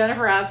then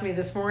Jennifer asked me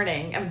this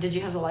morning, did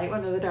you have the light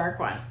one or the dark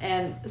one?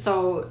 And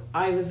so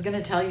I was going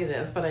to tell you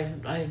this, but I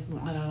don't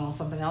know,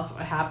 something else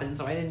happened,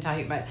 so I didn't tell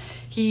you. But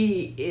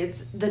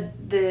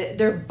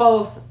they're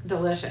both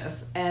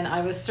delicious. And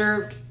I was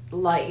served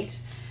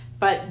light,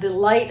 but the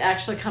light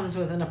actually comes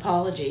with an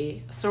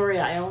apology. Sorry,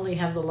 I only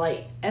have the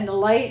light. And the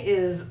light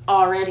is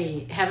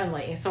already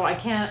heavenly. So I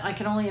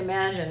can only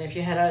imagine if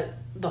you had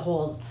the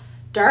whole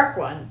dark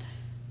one.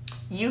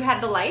 You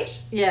had the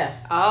light?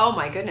 Yes. Oh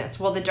my goodness.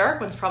 Well, the dark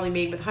one's probably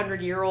made with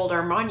 100-year-old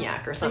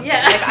Armagnac or something.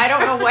 Yeah. Like, I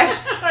don't know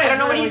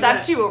what he's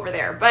up to over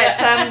there. But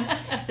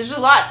there's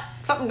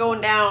something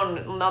going down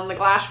on the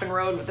Glashfin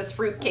Road with this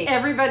fruitcake.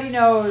 Everybody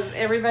knows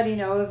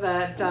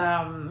that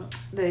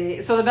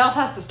the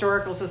Belfast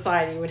Historical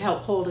Society would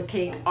help hold a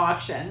cake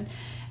auction.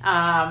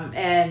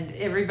 And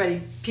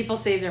people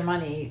save their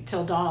money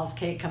till Donald's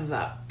cake comes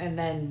up, and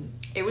then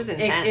it was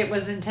intense. It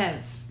was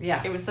intense.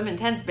 Yeah, it was some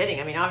intense bidding.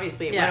 I mean,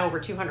 obviously, it went over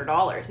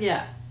 $200.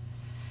 Yeah.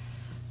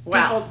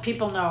 Wow.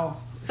 People know.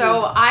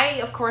 So I,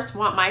 of course,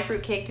 want my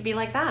fruitcake to be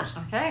like that.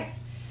 Okay.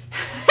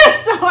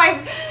 So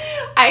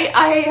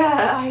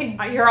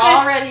you're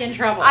already in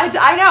trouble. I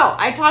know.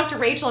 I talked to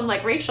Rachel. I'm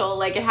like, Rachel,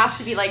 like, it has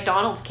to be like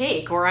Donald's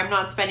cake, or I'm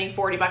not spending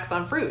 $40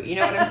 on fruit. You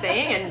know what I'm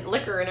saying? And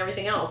liquor and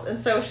everything else.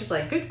 And so she's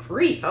like, good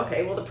grief.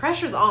 Okay, well, the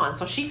pressure's on.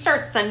 So she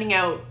starts sending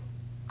out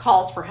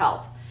calls for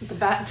help. The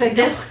bat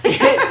signals.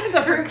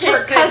 Her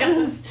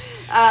cousin's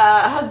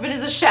husband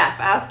is a chef.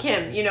 Ask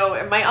him. You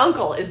know, my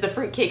uncle is the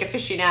fruitcake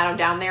aficionado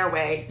down their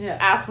way. Yeah.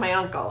 Ask my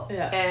uncle.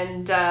 Yeah.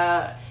 And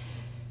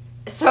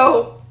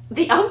so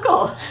the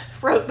uncle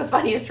wrote the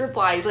funniest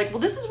reply. He's like, well,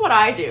 this is what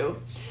I do.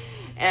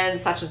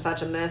 And such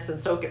and this, and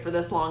soak it for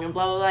this long, and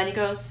blah, blah, blah. And he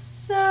goes,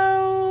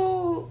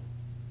 so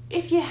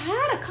if you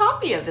had a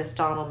copy of this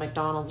Donald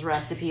McDonald's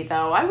recipe,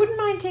 though, I wouldn't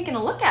mind taking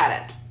a look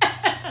at it.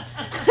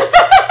 And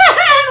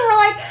we're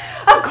like,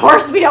 of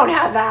course we don't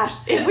have that.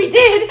 If we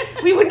did,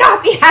 we would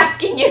not be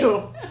asking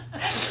you.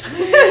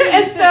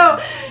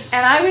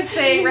 And I would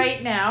say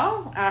right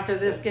now, after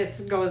this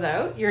goes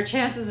out, your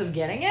chances of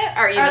getting it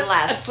are even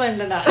less. Slim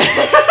to none.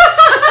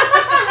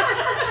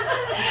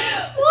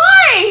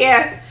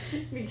 Why?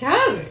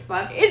 Because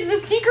it's the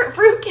secret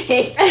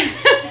fruitcake.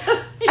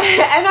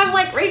 And I'm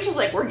like, Rachel's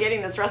like, we're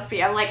getting this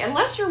recipe. I'm like,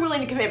 unless you're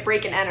willing to commit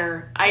break and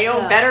enter, I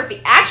know better.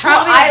 The actual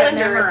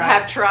Islanders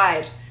have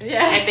tried.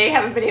 Yeah. And they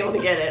haven't been able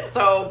to get it.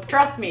 So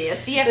trust me, a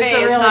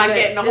CFA is not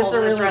getting a hold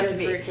of this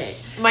recipe.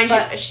 Mind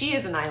you, she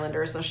is an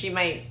Islander, so she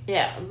might.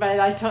 Yeah, but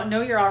I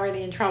know you're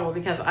already in trouble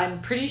because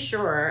I'm pretty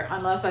sure,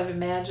 unless I've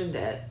imagined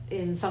it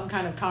in some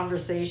kind of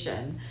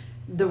conversation,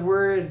 the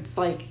words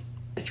like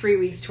 3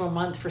 weeks to a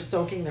month for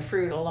soaking the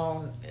fruit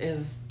alone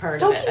is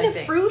part of it. Soaking the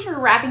fruit or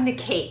wrapping the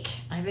cake?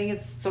 I think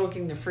it's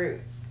soaking the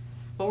fruit.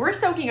 Well, we're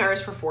soaking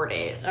ours for 4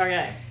 days.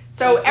 Okay.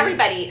 So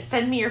everybody,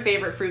 send me your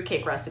favorite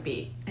fruitcake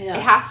recipe. Yeah.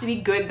 It has to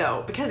be good,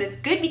 though, because it's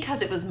good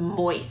because it was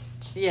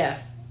moist.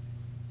 Yes.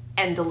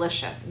 And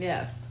delicious.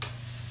 Yes.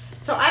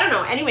 So I don't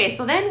know. Anyway,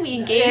 so then we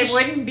engaged. It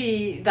wouldn't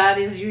be. That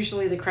is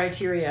usually the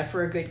criteria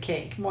for a good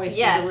cake: moist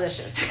and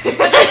delicious.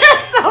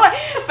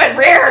 But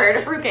rare in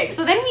a fruitcake.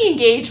 So then we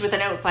engaged with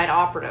an outside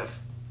operative,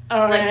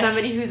 like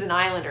somebody who's an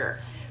Islander.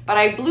 But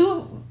I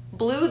blew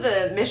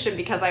the mission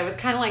because I was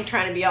kind of like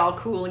trying to be all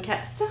cool and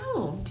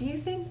so, do you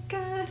think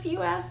if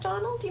you asked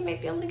Donald, you might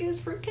be able to get his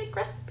fruitcake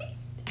recipe?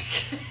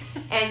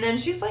 And then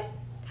she's like,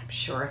 I'm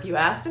sure if you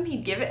asked him,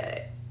 he'd give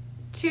it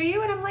to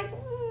you. And I'm like,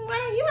 why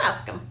don't you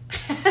ask him?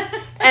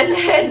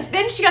 And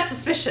then she got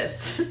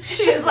suspicious.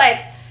 She was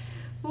like,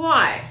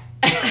 why?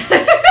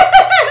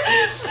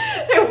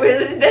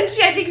 Then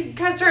she, I think,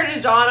 kind of started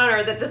to dawn on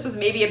her that this was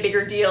maybe a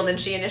bigger deal than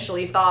she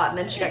initially thought, and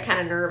then she got kind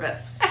of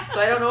nervous. So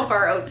I don't know if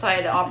our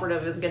outside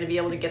operative is going to be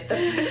able to get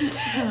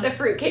the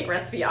fruitcake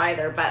recipe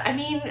either. But I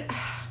mean,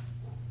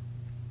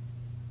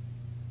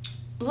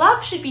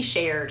 love should be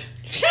shared.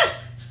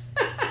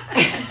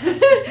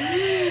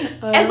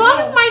 As long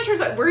as mine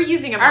turns out, we're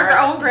using Our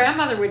own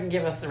grandmother wouldn't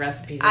give us the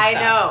recipes. I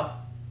know.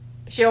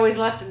 She always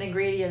left an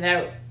ingredient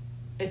out.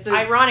 It's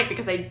ironic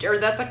because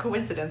that's a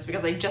coincidence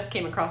because I just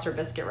came across her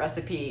biscuit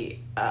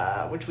recipe,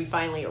 which we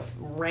finally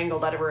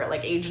wrangled out of her at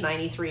like age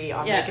 93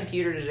 on my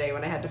computer today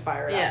when I had to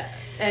fire it up.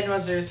 And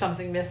was there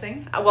something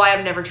missing? Well,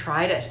 I've never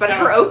tried it, but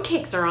her oat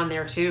cakes are on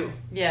there too.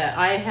 Yeah,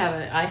 I have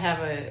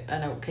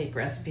an oat cake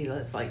recipe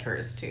that's like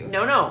hers too.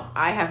 No,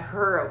 I have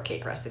her oat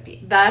cake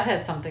recipe. That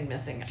had something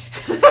missing.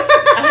 Well,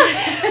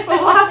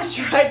 we'll have to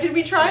try. Did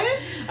we try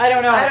it? I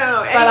don't know.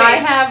 Anyway. But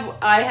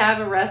I have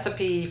a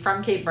recipe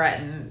from Cape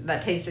Breton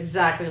that tastes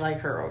exactly like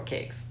her oat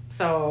cakes.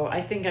 So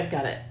I think I've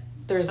got it.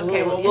 There's a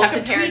little. Well, we'll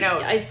compare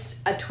notes.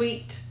 It's a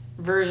tweaked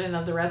version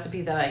of the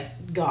recipe that I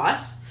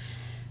got.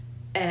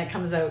 and it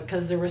comes out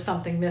because there was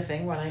something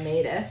missing when I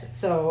made it,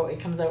 so it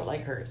comes out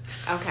like hers.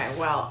 Okay,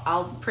 well,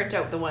 I'll print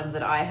out the ones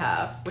that I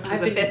have, which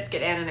was a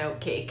biscuit and an oat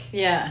cake.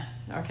 Yeah,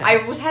 okay. I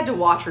had to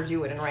watch her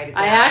do it and write it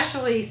down. I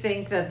actually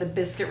think that the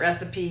biscuit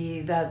recipe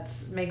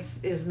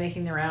is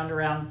making the round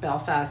around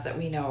Belfast that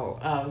we know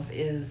of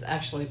is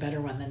actually a better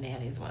one than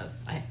Nanny's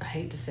was. I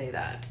hate to say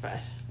that, but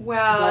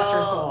bless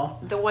her soul.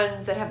 The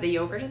ones that have the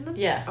yogurt in them?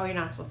 Yeah. Oh, you're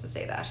not supposed to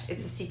say that.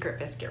 It's a secret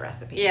biscuit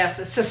recipe. Yes,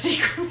 it's a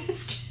secret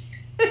biscuit.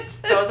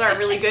 Those aren't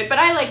really good, but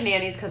I like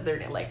Nanny's because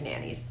they're like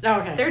Nanny's.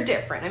 Okay. They're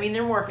different. I mean,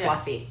 they're more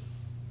fluffy. Yeah.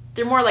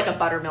 They're more like a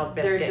buttermilk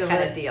biscuit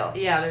kind of deal.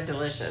 Yeah, they're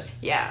delicious.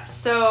 Yeah.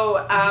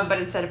 So, but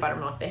instead of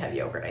buttermilk, they have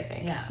yogurt, I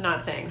think. Yeah.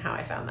 Not saying how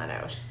I found that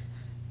out.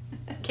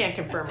 Can't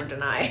confirm or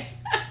deny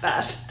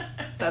that.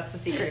 That's the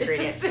secret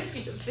ingredient. It's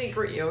a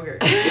secret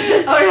yogurt.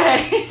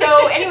 Okay.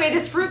 So anyway,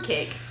 this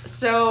fruitcake.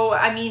 So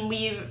I mean,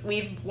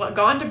 we've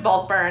gone to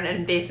Bulk Barn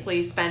and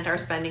basically spent our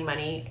spending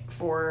money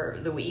for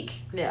the week.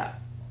 Yeah.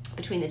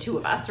 Between the two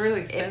of us. It's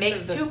really expensive. It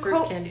makes two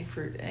candied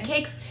fruit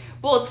cakes.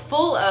 Well, it's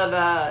full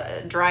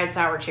of dried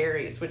sour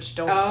cherries, which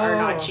are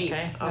not cheap.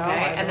 Okay. No,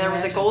 and there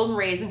was a golden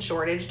raisin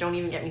shortage. Don't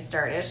even get me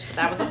started.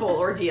 That was a whole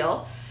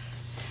ordeal.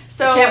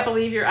 So I can't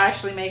believe you're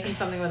actually making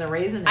something with a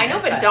raisin in it. I know,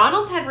 but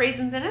Donald's had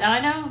raisins in it.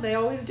 I know, they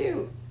always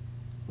do.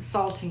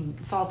 Sultan.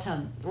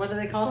 What do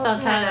they call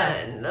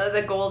Sultana?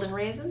 The golden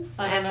raisins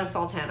and know. the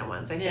sultana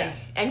ones, I think.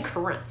 And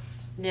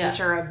currants, which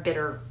are a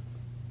bitter,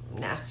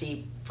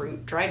 nasty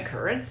fruit. Dried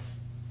currants.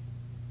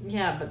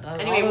 Yeah,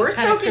 but anyway, we're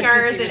soaking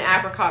ours in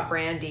apricot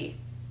brandy.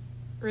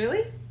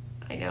 Really?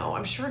 I know.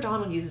 I'm sure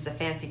Donald uses a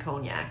fancy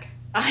cognac.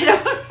 I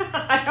don't know.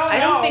 I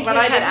don't think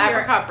he's had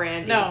apricot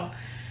brandy. No.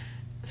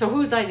 So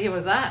whose idea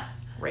was that?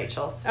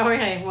 Rachel's.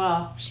 Okay,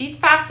 well. She's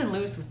fast and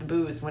loose with the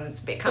booze when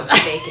it comes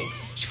to baking.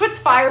 She puts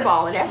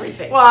Fireball in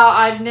everything. Well,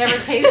 I've never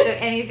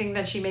tasted anything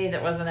that she made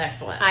that wasn't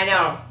excellent. I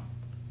know. So,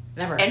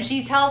 never. And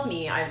she tells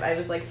me, I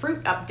was like,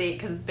 fruit update,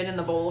 because it's been in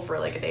the bowl for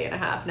like a day and a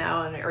half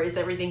now, or is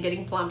everything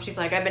getting plump? She's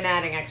like, I've been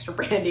adding extra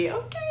brandy.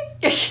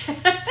 Okay.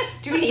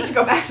 Do we need to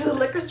go back to the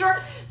liquor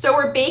store? So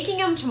we're baking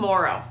them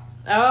tomorrow.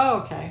 Oh,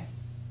 okay.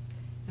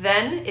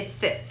 Then it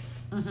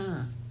sits.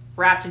 Mm-hmm.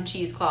 Wrapped in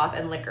cheesecloth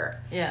and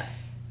liquor. Yeah.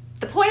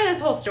 The point of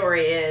this whole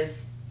story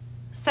is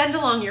send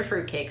along your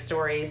fruitcake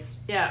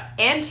stories. Yeah.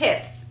 And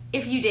tips,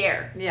 if you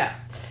dare. Yeah.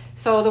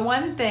 So the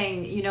one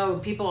thing,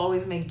 people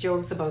always make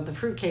jokes about the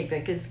fruitcake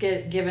that gets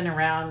given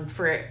around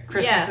for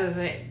Christmases.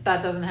 Yeah.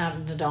 That doesn't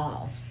happen to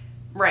Donald's.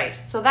 Right.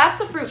 So that's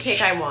the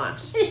fruitcake I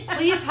want. Yeah.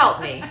 Please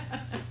help me.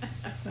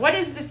 What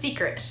is the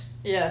secret?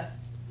 Yeah.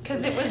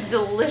 Because it was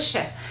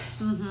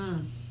delicious. Mm-hmm.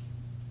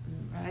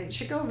 I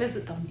should go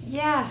visit them.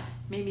 Yeah.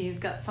 Maybe he's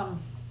got some...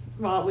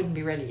 Well, it wouldn't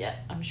be ready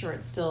yet. I'm sure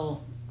it's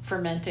still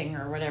fermenting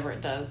or whatever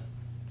it does.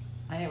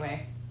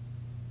 Anyway,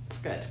 it's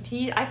good.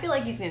 I feel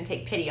like he's going to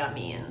take pity on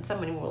me and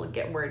someone will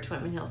get word to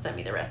him and he'll send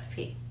me the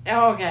recipe.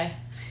 Oh, okay.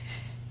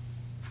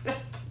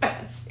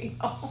 Bad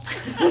signal.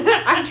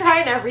 I'm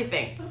trying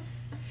everything.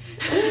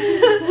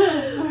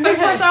 But of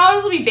course,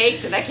 ours will be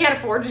baked and I can't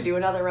afford to do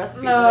another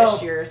recipe for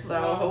this year.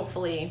 So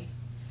hopefully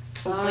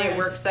it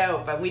works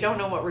out. But we don't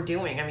know what we're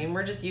doing. I mean,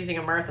 we're just using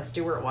a Martha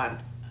Stewart one.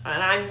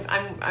 And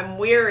I'm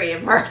weary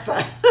of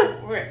Martha.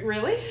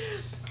 Really?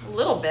 A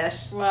little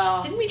bit.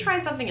 Well, didn't we try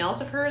something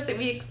else of hers that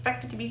we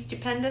expected to be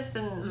stupendous?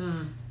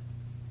 And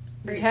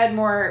we've had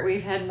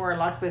more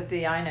luck with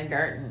the Ina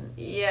Garten.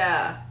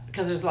 Yeah,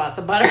 because there's lots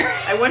of butter.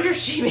 I wonder if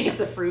she makes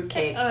a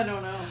fruitcake. I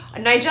don't know.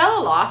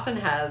 Nigella Lawson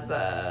has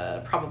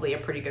probably a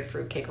pretty good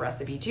fruitcake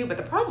recipe too, but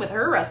the problem with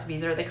her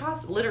recipes are they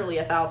cost literally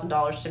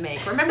 $1,000 to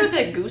make. Remember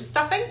the goose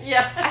stuffing?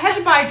 Yeah. I had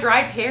to buy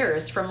dried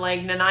pears from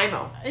like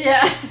Nanaimo.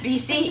 Yeah.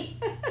 BC.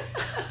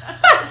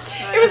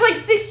 It was like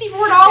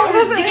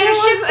 $64 to get it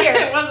shipped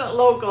here. It wasn't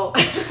local.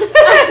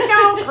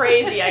 No,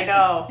 crazy, I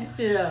know.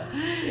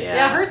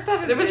 Yeah, her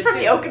stuff is it was from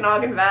the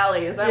Okanagan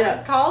Valley. Is that what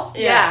it's called?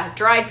 Yeah.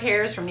 Dried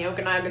pears from the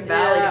Okanagan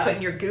Valley to put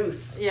in your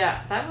goose.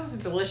 Yeah, that was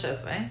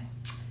delicious, eh?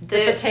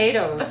 The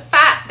potatoes. The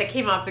fat that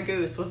came off the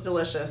goose was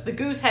delicious. The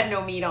goose had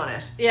no meat on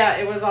it. Yeah,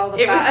 it was all the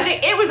fat.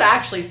 It was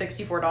actually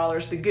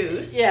 $64, the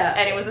goose. Yeah.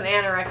 And it was an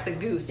anorexic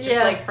goose, just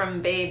like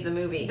from Babe the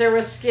movie. There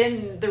was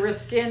skin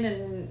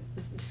and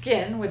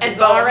skin, which is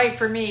bone. all right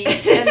for me.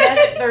 And then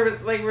there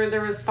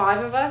was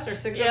 5 of us or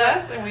 6 of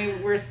us, and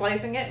we were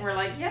slicing it, and we're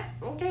like, yeah,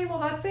 okay, well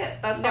that's it.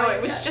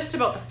 It was just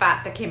about the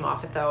fat that came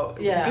off it, though.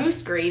 Yeah.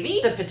 Goose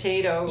gravy. The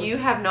potatoes. You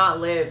have not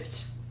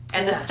lived.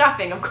 And the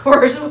stuffing, of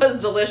course,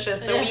 was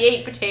delicious. So we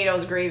ate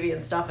potatoes, gravy,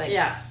 and stuffing.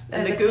 Yeah.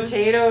 And the goose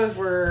potatoes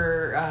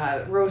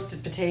were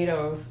roasted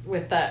potatoes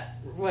with that,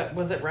 what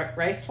was it,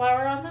 rice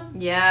flour on them?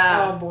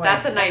 Yeah. Oh boy.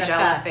 That's a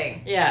Nigella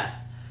thing. Yeah.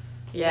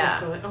 Yeah.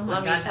 Oh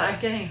my God, I'm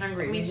getting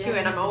hungry. Me too,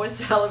 and I'm always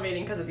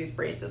salivating because of these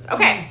braces.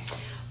 Okay.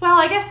 Well,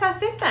 I guess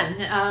that's it then.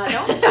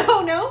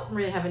 No. No? We're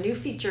going to have a new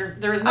feature.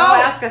 There was no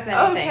Ask Us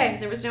Anything. Okay.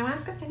 There was no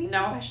Ask Us Anything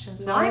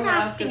questions. No, well, I'm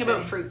asking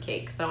about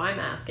fruitcake, so I'm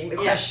asking the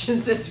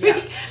questions this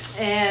week.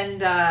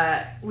 And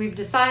we've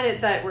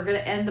decided that we're going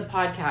to end the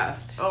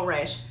podcast. Oh,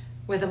 right.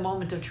 with a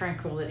moment of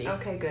tranquility.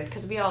 Okay, good,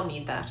 because we all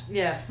need that.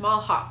 Yes. I'm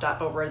all hopped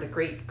up over the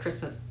great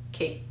Christmas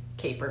cake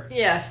caper.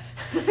 Yes.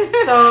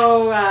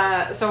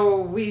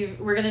 So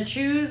we're gonna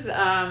choose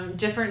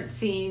different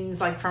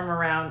scenes like from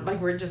around, like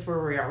we're just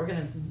where we are. We're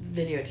gonna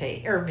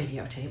videotape.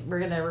 We're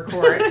gonna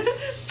record.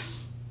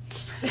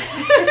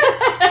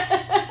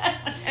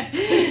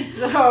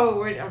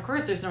 So of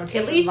course there's no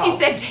tape. At least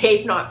involved. you said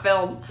tape, not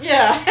film.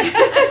 Yeah.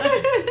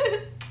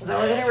 So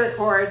we're gonna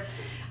record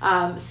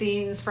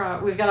scenes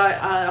from. We've got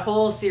a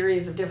whole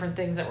series of different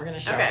things that we're gonna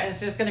show. Okay. And it's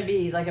just gonna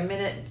be like a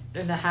minute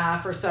and a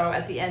half or so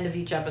at the end of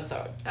each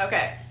episode.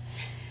 Okay.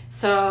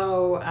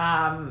 So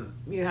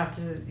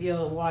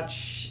you'll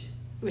watch.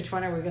 Which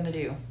one are we gonna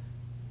do?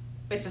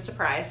 It's a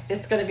surprise.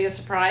 It's gonna be a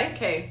surprise.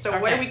 Okay. So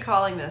what are we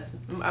calling this?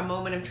 A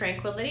moment of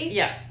tranquility?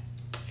 Yeah.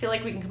 I feel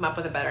like we can come up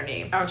with a better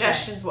name. Okay.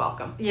 Suggestions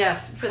welcome.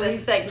 Yes. For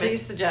this segment.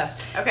 Please suggest.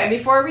 Okay. And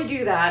before we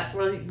do that,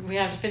 we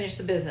have to finish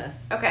the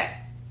business. Okay.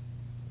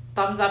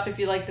 Thumbs up if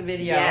you like the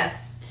video.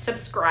 Yes.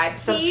 Subscribe,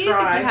 please, if you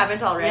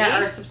haven't already. Yeah,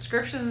 our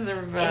subscriptions are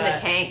in the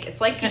tank.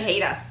 It's like you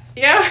hate us.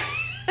 Yeah.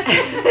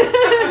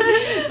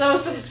 So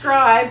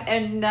subscribe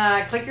and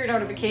click your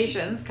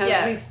notifications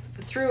because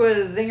we threw a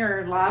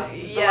zinger last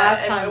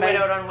time. We went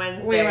out on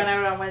Wednesday. We went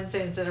out on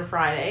Wednesday instead of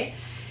Friday.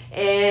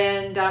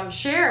 And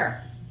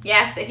share.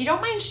 Yes, if you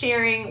don't mind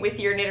sharing with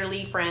your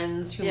Knitterly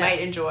friends who might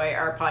enjoy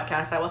our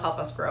podcast, that will help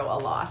us grow a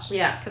lot.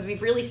 Yeah. Because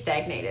we've really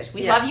stagnated.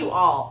 We love you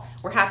all.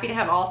 We're happy to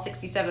have all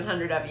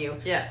 6,700 of you.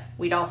 Yeah.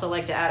 We'd also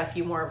like to add a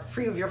few more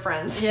of your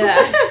friends. Yeah.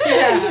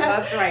 Yeah,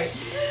 that's right.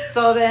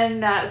 So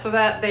then, after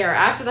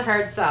the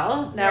hard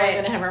sell, now we're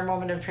going to have our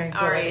moment of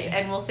tranquility. All right,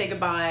 and we'll say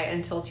goodbye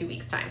until 2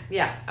 weeks' time.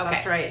 Yeah, okay.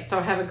 That's right.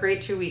 So have a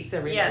great 2 weeks,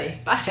 everybody. Yes,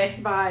 bye.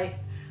 Bye.